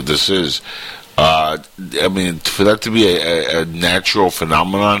 Is really what this is. For that to be a natural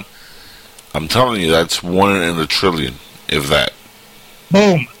phenomenon, I'm telling you, that's 1 in a trillion, if that.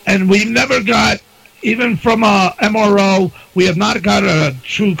 Boom, and we never got. Even from MRO, we have not got a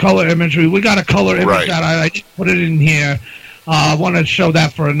true color imagery. We got a color image that I put it in here. I want to show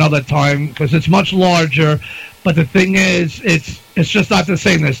that for another time because it's much larger. But the thing is, it's just not the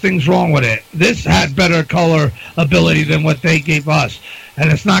same. There's things wrong with it. This had better color ability than what they gave us,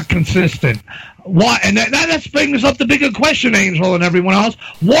 and it's not consistent. Why? And that brings up the bigger question, Angel and everyone else.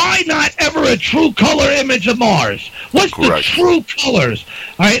 Why not ever a true color image of Mars? What's the true colors?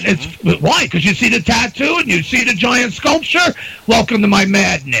 All right, why? Because you see the tattoo and you see the giant sculpture. Welcome to my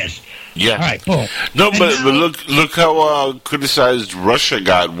madness. Yeah. All right, boom. No, but look how criticized Russia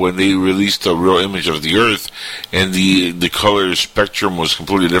got when they released a real image of the Earth, and the color spectrum was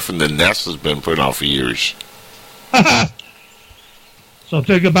completely different than NASA's been putting out for years. So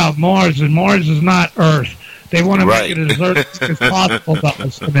think about Mars, and Mars is not Earth. They want to make it as Earth as possible to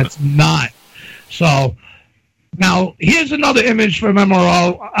us, and it's not. So now here's another image from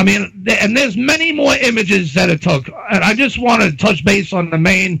MRO. I mean, and there's many more images that it took, and I just want to touch base on the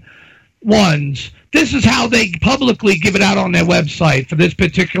main ones. This is how they publicly give it out on their website for this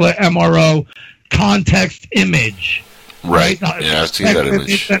particular MRO context image. Right. Yeah, I see that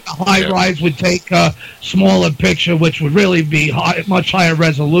image. The high rise would take a smaller picture, which would really be much higher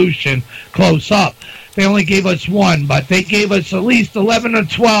resolution close up. They only gave us one, but they gave us at least 11 or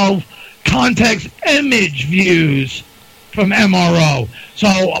 12 context image views from MRO. So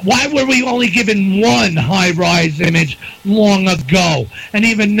why were we only given one high-rise image long ago? And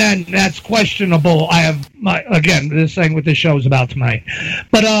even then, that's questionable. I have again, this thing what the show is about tonight.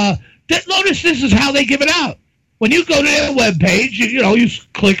 But notice this is how they give it out. When you go to their webpage, you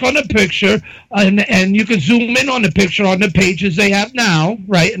click on the picture, and you can zoom in on the picture on the pages they have now,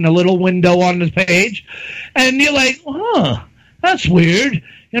 right, in the little window on the page. And you're like, that's weird.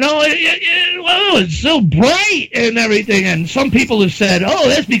 It's so bright and everything. And some people have said,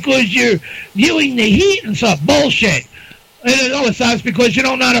 that's because you're viewing the heat and stuff. Bullshit. It's because you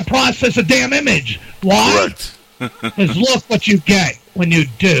don't know how to process a damn image. Why? Because look what you get when you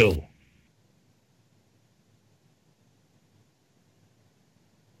do.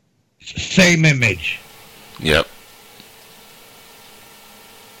 Same image. Yep.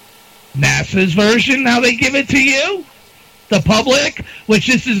 NASA's version, how they give it to you. The public, which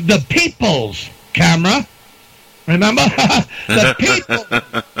this is the people's camera. Remember? The people.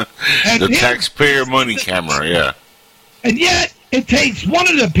 And the taxpayer money camera, yeah. And yet, it takes one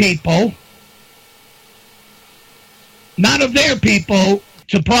of the people, not of their people,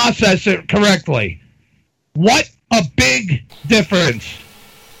 to process it correctly. What a big difference.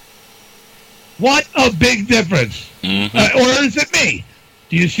 What a big difference. Mm-hmm. Or is it me?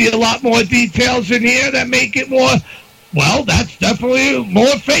 Do you see a lot more details in here that make it more? Well, that's definitely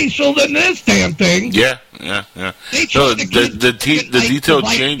more facial than this damn thing. Yeah. So the detail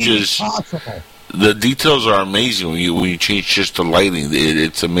changes. The details are amazing when you change just the lighting.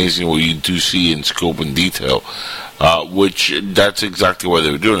 It's amazing what you do see in scope and detail. Which that's exactly why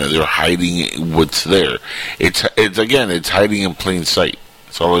they're doing it. They're hiding what's there. It's hiding in plain sight.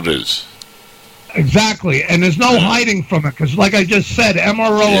 That's all it is. Exactly, and there's no hiding from it because, like I just said,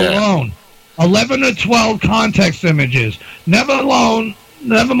 MRO alone, 11 or 12 context images. Never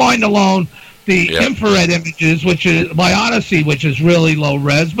mind alone the infrared images, which is by Odyssey, which is really low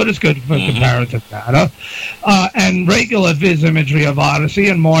res, but it's good for comparative data, and regular viz imagery of Odyssey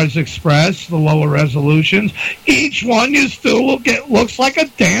and Mars Express, the lower resolutions. Each one you still will get looks like a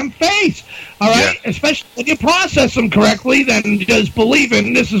damn face. All right, especially when you process them correctly, then just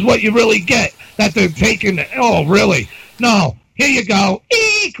believing this is what you really get. That they're taking, oh, really? No, here you go.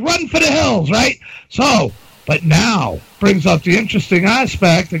 Eek, run for the hills, right? So, but now brings up the interesting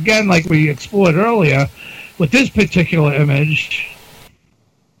aspect, again, like we explored earlier, with this particular image.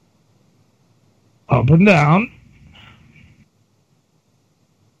 Up and down.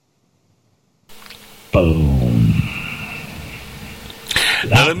 Boom.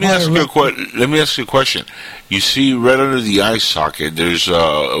 Now let me ask you a question. You see, right under the eye socket, there's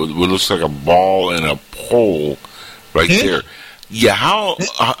what looks like a ball and a pole right there. Yeah, how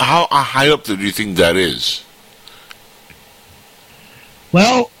high up there do you think that is?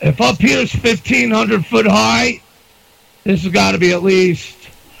 Well, if up here is 1,500 foot high, this has got to be at least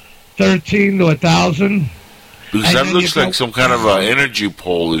 13 to 1,000. Because that looks like some kind of energy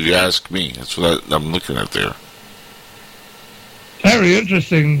pole, if you ask me. That's what I'm looking at there. Very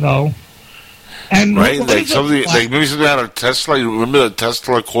interesting, though. And right, like something, like maybe something out of Tesla. You remember the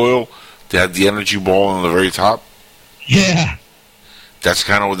Tesla coil? They had the energy ball on the very top. Yeah, that's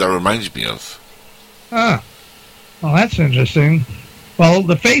kind of what that reminds me of. Well, that's interesting. Well,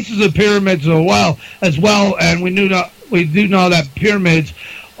 the faces of pyramids as well, and we do know that pyramids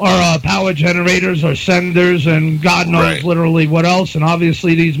are power generators or senders, and God knows literally what else. And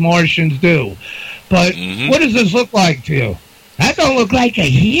obviously, these Martians do. But what does this look like to you? That don't look like a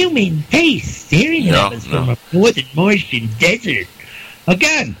human face staring at us from a flooded Martian desert.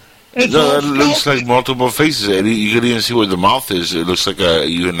 Again, it looks like multiple faces. And you can even see where the mouth is. It looks like a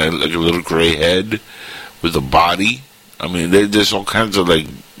little gray head with a body. I mean, there's all kinds of like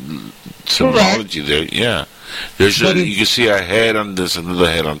symbology there. Yeah, you can see a head on this, another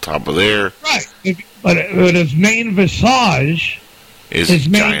head on top of there. Right, but his main visage, his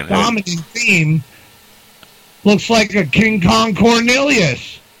main dominating theme, looks like a King Kong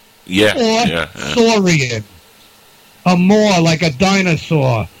Cornelius. Yeah. Saurian. A more like a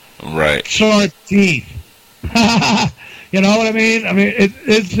dinosaur. Right. Short teeth. You know what I mean? I mean,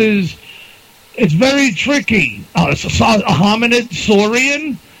 it's very tricky. It's a hominid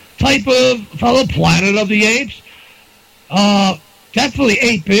Saurian type of fellow, Planet of the Apes. Definitely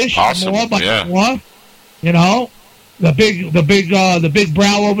ape-ish. Awesome. More. You know, the big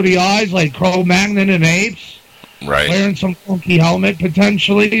brow over the eyes, like Cro-Magnon and apes. Right. Wearing some funky helmet,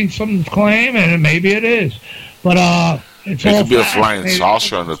 potentially, some claim, and maybe it is. But it could be a flying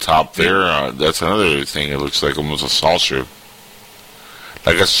saucer on the top there. That's another thing. It looks like almost a saucer.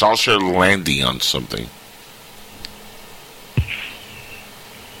 Like a saucer landing on something.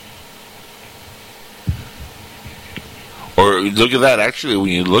 Or look at that. Actually, when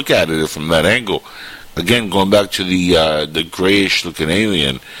you look at it from that angle, again, going back to the grayish-looking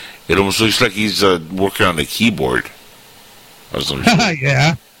alien, it almost looks like he's working on the keyboard.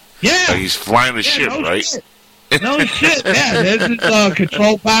 Yeah. Like he's flying the ship, right? Shit. No shit. Yeah, there's his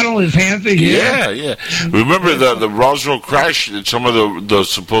control panel. His hands are here. Yeah. Remember the Roswell crash? Some of the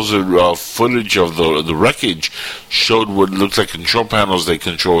supposed footage of the wreckage showed what looked like control panels they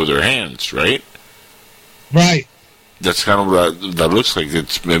control with their hands, right? Right. That's kind of what that looks like.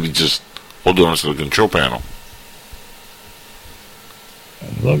 It's maybe just holding on to the control panel.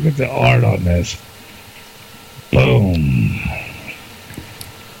 Look at the art on this. Boom.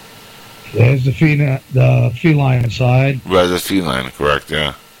 There's the feline side. Right, the feline, correct,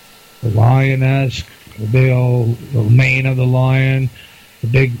 yeah. The lion-esque, the big old the mane of the lion, the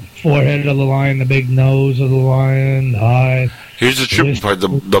big forehead of the lion, the big nose of the lion, the eye. Here's the tricky part.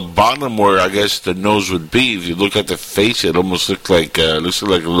 The bottom where I guess the nose would be, if you look at the face, it almost looks like a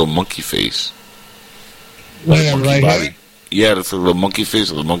little monkey face. Right body. Yeah, it's a little monkey face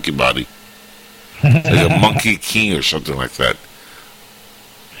with a monkey body. Like a monkey king or something like that.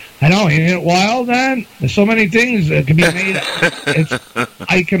 I know, ain't it wild, man? There's so many things that can be made. It's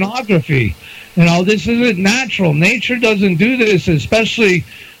iconography. You know, this isn't natural. Nature doesn't do this, especially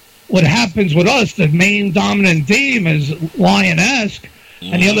what happens with us. The main dominant theme is lion-esque.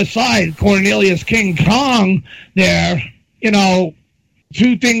 And the other side, Cornelius King Kong, there, you know,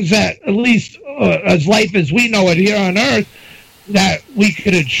 two things that, at least as life as we know it here on Earth, that we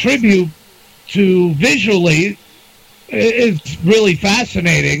could attribute to visually. It's really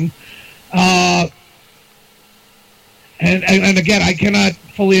fascinating. And again, I cannot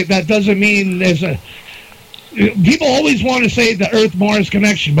fully, that doesn't mean there's a, people always want to say the Earth-Mars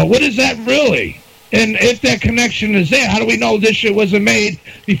connection, but what is that really? And if that connection is there, how do we know this shit wasn't made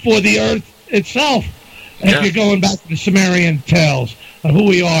before the Earth itself? Yeah. If you're going back to the Sumerian tales of who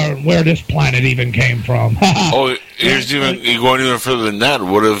we are and where this planet even came from. You're going even further than that.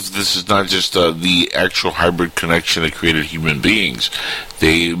 What if this is not just the actual hybrid connection that created human beings?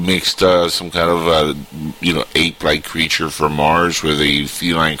 They mixed some kind of ape-like creature from Mars with a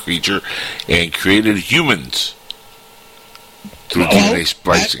feline creature and created humans. DNA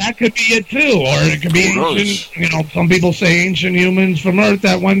splicing. That could be it too, or it could be ancient. You know, some people say ancient humans from Earth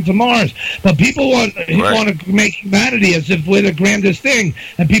that went to Mars, but people want to make humanity as if we're the grandest thing,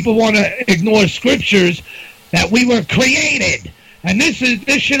 and people want to ignore scriptures that we were created. And this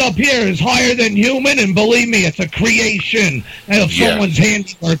shit up here is higher than human, and believe me, it's a creation of someone's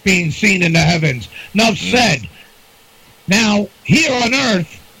handiwork being seen in the heavens. Enough said. Now here on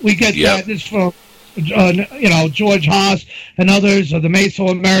Earth, we get that. This from. George Haas and others of the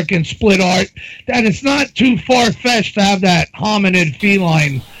Mesoamerican split art, that it's not too far-fetched to have that hominid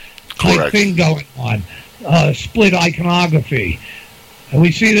feline type thing going on, split iconography. And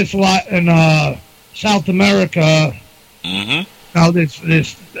we see this a lot in South America. Now this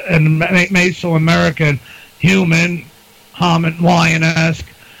Mesoamerican human, hominid, lion-esque.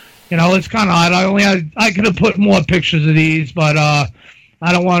 You know, it's kind of odd. I could have put more pictures of these, but I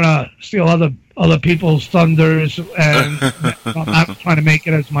don't want to steal other people's thunders, and I'm not trying to make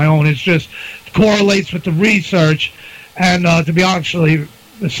it as my own. It's just correlates with the research, and to be actually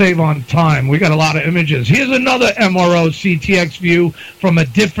to save on time, we got a lot of images. Here's another MRO CTX view from a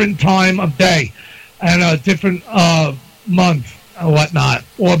different time of day and a different month or whatnot,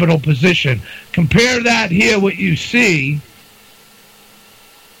 orbital position. Compare that here, what you see.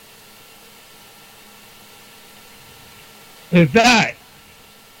 With that.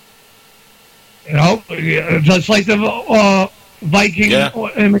 You know, just like the Viking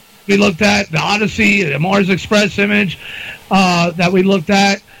image we looked at, the Odyssey, the Mars Express image that we looked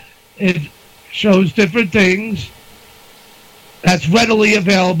at, it shows different things. That's readily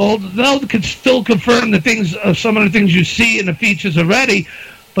available. They'll could still confirm the things, some of the things you see in the features already,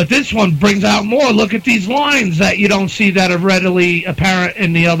 but this one brings out more. Look at these lines that you don't see that are readily apparent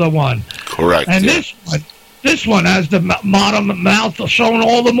in the other one. Correct. And this one has the bottom mouth shown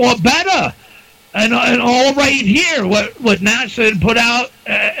all the more better. And all right here, what NASA had put out,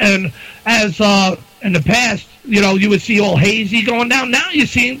 and as in the past, you know, you would see all hazy going down. Now you're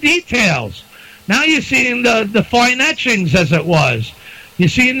seeing details. Now you're seeing the fine etchings, as it was. You're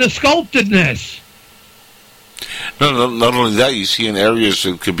seeing the sculptedness. No, not only that, you see in areas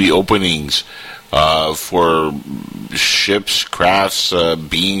that could be openings for ships, crafts,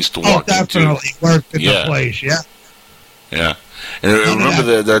 beings to walk into. Definitely worked in the place, yeah. And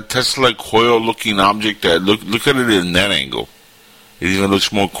remember that Tesla coil-looking object? That look at it in that angle. It even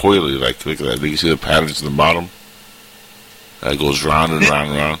looks more coily. Like, look at that. You see the patterns in the bottom? That goes round and round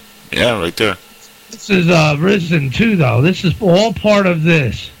and round. Yeah, right there. This is risen too, though. This is all part of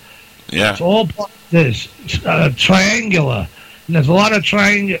this. Yeah. It's all part of this. Triangular. And there's a lot of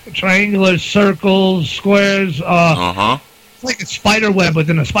triangular circles, squares. It's like a spider web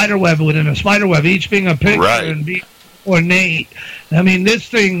within a spider web within a spider web, each being a picture and being ornate. I mean, this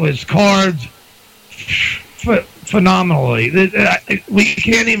thing was carved phenomenally. We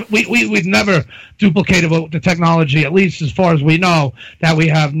can't even. We would never duplicate the technology, at least as far as we know, that we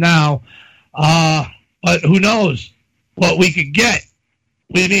have now. But who knows what we could get?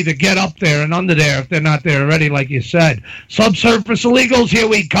 We need to get up there and under there if they're not there already, like you said. Subsurface illegals, here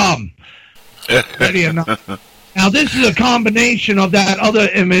we come. Ready or not. Now, this is a combination of that other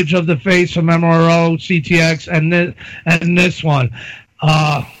image of the face from MRO, CTX, and this one.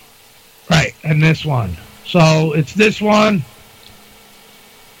 Right, and this one. So, it's this one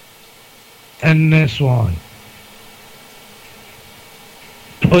and this one.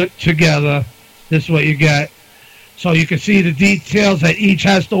 Put together. This is what you get. So you can see the details that each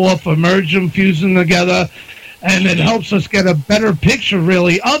has to offer, merge them, fuse them together, and it helps us get a better picture,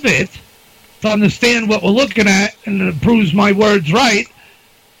 really, of it, to understand what we're looking at, and it proves my words right,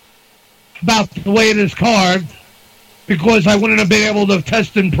 about the way it is carved because I wouldn't have been able to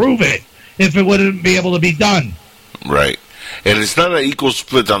test and prove it if it wouldn't be able to be done. Right. And it's not an equal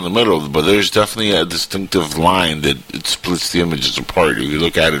split down the middle, but there's definitely a distinctive line that it splits the images apart. If you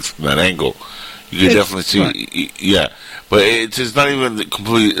look at it from that angle, you can definitely see, right. Yeah. But it's not even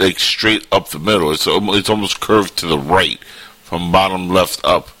completely like straight up the middle. It's almost curved to the right, from bottom left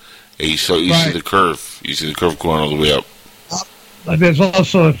up. And so you see the curve. You see the curve going all the way up. There's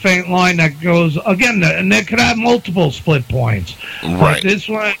also a faint line that goes again, and they could have multiple split points. Right. But this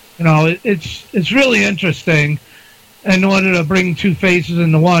one, it's really interesting. In order to bring two faces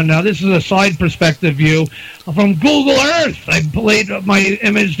into one. Now, this is a side perspective view from Google Earth. I played my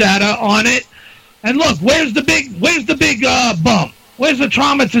image data on it, and look, where's the big bump? Where's the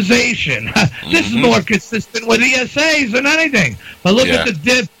traumatization? This is more consistent with ESAs than anything. But look at the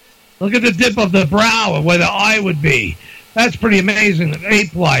dip. Look at the dip of the brow of where the eye would be. That's pretty amazing,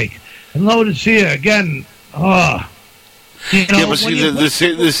 ape-like. And notice here again. But see,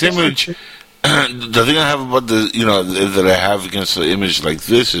 this image. The thing I have about that I have against the image like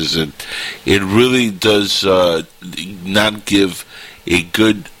this is that it really does not give a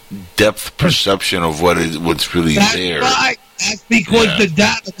good depth perception of what's really there. Right. That's because the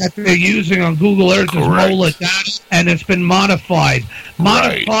data that they're using on Google Earth is MOLA data, and it's been modified.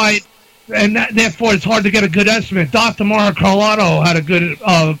 And therefore it's hard to get a good estimate. Dr. Mark Carlotto had a good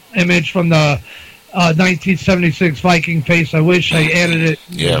image from the 1976 Viking face. I wish I added it.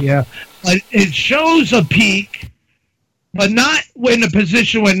 Yeah. But it shows a peak, but not in the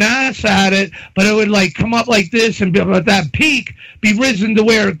position where NASA had it, but it would come up like this and but that peak be risen to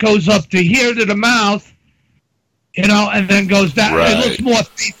where it goes up to here to the mouth, and then goes down. Right. It looks more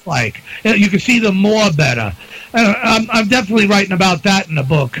face-like. You can see the more better. And I'm definitely writing about that in the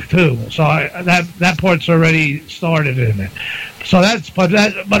book too. So that part's already started in it. So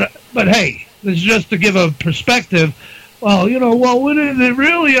but hey, this is just to give a perspective. Well, what is it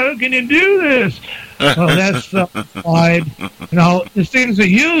really? How can you do this? Well, that's the vibe. These things are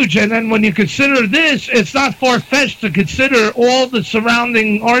huge. And then when you consider this, it's not far-fetched to consider all the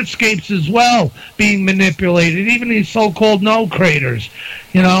surrounding artscapes as well being manipulated, even these so-called no craters.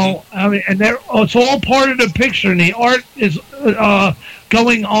 And it's all part of the picture, and the art is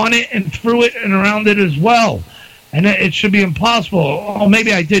going on it and through it and around it as well. And it should be impossible. Oh,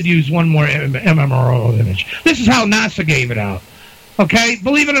 maybe I did use one more MMRO image. This is how NASA gave it out. Okay?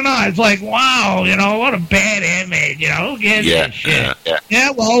 Believe it or not, it's like, wow, what a bad image. Who gives a shit? Yeah,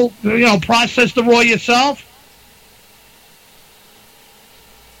 well, process the raw yourself.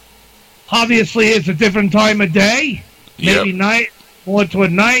 Obviously, it's a different time of day. Maybe night, more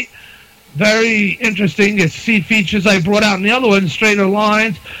toward night. Very interesting to see features I brought out in the other one, straighter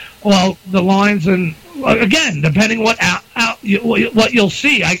lines. Well, the lines and... Again, depending what you'll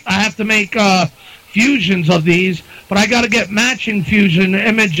see, I have to make fusions of these, but I got to get matching fusion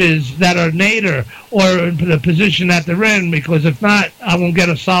images that are nadir or in the position that they're in, because if not, I won't get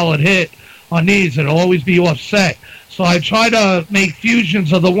a solid hit on these. It'll always be offset. So I try to make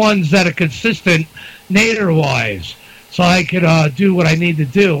fusions of the ones that are consistent nadir-wise, so I could do what I need to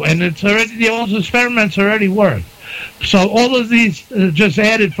do. And it's already, those experiments already work. So all of these just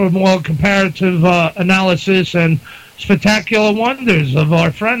added for more comparative analysis and spectacular wonders of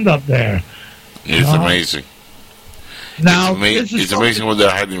our friend up there. It's amazing. Now, it's amazing what they're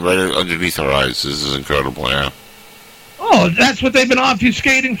hiding right underneath our eyes. This is incredible, yeah. Oh, that's what they've been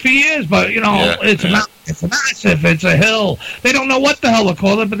obfuscating for years, but, it's massive. It's a hill. They don't know what the hell to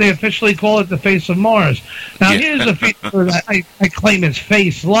call it, but they officially call it the face of Mars. Now, here's a feature that I claim is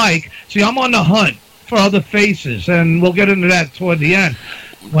face-like. See, I'm on the hunt for other faces, and we'll get into that toward the end,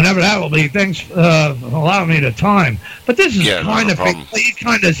 whenever that will be. Thanks for allowing me the time. But this is kind of you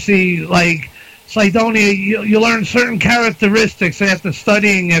kind of see, like Cydonia, you learn certain characteristics after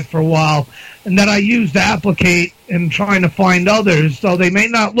studying it for a while, and that I use to applicate in trying to find others, though they may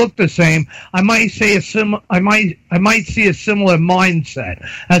not look the same. I might say I might see a similar mindset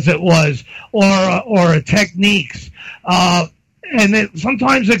as it was, or techniques. And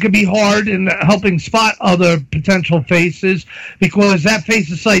sometimes it can be hard in helping spot other potential faces, because that face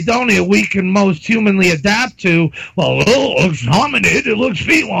of Cydonia we can most humanly adapt to. Well, it looks hominid, it looks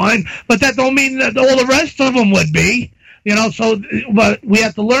feline, but that don't mean that all the rest of them would be. But we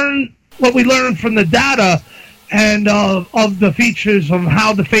have to learn what we learn from the data and of the features of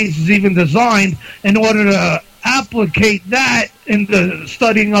how the face is even designed in order to applicate that into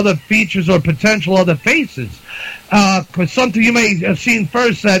studying other features or potential other faces. Because something you may have seen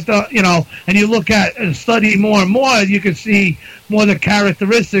first that, and you look at and study more and more, you can see more the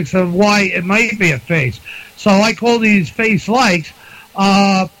characteristics of why it might be a face. So I call these face likes.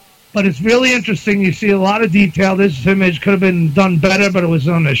 but it's really interesting. You see a lot of detail. This image could have been done better, but it was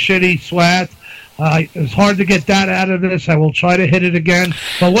on a shitty SWAT. It's hard to get that out of this. I will try to hit it again.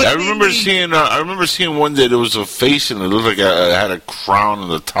 But what I remember seeing one day there was a face and it looked like it had a crown on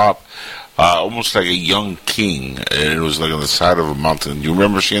the top, almost like a young king, and it was like on the side of a mountain. You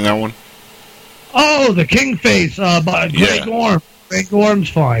remember seeing that one? Oh, the king face by Greg Orm. Greg Orm's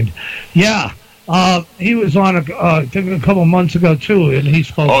find. Yeah. He was on I think a couple months ago too, and he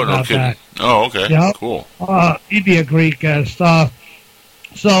spoke about that. Oh, okay. Yeah. Cool. He'd be a great guest.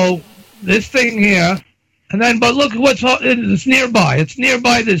 So this thing here, and then, but look what's it's nearby. It's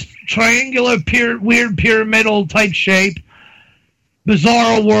nearby this triangular, weird pyramidal type shape,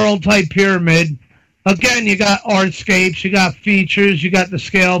 bizarro world type pyramid. Again, you got artscapes, you got features, you got the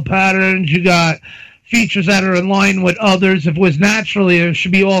scale patterns, you got features that are in line with others. If it was naturally, it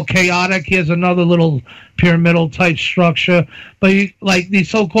should be all chaotic. Here's another little pyramidal type structure. But like these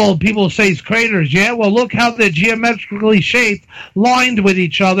so-called people say it's craters. Yeah, well, look how they're geometrically shaped, lined with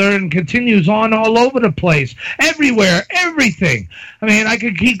each other, and continues on all over the place. Everywhere, everything. I mean, I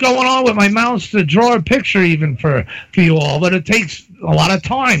could keep going on with my mouse to draw a picture even for you all, but it takes a lot of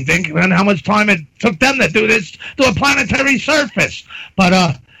time. Think on how much time it took them to do this to a planetary surface.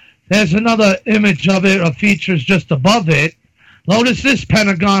 But, there's another image of it, of features just above it. Notice this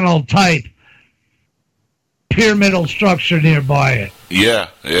pentagonal type pyramidal structure nearby it. Yeah.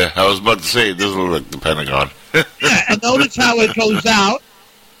 I was about to say, it doesn't look like the Pentagon. Yeah, and notice how it goes out.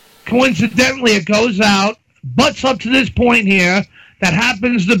 Coincidentally, it goes out, butts up to this point here, that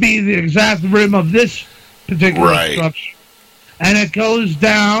happens to be the exact rim of this particular structure. And it goes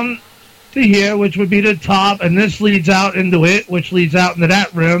down to here, which would be the top, and this leads out into it, which leads out into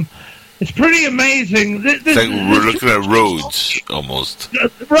that rim. It's pretty amazing. It's like we're looking at roads, almost.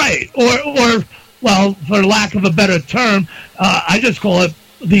 Right. Or well, for lack of a better term, I just call it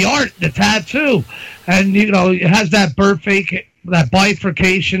the art, the tattoo. And, you know, it has that that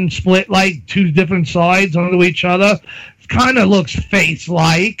bifurcation split, like two different sides onto each other. It kind of looks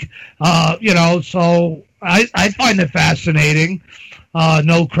face-like, you know, so I find it fascinating.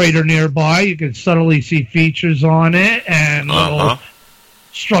 No crater nearby. You can subtly see features on it and little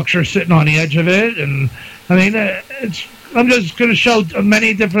structure sitting on the edge of it. And I mean, I'm just going to show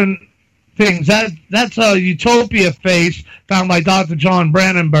many different things. That's a Utopia face found by Dr. John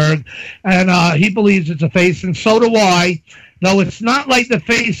Brandenburg, and he believes it's a face, and so do I. Though it's not like the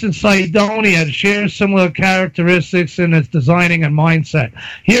face in Cydonia, it shares similar characteristics in its designing and mindset.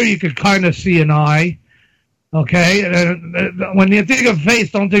 Here you could kind of see an eye. Okay, when you think of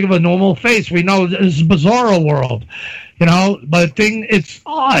face, don't think of a normal face. We know this is bizarro world, you know, but it's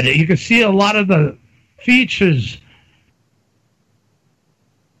odd. You can see a lot of the features.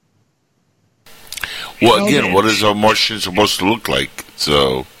 Well, again, what is a Martian supposed to look like?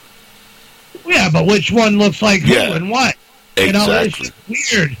 So, yeah, but which one looks like who and what? Exactly. You know,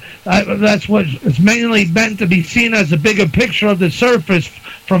 it's weird. That's what it's mainly meant to be seen as a bigger picture of the surface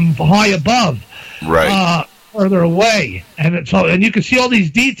from high above. Right. Further away, and you can see all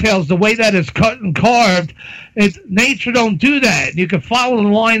these details, the way that it's cut and carved. Nature don't do that. You can follow the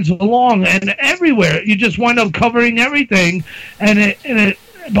lines along, and everywhere you just wind up covering everything, and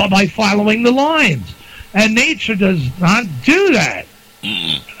by following the lines. And nature does not do that.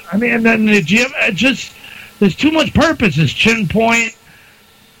 I mean, and then the gym, there's too much purpose. It's chin point,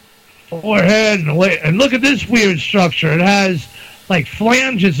 forehead, and look at this weird structure. It has like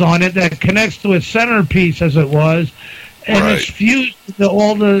flanges on it that connects to a centerpiece, as it was, and it's fused to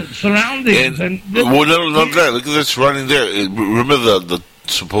all the surroundings. Look at this running there. Remember the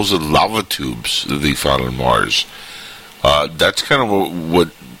supposed lava tubes that they found on Mars? That's kind of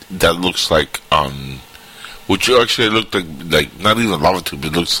what that looks like on. Which actually looked like not even lava tubes.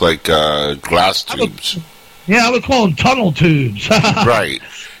 It looks like glass tubes. I would call them tunnel tubes. Right.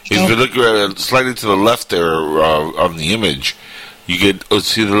 If you look slightly to the left there on the image, you get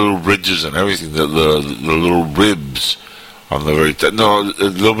see the little ridges and everything, the little ribs on the very top. No, a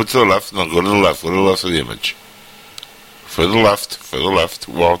little bit to the left. No, go to the left. Go to the left of the image. Further left.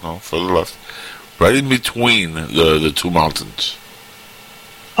 Well, no, further left. Right in between the two mountains.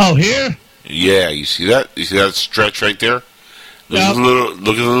 Oh, here? Yeah, you see that? You see that stretch right there? Look at the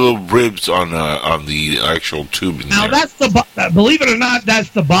little ribs on the actual tube. Now that's believe it or not, that's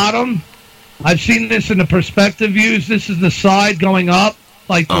the bottom. I've seen this in the perspective views. This is the side going up,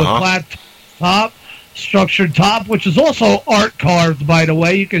 like to a flat top, structured top, which is also art carved, by the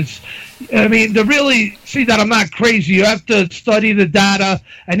way. You can, I mean, to really see that I'm not crazy, you have to study the data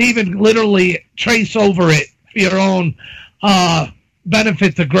and even literally trace over it for your own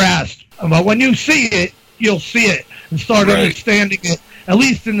benefit to grasp. But when you see it, you'll see it and start understanding it at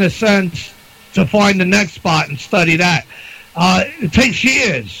least in the sense to find the next spot and study that. It takes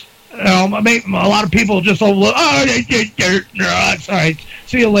years. A lot of people just overlook, that's all right.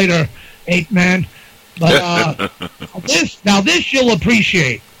 See you later, ape man. But this you'll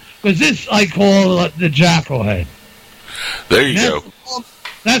appreciate, because this I call the jackal head. There you go.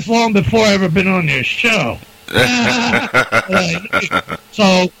 That's long before I ever been on your show.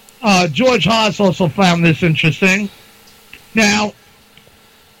 So George Haas also found this interesting. Now,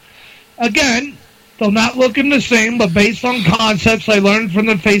 again, they're not looking the same, but based on concepts I learned from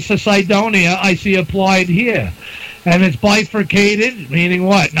the face of Cydonia, I see applied here. And it's bifurcated, meaning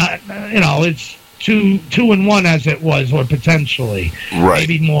what? Not, it's two in one as it was, or potentially. Right.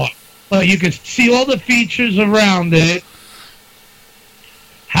 Maybe more. But you can see all the features around it.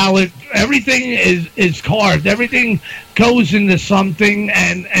 How everything is carved, everything goes into something,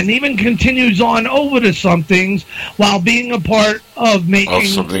 and even continues on over to some things while being a part of making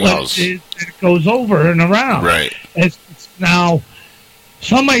something what else. it goes over and around. Right. It's now,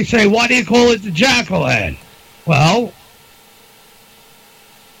 some might say, why do you call it the jackal head? Well,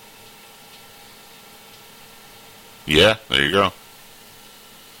 yeah, there you go.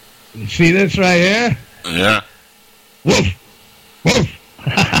 You see this right here? Yeah. Woof, woof.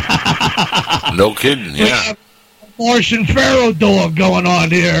 No kidding, yeah. Martian Pharaoh dog going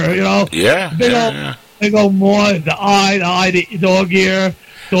on here, Yeah, Big old more, the eye dog ear.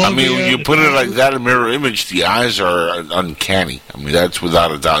 When you put it like that, a mirror image, the eyes are uncanny. I mean, that's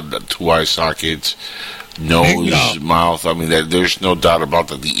without a doubt. The 2 eye sockets, nose, mouth. I mean, there's no doubt about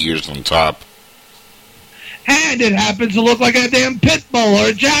that. The ears on top. And it happens to look like a damn pit bull or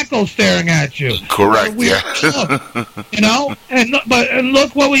a jackal staring at you. Correct, yeah. And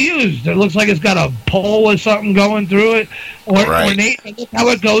look what we used. It looks like it's got a pole or something going through it. Ornate. Look how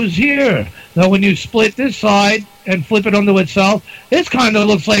it goes here. Now, when you split this side and flip it onto itself, this kind of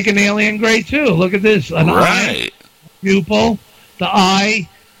looks like an alien gray, too. Look at this. An eye, pupil, the eye,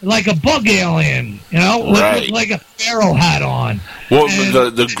 like a bug alien, with like a pharaoh hat on. Well,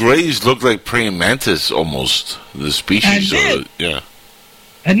 the grays look like praying mantis almost, the species.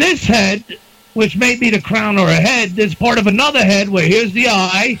 And this head, which may be the crown or a head, is part of another head where here's the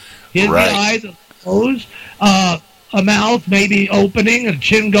eye, the nose, a mouth maybe opening, a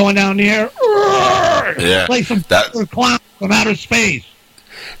chin going down here. Yeah. Like some clown from outer space.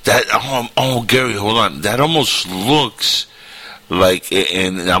 Gary, hold on. That almost looks like,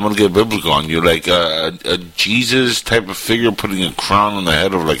 and I'm going to get biblical on you, like a Jesus type of figure putting a crown on the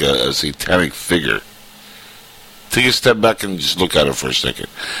head of like a satanic figure. Take a step back and just look at it for a second.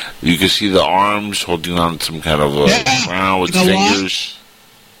 You can see the arms holding on some kind of a crown with fingers.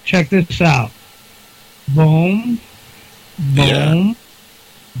 What? Check this out. Boom, boom,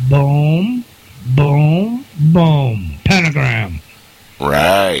 boom, boom, boom. Pentagram.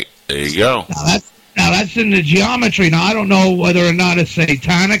 Right. There you go. Now, that's in the geometry. Now, I don't know whether or not it's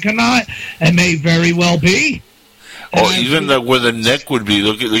satanic or not. It may very well be. Even where the neck would be.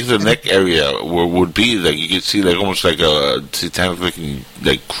 Look at the neck area where it would be. Like you could see, like almost like a satanic-looking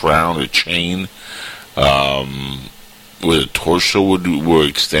like crown or chain, where the torso would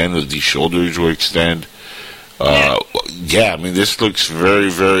extend, where the shoulders would extend. I mean, this looks very,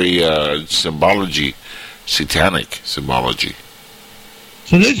 very satanic symbology.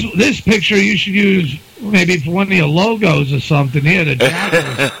 So this picture you should use maybe for one of your logos or something here. The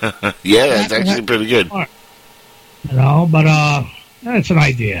jackal. Yeah, that's actually pretty good. But that's an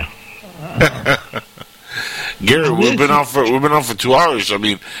idea. Gary, we've been on for 2 hours. I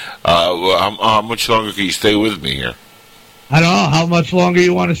mean, how much longer can you stay with me here? I don't know how much longer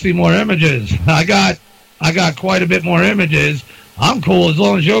you want to see more images. I got quite a bit more images. I'm cool as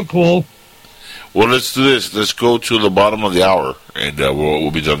long as you're cool. Well, let's do this. Let's go to the bottom of the hour, and we'll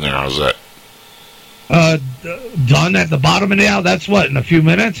be done there. How's that? Done at the bottom of the hour? That's what, in a few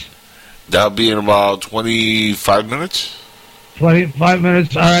minutes? That'll be in about 25 minutes. 25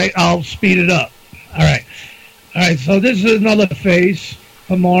 minutes. All right, I'll speed it up. All right, so this is another face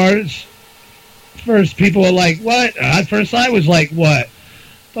of Mars. First, people were like, what? At first, I was like, what?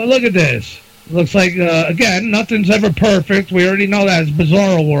 But look at this. It looks like, again, nothing's ever perfect. We already know that. It's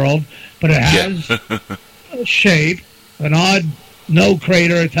Bizarro World. But it has a shape, an odd no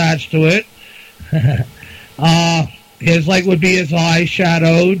crater attached to it. His would be his eye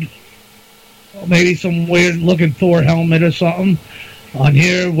shadowed. Maybe some weird looking Thor helmet or something. On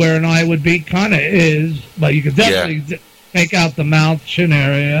here, where an eye would be, kind of is, but you could definitely make out the mouth, chin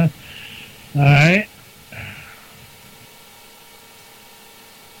area. All right.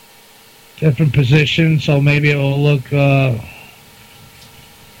 Different position, so maybe it will look...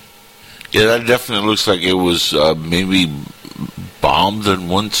 Yeah, that definitely looks like it was maybe bombed on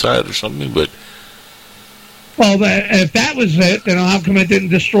one side or something, but... Well, if that was it, then how come it didn't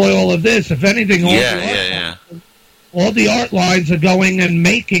destroy all of this? If anything, all the art lines are going and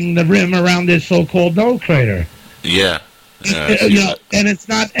making the rim around this so-called nose crater. Yeah. And it's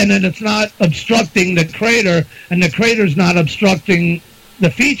not obstructing the crater, and the crater's not obstructing the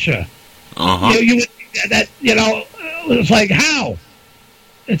feature. Uh-huh. It's like, how?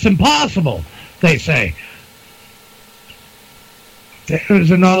 It's impossible, they say. There's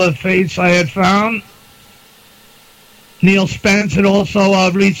another face I had found. Neil Spence had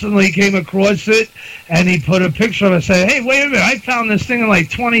also recently came across it, and he put a picture of it and said, hey, wait a minute, I found this thing in like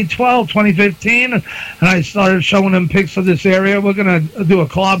 2012, 2015, and I started showing him pics of this area. We're going to do a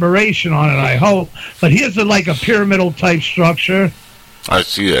collaboration on it, I hope. But here's like a pyramidal type structure. I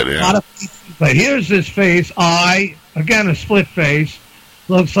see that, yeah. But here's this face, eye, again, a split face.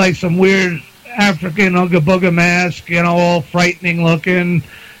 Looks like some weird African Ooga Booga mask, all frightening looking.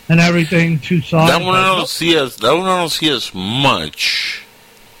 And everything, two sides. That one I don't see as much.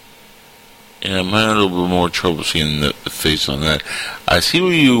 Yeah, I'm having a little bit more trouble seeing the face on that. I see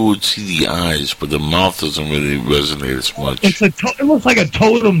where you would see the eyes, but the mouth doesn't really resonate as much. It looks like a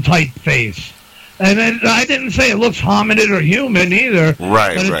totem type face, and then I didn't say it looks hominid or human either.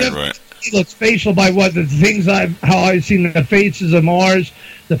 Right. It looks facial by what the things how I've seen the faces of Mars,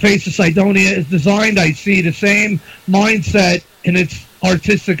 the face of Cydonia is designed. I see the same mindset in its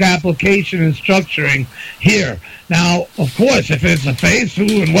artistic application and structuring here. Now, of course, if it's a face,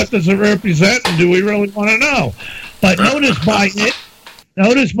 who and what does it represent, and do we really want to know? But notice by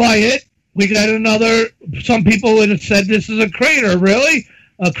it, we got some people would have said this is a crater, really?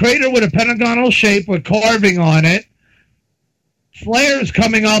 A crater with a pentagonal shape with carving on it, flares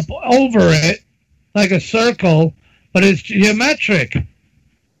coming up over it, like a circle, but it's geometric.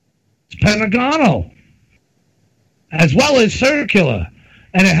 It's pentagonal, as well as circular.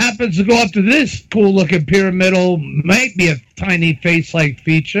 And it happens to go up to this cool-looking pyramidal, might be a tiny face-like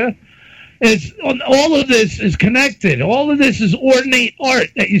feature. All of this is connected. All of this is ornate art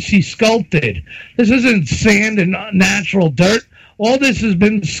that you see sculpted. This isn't sand and natural dirt. All this has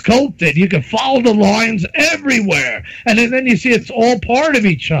been sculpted. You can follow the lines everywhere. And then you see it's all part of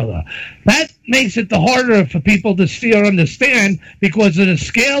each other. That makes it the harder for people to see or understand because of the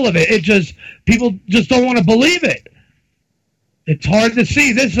scale of it. People just don't want to believe it. It's hard to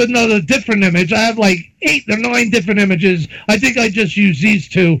see. This is another different image. I have like 8 or 9 different images. I think I just use these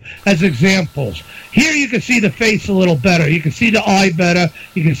 2 as examples. Here you can see the face a little better. You can see the eye better.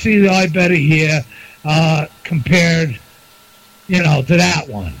 You can see the eye better here compared, to that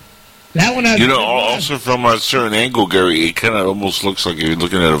one. That one has... also from a certain angle, Gary, it kind of almost looks like you're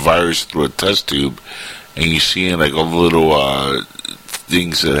looking at a virus through a test tube, and you're seeing like all the little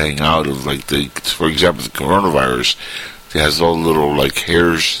things that hang out of, like, for example, the coronavirus. It has all the little, like,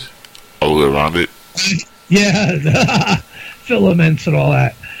 hairs all the way around it. Yeah, filaments and all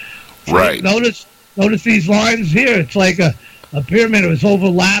that. Right. Notice these lines here. It's like a pyramid. It was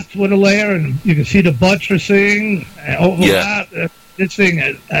overlapped with a layer, and you can see the buttressing overlap. Yeah. This thing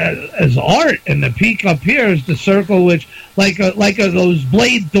as art, and the peak up here is the circle, which like those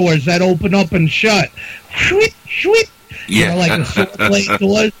blade doors that open up and shut. Shweep, shweep. Yeah. Like the sword blade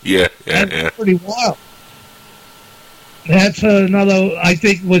doors. Yeah. That's pretty wild. That's another, I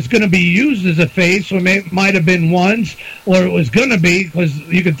think, was going to be used as a face, or might have been once, or it was going to be, because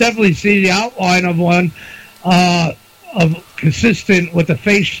you could definitely see the outline of one consistent with a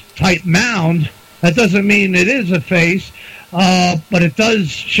face-type mound. That doesn't mean it is a face, but it does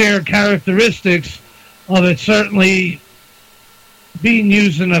share characteristics of it certainly being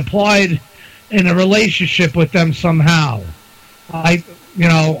used and applied in a relationship with them somehow.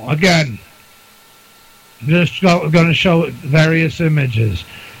 Again... Just going to show various images.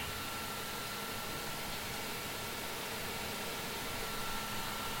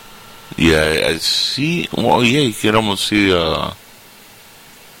 Yeah, I see. Well, yeah, you can almost see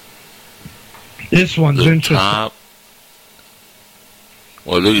this one's the interesting. Top.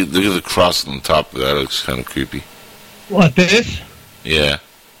 Well, look at the cross on the top. That looks kind of creepy. What, this? Yeah.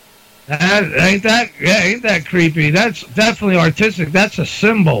 Ain't that creepy? That's definitely artistic. That's a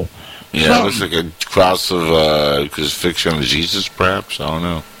symbol. Yeah, it looks like a cross of crucifixion of Jesus, perhaps. I don't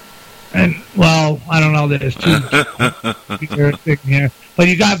know. And, well, I don't know. There's 2 weird thing here. But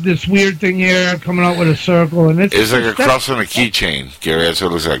you got this weird thing here coming out with a circle. And it's like a cross on a keychain, Gary. That's what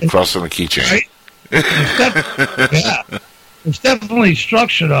it looks like, a cross on a keychain. Right? It's definitely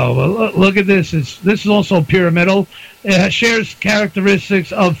structure, though. But look at this. This is also pyramidal. It shares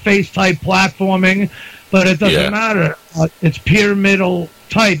characteristics of face-type platforming, but it doesn't matter. It's pyramidal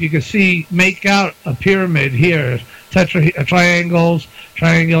type. You can make out a pyramid here. triangles,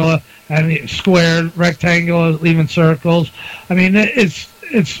 triangular, and square, rectangular, even circles. I mean,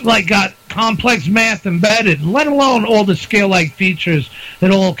 it's like got complex math embedded, let alone all the scale-like features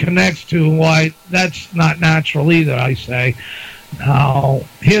it all connects to, and why that's not natural either, I say. Now,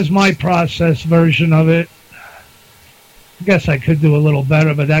 here's my process version of it. I guess I could do a little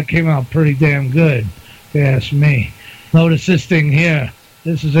better, but that came out pretty damn good, if you ask me. Notice this thing here.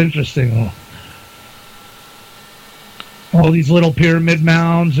 This is interesting. All these little pyramid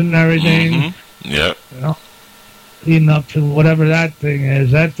mounds and everything. Mm-hmm. Yeah. You know, leading up to whatever that thing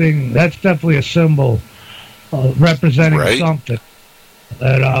is. That's definitely a symbol representing something.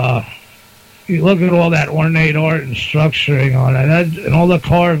 That you look at all that ornate art and structuring on it, and all the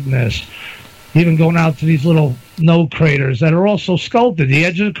carvedness, even going out to these little node craters that are also sculpted. The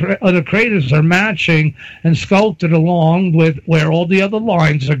edges of the craters are matching and sculpted along with where all the other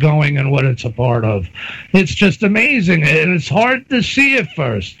lines are going and what it's a part of. It's just amazing, and it's hard to see at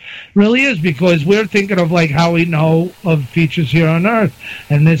first. It really is, because we're thinking of like how we know of features here on Earth,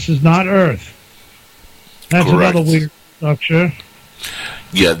 and this is not Earth. That's Correct. Another weird structure.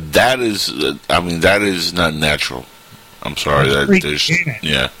 Yeah, that is not natural. I'm sorry.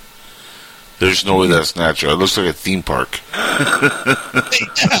 There's no way that's natural. It looks like a theme park.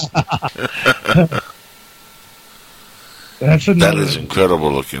 That is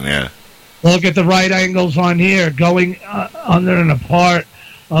incredible looking, yeah. Look at the right angles on here, going under and apart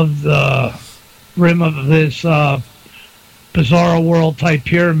of the rim of this Bizarro World type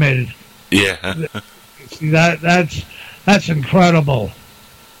pyramid. Yeah. See, that's incredible.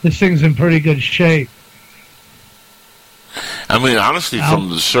 This thing's in pretty good shape. I mean, honestly, from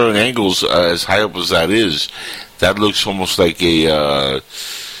the certain angles, as high up as that is, that looks almost like I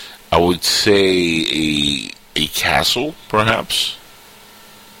would say a castle, perhaps.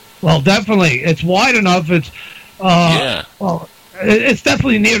 Well, definitely, it's wide enough. It's well, it's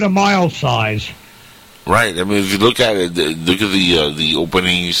definitely near the mile size. Right. I mean, if you look at it, look at the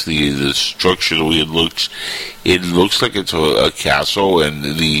openings, the structure, the way it looks like it's a castle, and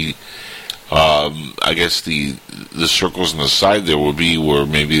I guess the circles on the side there would be where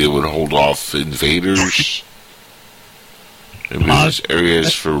maybe they would hold off invaders. Maybe there's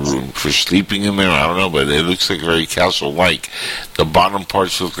areas for sleeping in there. I don't know, but it looks like very castle-like. The bottom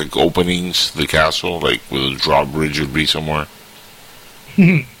parts look like openings to the castle, like where the drawbridge would be somewhere.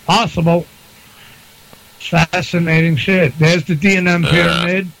 Possible. Fascinating shit. There's the D&M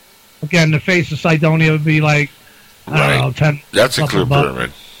pyramid. Again, the face of Cydonia would be like, I don't know, 10. That's a clear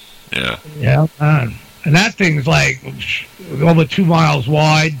pyramid. Yeah. Yeah, man. And that thing's like over 2 miles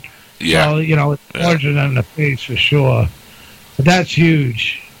wide. Yeah. So, you know, it's larger than the face for sure. But that's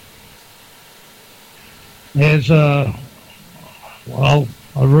huge. There's a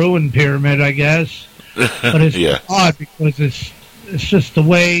ruined pyramid, I guess. But it's odd because it's just the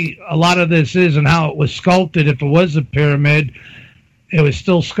way a lot of this is and how it was sculpted. If it was a pyramid, it was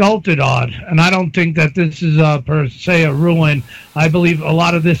still sculpted odd. And I don't think that this is per se a ruin. I believe a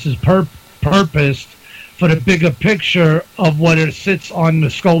lot of this is purposed for the bigger picture of what it sits on the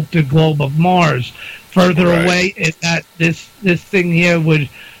sculpted globe of Mars. Further away, that this thing here would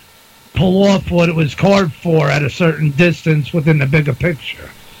pull off what it was carved for at a certain distance within the bigger picture.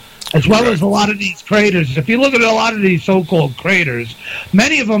 As well as a lot of these craters. If you look at a lot of these so-called craters,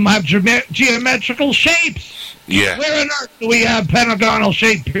 many of them have geometrical shapes. Yeah. Where on earth do we have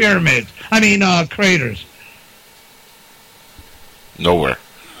pentagonal-shaped pyramids? Craters. Nowhere.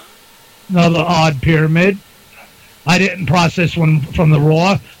 Another odd pyramid. I didn't process one from the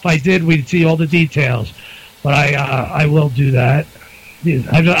raw. If I did, we'd see all the details. But I will do that.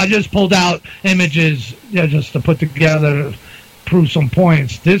 I just pulled out images just to put together, prove some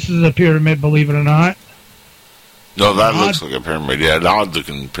points. This is a pyramid, believe it or not. No, that looks like a pyramid. Yeah, an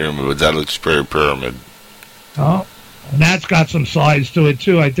odd-looking pyramid, but that looks very pyramid. Oh, and that's got some size to it,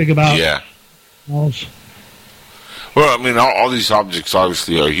 too. I think about... Yeah. Walls. Well, I mean, all these objects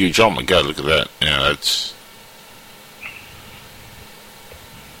obviously are huge. Oh, my God, look at that. Yeah, that's...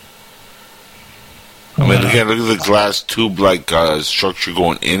 I mean, again, look at the glass tube-like structure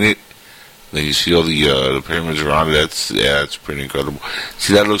going in it. Then you see all the pyramids around it. That's pretty incredible.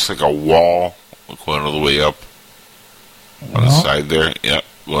 See, that looks like a wall going all the way up on the side there. Yeah,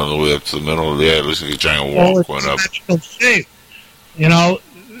 going all the way up to the middle. Yeah, it looks like a giant wall going up. Shape. You know,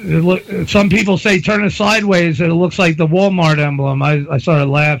 some people say turn it sideways and it looks like the Walmart emblem. I started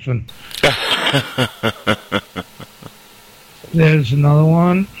laughing. There's another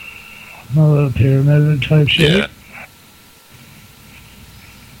one. Another pyramid type shape. Yeah.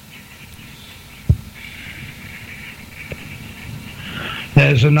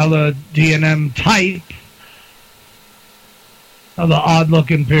 There's another D&M type. of the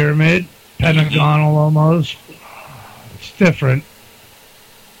odd-looking pyramid, pentagonal almost. It's different.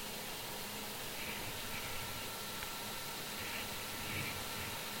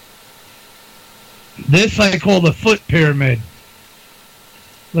 This I call the foot pyramid.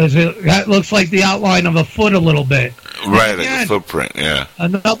 That looks like the outline of a foot a little bit. Right, again, like a footprint, yeah.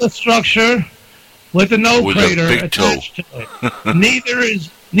 Another structure with a nose crater attached to it.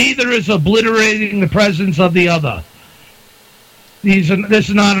 Neither is obliterating the presence of the other. This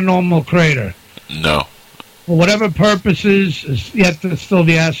is not a normal crater. No. For whatever purposes is yet to still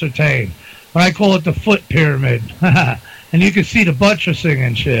be ascertained. But I call it the foot pyramid. And you can see the buttressing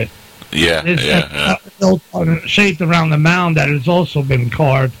and shit. Yeah, It's shaped around the mound that has also been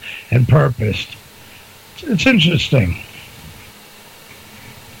carved and purposed. It's interesting.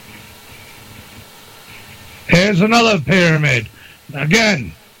 Here's another pyramid.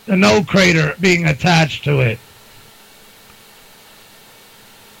 Again, the no crater being attached to it.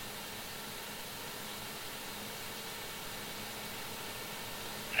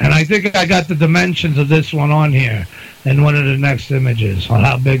 And I think I got the dimensions of this one on here in one of the next images on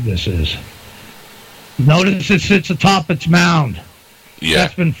how big this is. Notice it sits atop its mound. Yeah.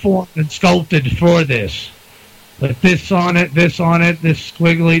 That's been formed and sculpted for this. With this on it, this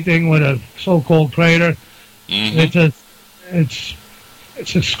squiggly thing with a so-called crater. Mm-hmm.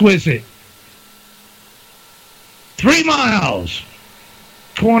 It's exquisite. 3 miles.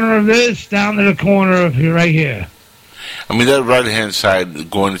 Corner of this down to the corner of here, right here. I mean, that right-hand side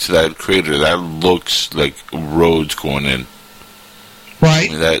going into that crater, that looks like roads going in.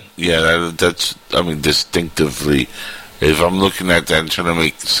 Right. I mean, that's distinctively, if I'm looking at that and trying to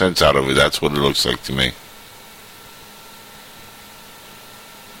make sense out of it, that's what it looks like to me.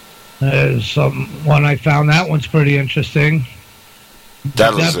 There's one I found. That one's pretty interesting.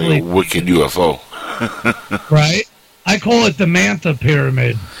 That looks like a wicked UFO. Right? I call it the Manta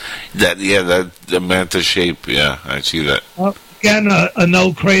Pyramid. The Manta shape, yeah, I see that. Again, a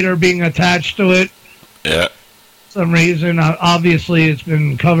no crater being attached to it. Yeah. For some reason, obviously it's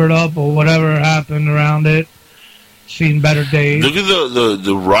been covered up or whatever happened around it. Seen better days. Look at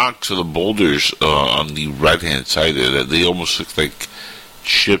the rocks or the boulders on the right-hand side there. They almost look like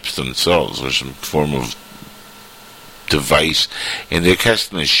ships themselves or some form of device. And they're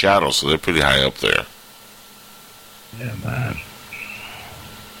casting a shadow, so they're pretty high up there. Yeah, man.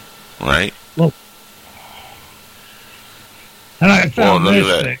 Right? Well, and I found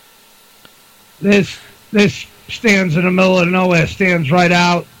this thing. This stands in the middle of nowhere, stands right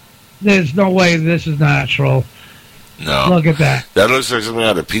out. There's no way this is natural. No. Look at that. That looks like something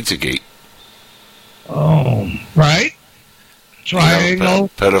out of Pizzagate. Oh, right? Triangle.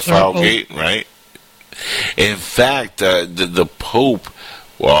 Pedophile gate, right? In fact, the Pope,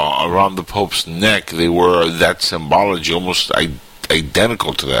 around the Pope's neck, they were that symbology almost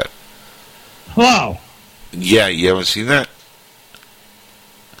identical to that. Wow. Yeah, you haven't seen that?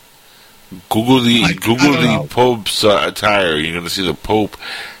 Google the Pope's attire. You're going to see the Pope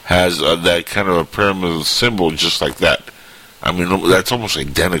has that kind of a pyramidal symbol just like that. I mean, that's almost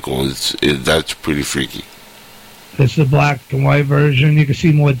identical. That's pretty freaky. It's the black and white version. You can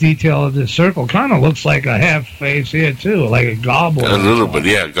see more detail of this circle. Kind of looks like a half face here, too, like a goblin. A little bit,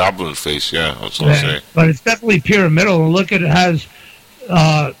 yeah, goblin face, yeah, that's what I'm saying. But it's definitely pyramidal. And look at it has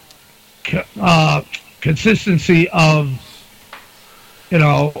consistency of,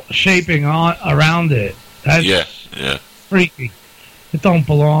 shaping around it. That's yeah. freaky. It don't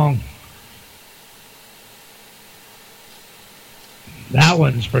belong. That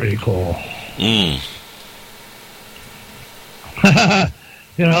one's pretty cool.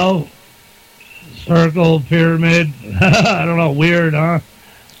 Circle, pyramid. I don't know, weird, huh?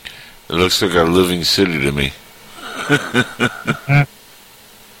 It looks like a living city to me.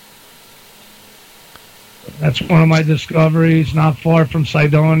 That's one of my discoveries, not far from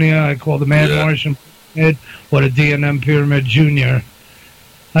Cydonia. I call the Mad Martian Pyramid, or the DNM Pyramid Junior.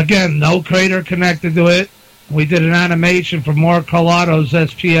 Again, no crater connected to it. We did an animation for Mark Carlotto's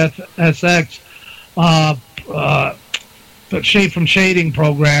SPSX Shade from Shading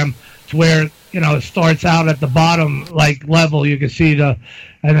program, to where it starts out at the bottom level. You can see and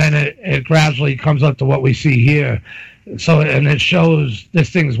then it gradually comes up to what we see here. So, and it shows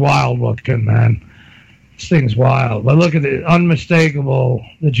this thing's wild looking, man. This thing's wild. But look at it, unmistakable,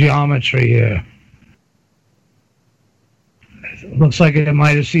 the geometry here. It looks like it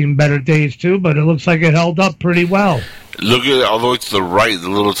might have seen better days too, but it looks like it held up pretty well. Look at it, although it's the right, the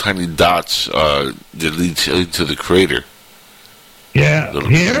little tiny dots that lead to the crater. Yeah,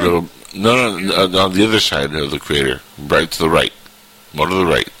 here? No, on the other side of the crater, right to the right. More to the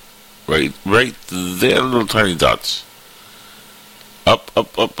right. Right there, little tiny dots. Up.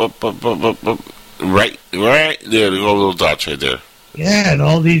 Right there. The little dots right there. Yeah, and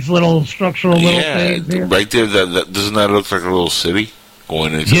all these little structural little things here. Right there. That doesn't that look like a little city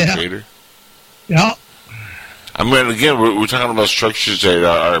going into the crater? Yeah. I mean, again, we're talking about structures that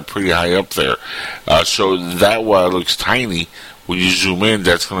are pretty high up there. So that while it looks tiny, when you zoom in,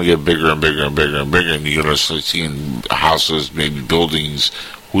 that's going to get bigger and bigger and bigger and bigger, and you're going to start seeing houses, maybe buildings.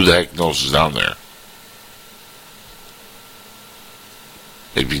 Who the heck knows is down there?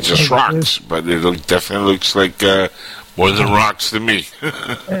 Maybe just rocks, but it definitely looks like more than rocks to me.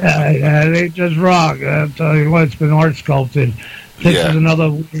 Yeah, it ain't just rock. I'll tell you what, it's been art sculpted. This is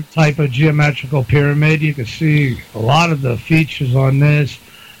another weird type of geometrical pyramid. You can see a lot of the features on this.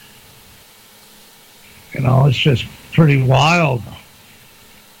 You know, it's just pretty wild.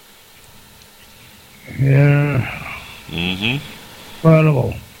 Yeah. Mm-hmm.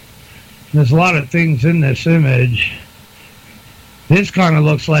 Incredible. There's a lot of things in this image. This kind of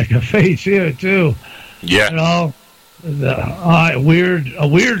looks like a face here, too. Yeah. You know? A weird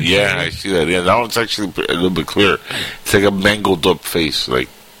yeah, face. I see that. Yeah, that one's actually a little bit clearer. It's like a mangled up face, like.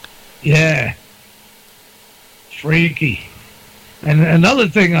 Yeah, freaky. And another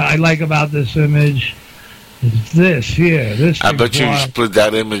thing I like about this image is this here. This. I bet you split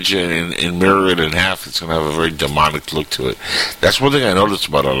that image and mirror it in half, it's going to have a very demonic look to it. That's one thing I noticed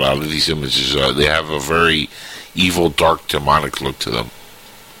about a lot of these images. They have a very evil, dark, demonic look to them.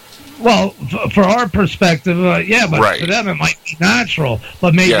 Well, for our perspective, yeah, but for them it might be natural,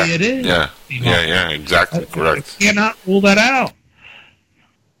 but maybe it is. Yeah, yeah, exactly, correct. You cannot rule that out.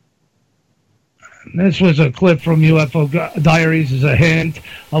 This was a clip from UFO Diaries as a hint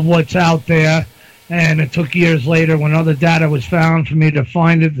of what's out there, and it took years later when other data was found for me to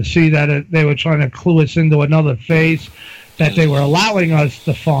find it, to see that they were trying to clue us into another face that they were allowing us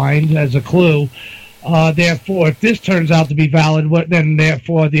to find as a clue. Therefore, if this turns out to be valid, then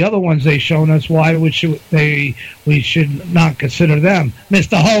therefore the other ones they've shown us, why we should not consider them?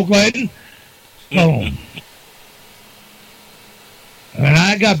 Mr. Hoagland, boom. And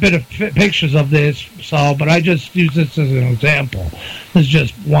I got pictures of this, but I just use this as an example. This is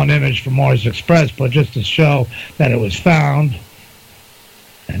just one image from Mars Express, but just to show that it was found.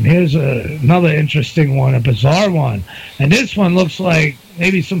 And here's another interesting one, a bizarre one. And this one looks like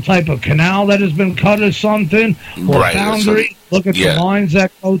maybe some type of canal that has been cut or something. Or boundary. Look at the lines that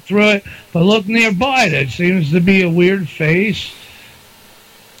go through it. But look nearby. There seems to be a weird face.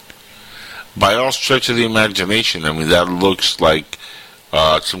 By all stretch of the imagination, I mean, that looks like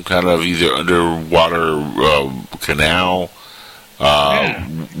some kind of either underwater canal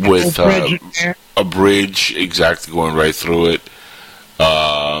with a bridge exactly going right through it.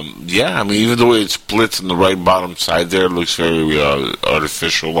 Yeah, I mean, even the way it splits on the right bottom side there, it looks very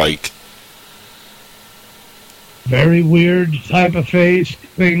artificial-like. Very weird type of face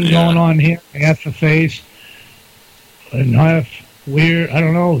thing going on here. Half a face and half weird. I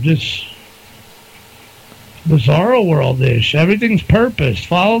don't know, just bizarro world-ish. Everything's purpose.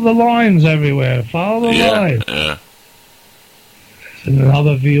 Follow the lines everywhere. Follow the lines. Yeah. There's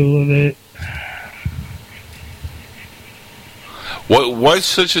another view of it. Why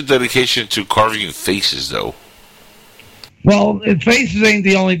such a dedication to carving faces, though? Well, faces ain't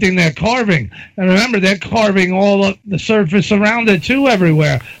the only thing they're carving. And remember, they're carving all of the surface around it, too,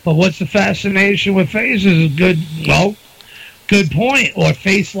 everywhere. But what's the fascination with faces? Good point. Or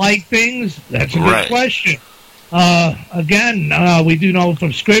face-like things? That's a good question. Again, we do know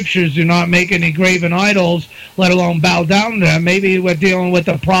from scriptures, do not make any graven idols, let alone bow down to them. Maybe we're dealing with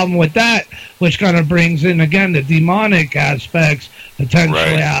a problem with that, which kind of brings in, again, the demonic aspects,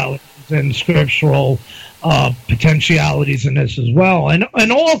 potentialities, and scriptural potentialities in this as well.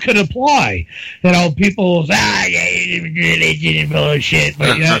 And all could apply. You know, people say, religion and bullshit.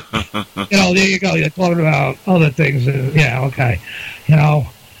 But, there you go. You're talking about other things. Yeah, okay. You know,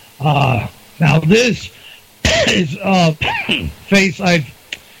 now this is a face I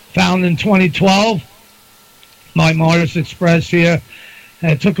found in 2012. My Mars Express here.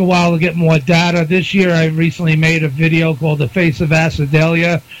 And it took a while to get more data. This year I recently made a video called The Face of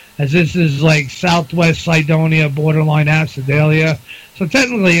Acidalia, as this is like southwest Cydonia, borderline Acidalia. So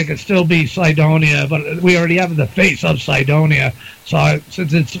technically it could still be Cydonia, but we already have the face of Cydonia. So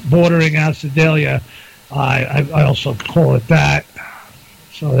since it's bordering Acidalia, I also call it that.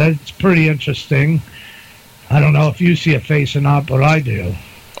 So that's pretty interesting. I don't know if you see a face or not, but I do.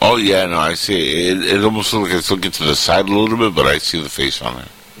 Oh, yeah, no, I see it. It almost looks like it's looking to the side a little bit, but I see the face on it.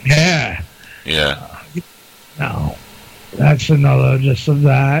 Yeah. Yeah. No. That's another just of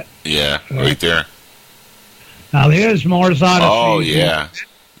that. Yeah, right there. Now, here's Mars Odyssey. Oh, yeah.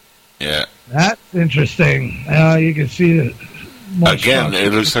 Yeah. That's interesting. You can see more Again, structure.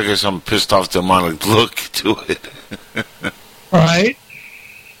 it looks like there's some pissed off demonic look to it. Right.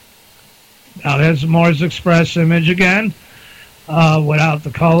 Now there's the Mars Express image again, without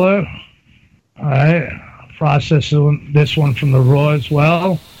the color. All right. Process this one from the raw as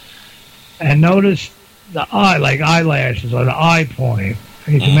well. And notice the eye, like eyelashes or the eye point.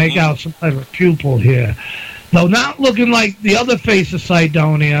 You can make out some type of pupil here. Though not looking like the other face of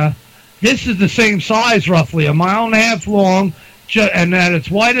Cydonia, this is the same size roughly, 1.5 miles long, and at its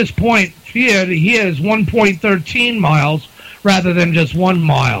widest point here to here is 1.13 miles rather than just 1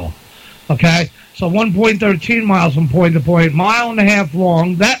 mile. Okay? So 1.13 miles from point to point, 1.5 miles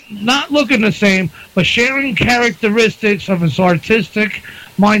long. That not looking the same, but sharing characteristics of his artistic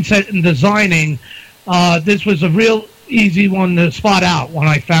mindset in designing. This was a real easy one to spot out when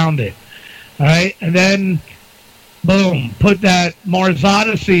I found it. All right, and then boom, put that Mars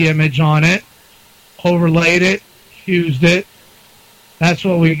Odyssey image on it, overlaid it, fused it. That's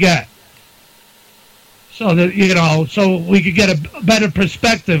what we get. So that so we could get a better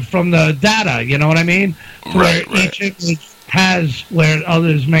perspective from the data. You know what I mean? Right. Where each image has, where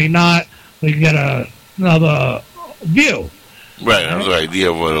others may not. We get another view. Right, another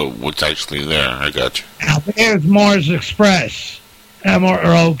idea of what's actually there. I got you. Now there's Mars Express,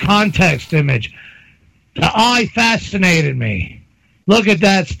 MRO context image. The eye fascinated me. Look at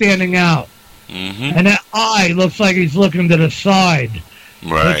that standing out. Mm-hmm. And that eye looks like he's looking to the side.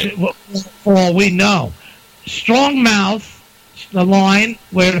 Right. Which, for all we know. Strong mouth, the line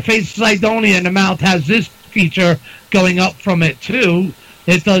where the face of Cydonia and the mouth has this feature going up from it too.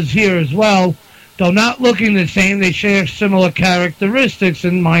 It does here as well. Though not looking the same, they share similar characteristics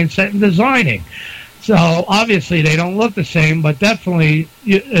in mindset and designing. So obviously they don't look the same, but definitely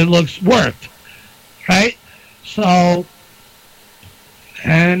it looks worked. Right? So,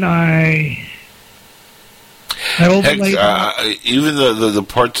 and I Heck, even the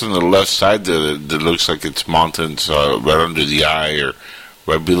parts on the left side that looks like it's mountains right under the eye or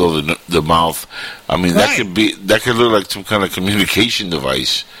right below the mouth. I mean, right. that could look like some kind of communication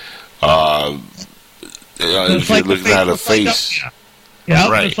device. If you're looking at a face. Yeah,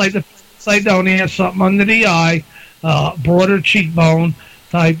 right. It's like the Cydonia has something under the eye, broader cheekbone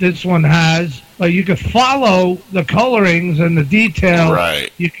type this one has. But you can follow the colorings and the detail.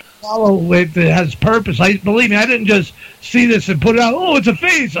 Right. You can follow it. It has purpose. Believe me, I didn't just see this and put it out, oh, it's a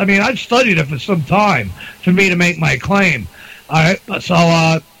face. I mean, I've studied it for some time for me to make my claim. All right,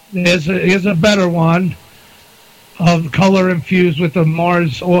 so here's a better one of color infused with the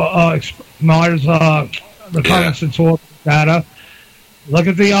Mars reconnaissance orbit data. Look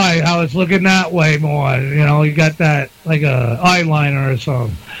at the eye, how it's looking that way more. You got that like a eyeliner or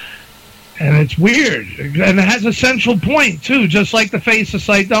something. And it's weird. And it has a central point, too, just like the face of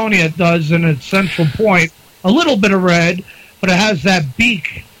Cydonia does in its central point. A little bit of red, but it has that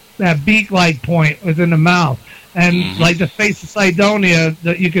beak-like point within the mouth. And like the face of Cydonia,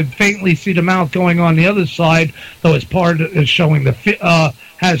 that you could faintly see the mouth going on the other side, though it's is showing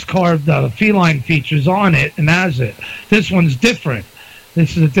has carved feline features on it and has it. This one's different.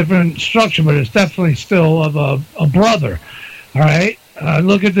 This is a different structure, but it's definitely still of a brother. All right?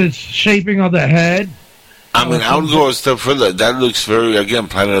 Look at this shaping of the head. I mean, I would go a step further. That looks very, again,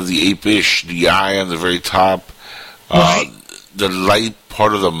 Planet of the Ape-ish. The eye on the very top. Right. The light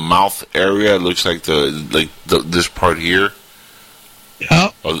part of the mouth area looks like this part here.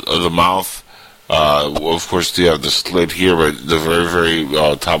 Yep. Of the mouth. Of course, you have the slit here, but the very, very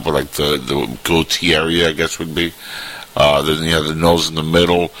top of like the goatee area, I guess would be. Then you have the nose in the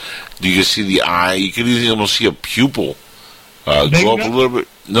middle. You can see the eye. You can even almost see a pupil. Go up a little bit.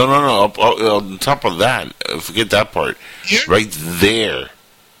 No. Up on top of that. Forget that part. Here? Right there.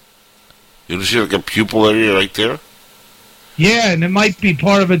 You don't see like a pupil area right there? Yeah, and it might be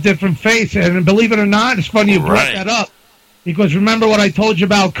part of a different face. And believe it or not, it's funny you brought that up. Because remember what I told you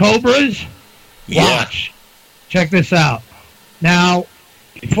about cobras? Yeah. Watch. Check this out. Now,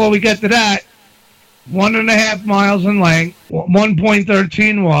 before we get to that, 1.5 miles in length,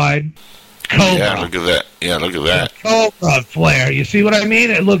 1.13 wide, cobra. Yeah, look at that. Cobra flare. You see what I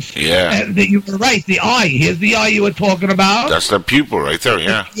mean? It looks... Yeah. You were right. The eye. Here's the eye you were talking about. That's the pupil right there,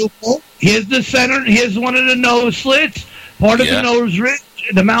 yeah. Here's the center. Here's one of the nose slits. Part of the nose ridge.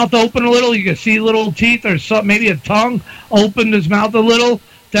 The mouth open a little. You can see little teeth or something. Maybe a tongue. Opened his mouth a little.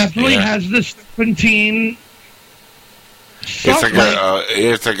 Definitely has the serpentine...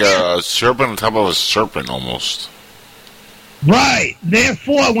 It's like a serpent on top of a serpent, almost. Right.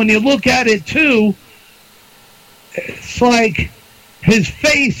 Therefore, when you look at it, too, it's like his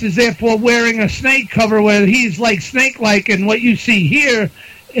face is therefore wearing a snake cover where he's like snake-like, and what you see here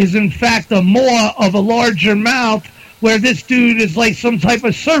is, in fact, more of a larger mouth where this dude is like some type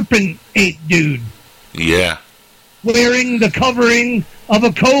of serpent ape dude. Yeah. Wearing the covering of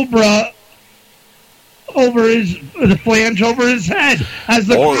a cobra over the flange over his head as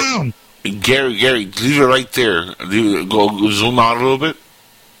the crown. Gary, leave it right there. Go zoom out a little bit.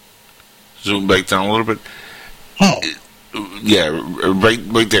 Zoom back down a little bit. Oh. Yeah,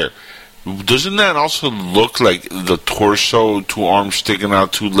 right there. Doesn't that also look like the torso, 2 arms sticking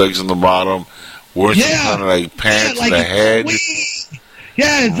out, 2 legs on the bottom, wearing some kind of like pants like and the head?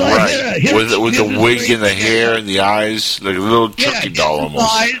 Yeah, it's like with the wig and the hair and the eyes, like a little Chucky doll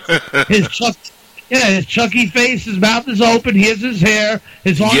almost. His Chucky face, his mouth is open, he has his hair,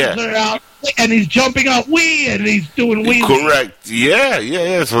 his arms are out, and he's jumping out, and he's doing wee. Correct. Yeah,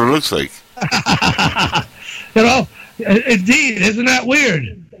 that's what it looks like. You know, indeed, isn't that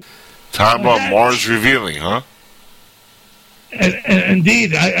weird? Talking about Mars revealing, huh?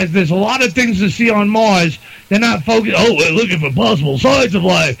 Indeed, there's a lot of things to see on Mars. They're not focused. Oh, we're looking for possible signs of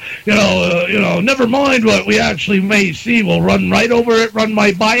life. You know, never mind what we actually may see. We'll run right over it, run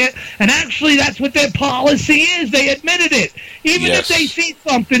right by it. And actually, that's what their policy is. They admitted it. Even if they see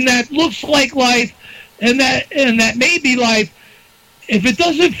something that looks like life, and that may be life, if it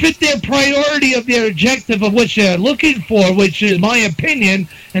doesn't fit their priority of their objective of which they're looking for, which is my opinion,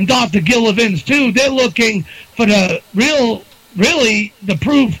 and Dr. Gillivan's too, they're looking for the really the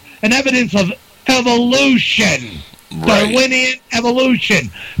proof and evidence of evolution, Darwinian evolution.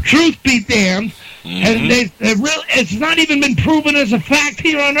 Truth be damned, and it's not even been proven as a fact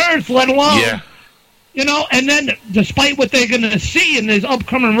here on Earth, let alone, you know. And then, despite what they're going to see in these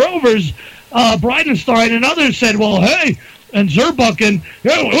upcoming rovers, Bridenstine and others said, "Well, hey." And Zurbuchen,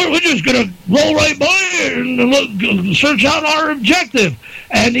 we're just going to roll right by it and search out our objective.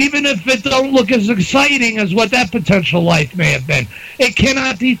 And even if it don't look as exciting as what that potential life may have been, it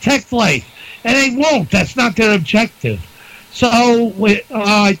cannot detect life. And they won't. That's not their objective. So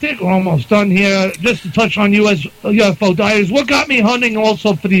I think we're almost done here. Just to touch on UFO diaries, what got me hunting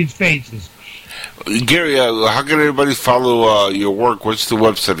also for these faces? Gary, how can everybody follow your work? What's the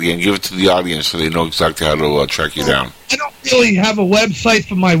website again? Give it to the audience so they know exactly how to track you down. I don't really have a website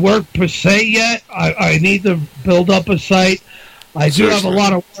for my work per se yet. I need to build up a site. I do have a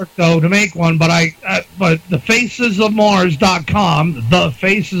lot of work, though, to make one, but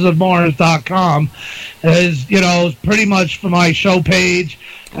thefacesofmars.com is, pretty much for my show page,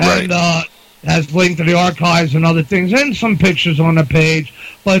 and has linked to the archives and other things, and some pictures on the page.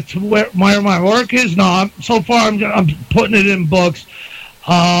 But where my work is not. So far, I'm putting it in books.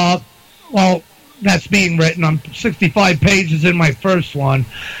 Well, that's being written. I'm 65 pages in my first one.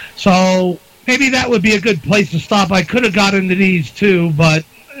 So maybe that would be a good place to stop. I could have got into these too, but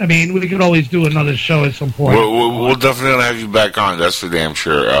I mean, we could always do another show at some point. We'll definitely have you back on. That's for damn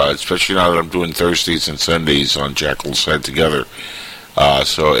sure. Especially now that I'm doing Thursdays and Sundays on Jackal's Side Together.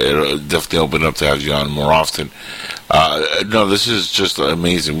 So it'll definitely open up to have you on more often. No, this is just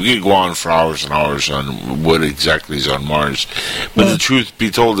amazing. We could go on for hours and hours on what exactly is on Mars. But the truth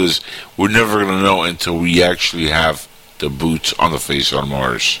be told is, we're never going to know until we actually have the boots on the face on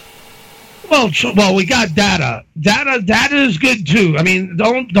Mars. Well, we got data. Data is good too. I mean,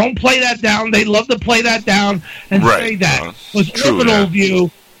 don't play that down. They love to play that down and say that. With orbital view,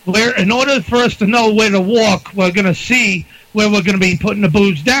 where in order for us to know where to walk, we're going to see where we're going to be putting the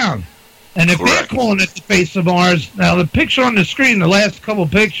boots down. And if they're calling it the face of Mars, now the picture on the screen, the last couple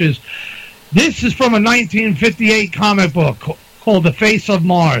pictures, this is from a 1958 comic book called The Face of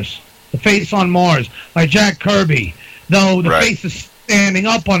Mars, The Face on Mars, by Jack Kirby. Though the face is standing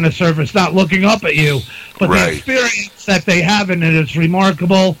up on the surface, not looking up at you, but the experience that they have in it is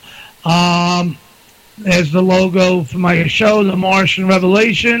remarkable. There's the logo for my show, The Martian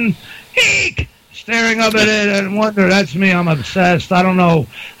Revelation. Eek! Staring up at it and wonder, that's me, I'm obsessed. I don't know.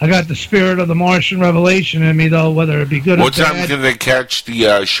 I got the spirit of The Martian Revelation in me, though, whether it be good or bad. What time can they catch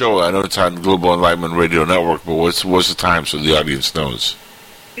the show? I know it's on Global Enlightenment Radio Network, but what's the time so the audience knows?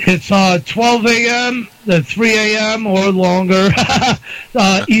 It's 12 a.m. to 3 a.m. or longer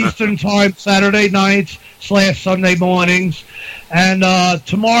Eastern Time, Saturday nights / Sunday mornings. And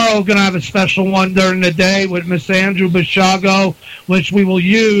tomorrow we're going to have a special one during the day with Mr. Andrew Bashago, which we will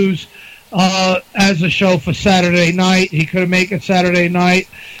use as a show for Saturday night. He couldn't make it Saturday night.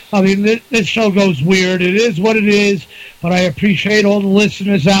 I mean, this show goes weird. It is what it is, but I appreciate all the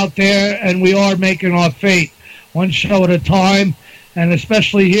listeners out there, and we are making our fate one show at a time. And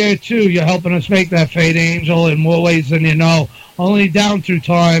especially here, too, you're helping us make that fate, Angel, in more ways than you know. Only down through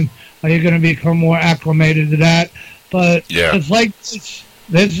time are you going to become more acclimated to that. But it's like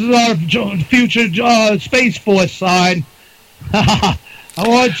this is our future Space Force side. I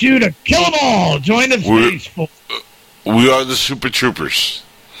want you to kill them all. Join the Space Force. We are the Super Troopers.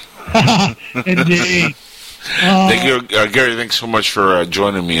 Indeed. Thank you, Gary. Thanks so much for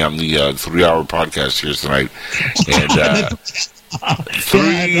joining me on the 3-hour podcast here tonight. And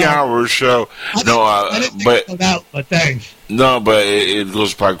 3-hour show. But thanks. No, but it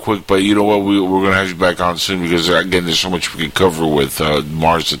goes by quick. But you know what? We're going to have you back on soon because again, there's so much we can cover with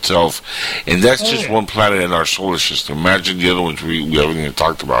Mars itself, and that's just one planet in our solar system. Imagine the other ones we haven't even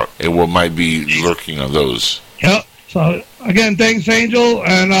talked about, and what might be lurking on those. Yep. So again, thanks, Angel,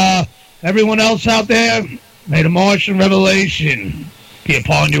 and everyone else out there. May the Martian revelation be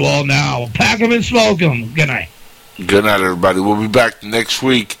upon you all now. Pack 'em and smoke 'em. Good night. Good night, everybody. We'll be back next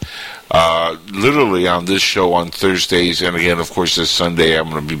week, literally on this show on Thursdays. And again, of course, this Sunday, I'm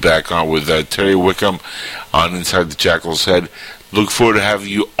going to be back on with Terry Wickham on Inside the Jackal's Head. Look forward to having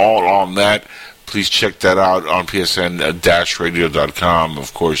you all on that. Please check that out on PSN-radio.com,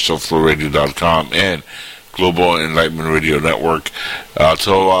 of course, SoFloRadio.com, and Global Enlightenment Radio Network.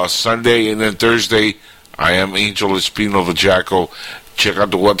 Till Sunday and then Thursday, I am Angel Espino, the Jackal. Check out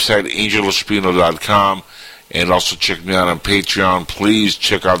the website, angelespino.com. And also check me out on Patreon. Please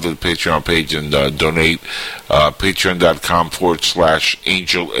check out the Patreon page and donate.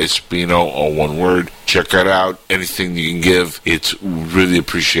 Patreon.com/Angel Espino, all one word. Check that out. Anything you can give, it's really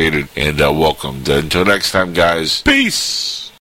appreciated and welcome. Until next time, guys. Peace.